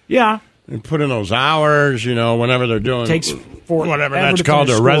 Yeah. And put in those hours, whenever they're doing takes whatever that's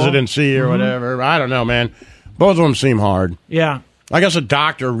called a residency or whatever. I don't know, man. Both of them seem hard. Yeah. I guess a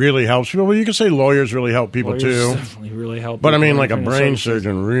doctor really helps people. Well, you can say lawyers really help people too. Definitely really help. But I mean, like a brain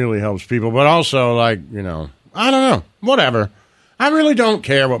surgeon really helps people. But also, like I don't know, whatever. I really don't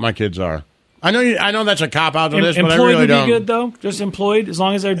care what my kids are. I know that's a cop out to this, but I really don't. Employed would be good though. Just employed, as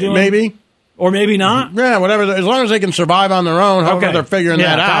long as they're doing maybe, or maybe not. Yeah, whatever. As long as they can survive on their own. However they're figuring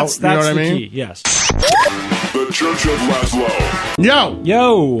that out. That's you know what I the mean? Key. Yes. The Church of Laszlo.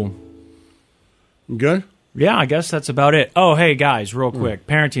 Yo. Good. Yeah, I guess that's about it. Oh, hey, guys, real quick.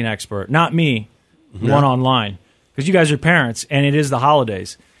 Parenting expert. Not me, one online. Because you guys are parents, and it is the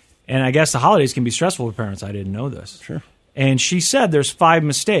holidays. And I guess the holidays can be stressful for parents. I didn't know this. Sure. And she said there's 5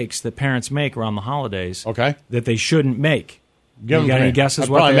 mistakes that parents make around the holidays that they shouldn't make. You got any guesses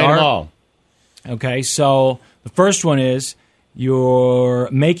what they are? All. Okay, so the first one is you're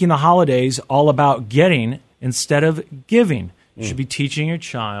making the holidays all about getting instead of giving. You should be teaching your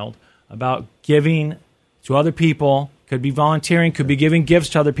child about giving to other people. Could be volunteering, could be giving gifts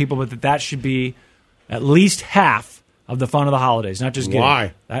to other people, but that should be at least half of the fun of the holidays, not just giving.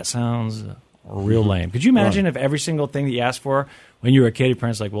 Why? That sounds real lame. Could you imagine if every single thing that you asked for when you were a kid, your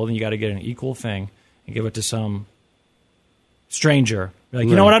parents were like, well, then you got to get an equal thing and give it to some stranger. You're like,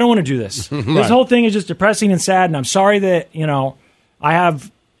 you know what? I don't want to do this. This whole thing is just depressing and sad, and I'm sorry that, I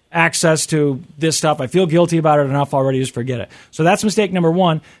have access to this stuff. I feel guilty about it enough already. Just forget it. So that's mistake number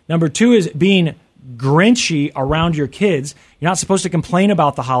 1. Number 2 is being Grinchy around your kids. You're not supposed to complain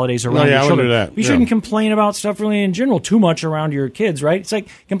about the holidays around your children. That. You shouldn't complain about stuff really in general too much around your kids, right? It's like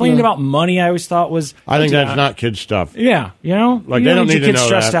complaining about money. I always thought was. I think that's not kid stuff. Yeah, like they don't need to know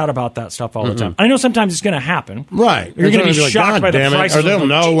stressed that. out about that stuff all the time. I know sometimes it's going to happen. Right, you're going to be shocked by the price, or they'll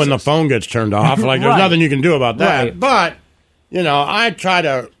know when the phone gets turned off. Like there's nothing you can do about that. Right. But I try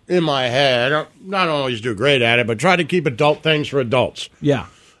to in my head, not always do great at it, but try to keep adult things for adults. Yeah.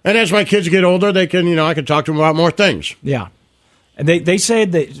 And as my kids get older, they can, I can talk to them about more things. Yeah. And they say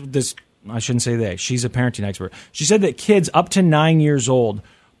that this, I shouldn't say they, she's a parenting expert. She said that kids up to 9 years old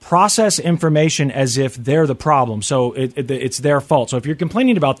process information as if they're the problem. So it's their fault. So if you're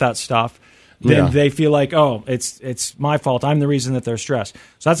complaining about that stuff, then they feel like, oh, it's my fault. I'm the reason that they're stressed.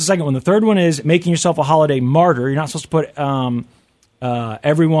 So that's the second one. The third one is making yourself a holiday martyr. You're not supposed to put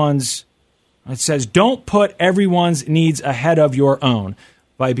everyone's, it says, don't put everyone's needs ahead of your own.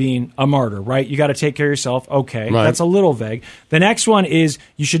 by being a martyr, right? You got to take care of yourself. Okay, Right. that's a little vague. The next one is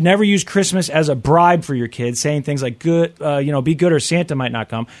you should never use Christmas as a bribe for your kids, saying things like "good," be good, or Santa might not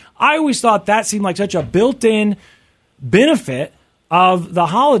come. I always thought that seemed like such a built-in benefit of the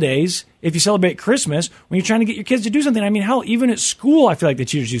holidays if you celebrate Christmas when you're trying to get your kids to do something. I mean, hell, even at school, I feel like the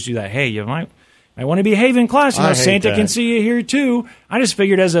teachers used to do that. Hey, you might want to behave in class. I hate Santa that. can see you here too. I just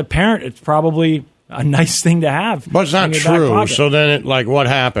figured as a parent, it's probably a nice thing to have. But it's not in your back true. pocket. So then, what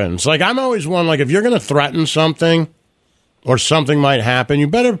happens? Like, I'm always one, like, if you're going to threaten something or something might happen, you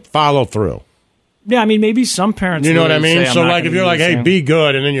better follow through. Yeah, I mean, maybe some parents. You know what I really mean? say, I'm So, not like, if gonna you're do like, this hey, thing. be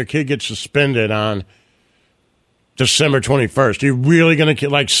good, and then your kid gets suspended on December 21st, are you really going to,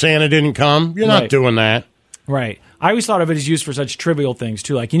 like, Santa didn't come? You're not Right. doing that. Right. I always thought of it as used for such trivial things,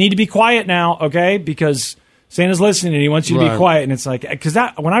 too. Like, you need to be quiet now, okay? Because Santa's listening and he wants you to be Right. quiet. And it's like, because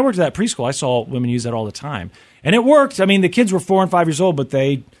when I worked at that preschool, I saw women use that all the time. And it worked. I mean, the kids were 4 and 5 years old, but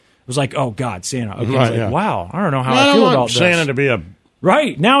it was like, oh, God, Santa. Okay, I was Right, like, yeah. wow, I don't know how Well, I feel don't about want this. Santa to be a...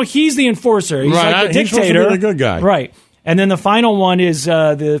 Right. Now he's the enforcer. He's Right, like the he's supposed to be dictator. the good guy. Right. And then the final one is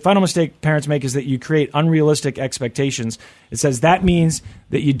the final mistake parents make is that you create unrealistic expectations. It says that means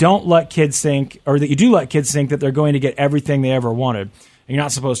that you don't let kids think, or that you do let kids think that they're going to get everything they ever wanted. And you're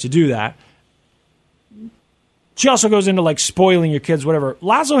not supposed to do that. She also goes into like spoiling your kids, whatever.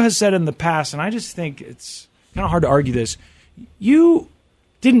 Laszlo has said in the past, and I just think it's kind of hard to argue this. You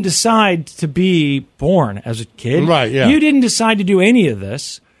didn't decide to be born as a kid. Right, yeah. You didn't decide to do any of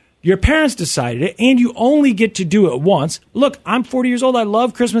this. Your parents decided it, and you only get to do it once. Look, I'm 40 years old. I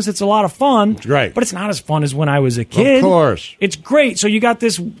love Christmas. It's a lot of fun. It's great. But it's not as fun as when I was a kid. Of course. It's great. So you got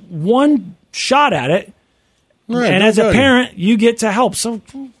this one shot at it. Right, and no as a good. parent, you get to help. So,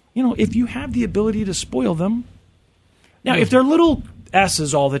 if you have the ability to spoil them. Now, if they're little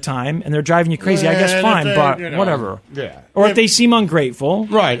S's all the time and they're driving you crazy, I guess Yeah, fine, if but they, whatever. Yeah. Or if they seem ungrateful.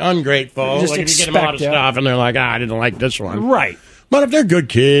 Right, ungrateful. Just Like if you get them a lot of expect it. stuff and they're like, I didn't like this one. Right. But if they're good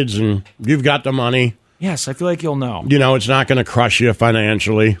kids and you've got the money, Yes, I feel like you'll know. it's not going to crush you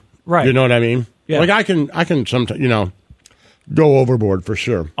financially. Right. You know what I mean? Yeah. Like I can sometimes, go overboard for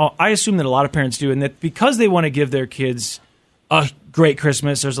sure. I assume that a lot of parents do, and that because they want to give their kids a great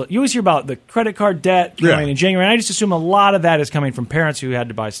Christmas, you always hear about the credit card debt coming in January. And I just assume a lot of that is coming from parents who had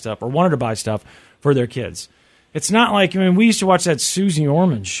to buy stuff or wanted to buy stuff for their kids. It's not like, we used to watch that Susie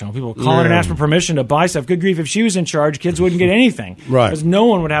Orman show. People calling and asking for permission to buy stuff. Good grief, if she was in charge, kids wouldn't get anything. Right. Because no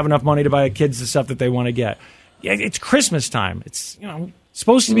one would have enough money to buy kids the stuff that they want to get. Yeah, it's Christmas time. It's,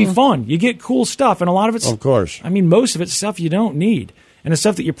 supposed to be fun. You get cool stuff, and a lot of it's... Of course. most of it's stuff you don't need. And it's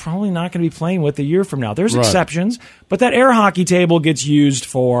stuff that you're probably not going to be playing with a year from now. There's Right. exceptions, but that air hockey table gets used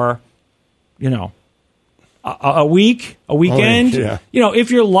for, a week, a weekend. yeah. If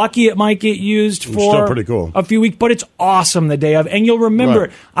you're lucky, it might get used for still pretty cool. a few weeks, but it's awesome the day of. And you'll remember Right.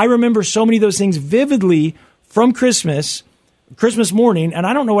 it. I remember so many of those things vividly from Christmas morning, and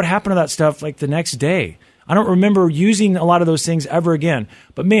I don't know what happened to that stuff like the next day. I don't remember using a lot of those things ever again.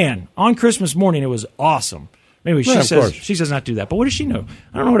 But man, on Christmas morning, it was awesome. Maybe Yeah, of course. she says not do that. But what does she know?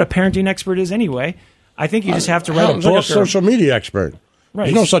 I don't know what a parenting expert is anyway. I think you just have to write a It's book. like a social media expert. Right.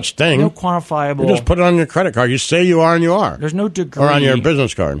 There's no such thing. No quantifiable. You just put it on your credit card. You say you are and you are. There's no degree. Or on your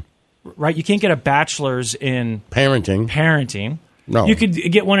business card. Right. You can't get a bachelor's in parenting. No. You could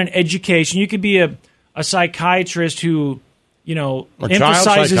get one in education. You could be a psychiatrist who, A child emphasizes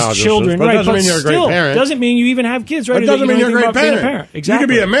psychologist, children. but it Right. doesn't mean you're a great still, parent. doesn't mean you even have kids, right? It doesn't mean you're a great Anything about being parent. Exactly. You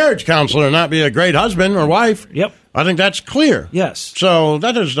could be a marriage counselor and not be a great husband or wife. Yep. I think that's clear. Yes. So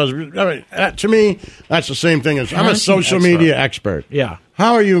that just doesn't. To me, that's the same thing as I'm a Parenting social expert. media expert. Yeah.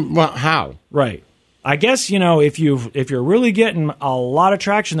 How are you? Well, how? Right. I guess, if you're really getting a lot of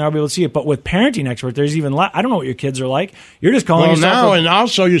traction there, I'll be able to see it. But with parenting expert, there's even less. I don't know what your kids are like. You're just calling Well, yourself now, and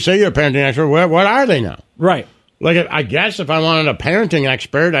also you say you're a parenting expert. What are they now? Right. Like, I guess if I wanted a parenting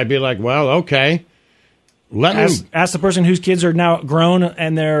expert, I'd be like, well, okay. Ask the person whose kids are now grown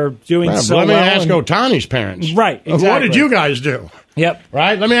and they're doing so let me well. ask Otani's parents. Right, exactly. What did you guys do? Yep.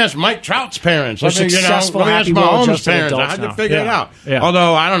 Right? Let me ask Mike Trout's parents. They're Let me, successful, let me ask happy, Mahomes' well-adjusted parents. adults How'd you now. figure it Yeah. out? Yeah.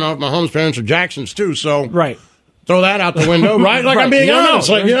 Although, I don't know if Mahomes' parents are Jacksons, too, so... Right. Throw that out the window, right? Like, Right. I'm being You don't know. honest.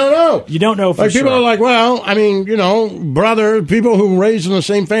 Like, you don't know. You don't know for Like, people sure. are like, well, I mean, people who raised in the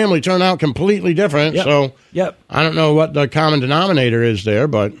same family turn out completely different. Yep. So, Yep. I don't know what the common denominator is there,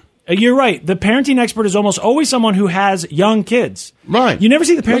 but... You're right. The parenting expert is almost always someone who has young kids. Right. You never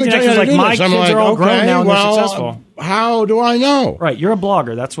see the Let me parenting tell you experts how like, to do my this. kids I'm like, are all grown okay, now and well, they're successful. How do I know? Right. You're a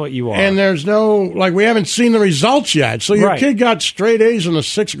blogger. That's what you are. And there's we haven't seen the results yet. So your Right. kid got straight A's in the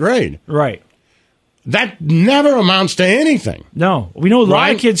 6th grade. Right. That never amounts to anything. No. We know a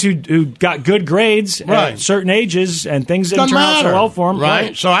lot of kids who got good grades at certain ages and things didn't turn out so well for them.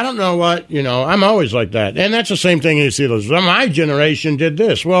 Right. So I don't know what, I'm always like that. And that's the same thing you see those. My generation did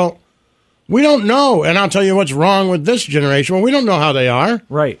this. Well, we don't know. And I'll tell you what's wrong with this generation. Well, we don't know how they are.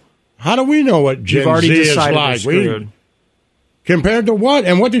 Right. How do we know what Gen Z is like? Compared to what?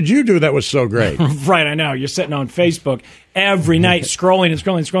 And what did you do that was so great? Right, I know. You're sitting on Facebook every night scrolling.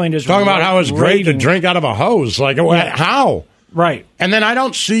 Just talking about how it's great to drink out of a hose. Like, how? Right. And then I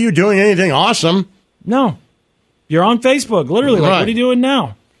don't see you doing anything awesome. No. You're on Facebook, literally. Like, what are you doing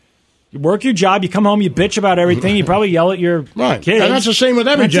now? You work your job, you come home, you bitch about everything, you probably yell at your kids. And that's the same with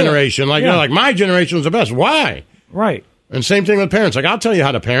every generation. Like, like my generation was the best. Why? Right. And same thing with parents. Like, I'll tell you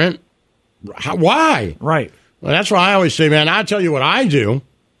how to parent. Why? Right. Well, that's why I always say, man, I'll tell you what I do,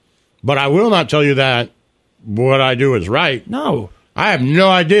 but I will not tell you that what I do is right. No. I have no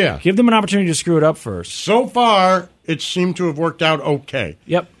idea. Give them an opportunity to screw it up first. So far, it seemed to have worked out okay.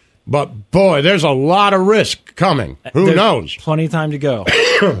 Yep. But, boy, there's a lot of risk coming. Who knows? Plenty of time to go.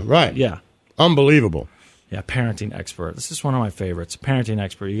 Right. Yeah. Unbelievable. Yeah, Parenting Expert. This is one of my favorites. Parenting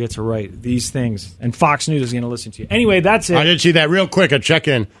Expert. You get to write these things, and Fox News is going to listen to you. Anyway, that's it. I did see that real quick, a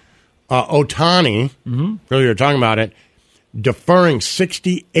check-in. Ohtani, earlier you were talking about it, deferring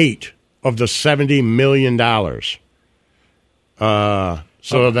 68 of the $70 million. Of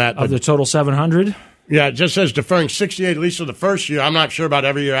the total 700? Yeah, it just says deferring 68 at least for the first year. I'm not sure about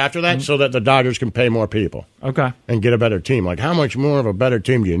every year after that, so that the Dodgers can pay more people. Okay. And get a better team. Like, how much more of a better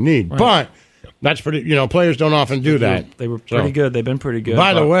team do you need? Right. But that's pretty, players don't often do that. They were pretty good. They've been pretty good.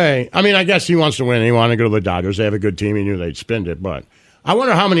 By the way, I guess he wants to win. He wanted to go to the Dodgers. They have a good team. He knew they'd spend it, but I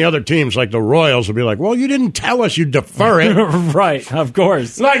wonder how many other teams, like the Royals, will be like, well, you didn't tell us you'd defer it. Right, of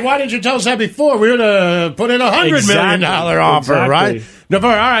course. Like, why didn't you tell us that before? We would have put in $100 million offer, right? Defer.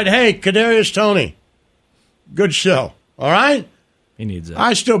 All right, hey, Kadarius Toney. Good show. All right? He needs it.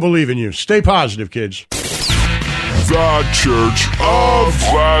 I still believe in you. Stay positive, kids. The Church of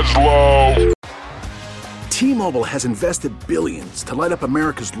Laszlo. T-Mobile has invested billions to light up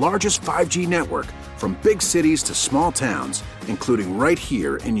America's largest 5G network, from big cities to small towns, including right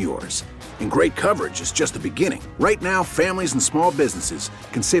here in yours. And great coverage is just the beginning. Right now, families and small businesses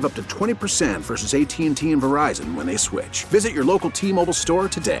can save up to 20% versus AT&T and Verizon when they switch. Visit your local T-Mobile store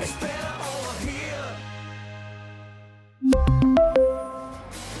today.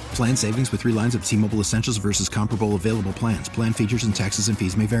 Plan savings with 3 lines of T-Mobile Essentials versus comparable available plans. Plan features and taxes and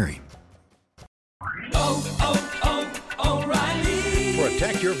fees may vary.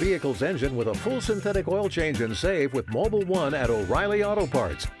 Protect your vehicle's engine with a full synthetic oil change and save with Mobil 1 at O'Reilly Auto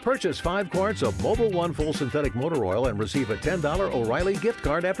Parts. Purchase 5 quarts of Mobil 1 full synthetic motor oil and receive a $10 O'Reilly gift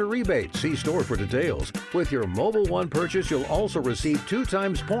card after rebate. See store for details. With your Mobil 1 purchase, you'll also receive 2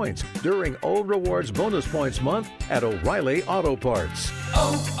 times points during O Rewards Bonus Points Month at O'Reilly Auto Parts.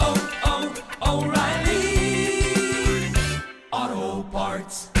 O'Reilly Auto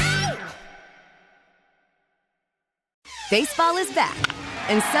Parts. Baseball is back,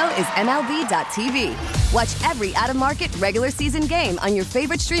 and so is MLB.tv. Watch every out-of-market regular season game on your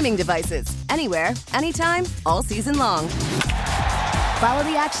favorite streaming devices, anywhere, anytime, all season long. Follow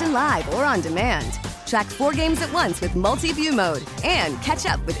the action live or on demand. Track 4 games at once with multi-view mode and catch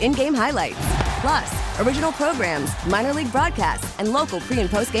up with in-game highlights. Plus, original programs, minor league broadcasts, and local pre- and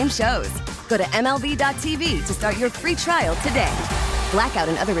post-game shows. Go to MLB.tv to start your free trial today. Blackout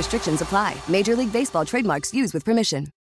and other restrictions apply. Major League Baseball trademarks used with permission.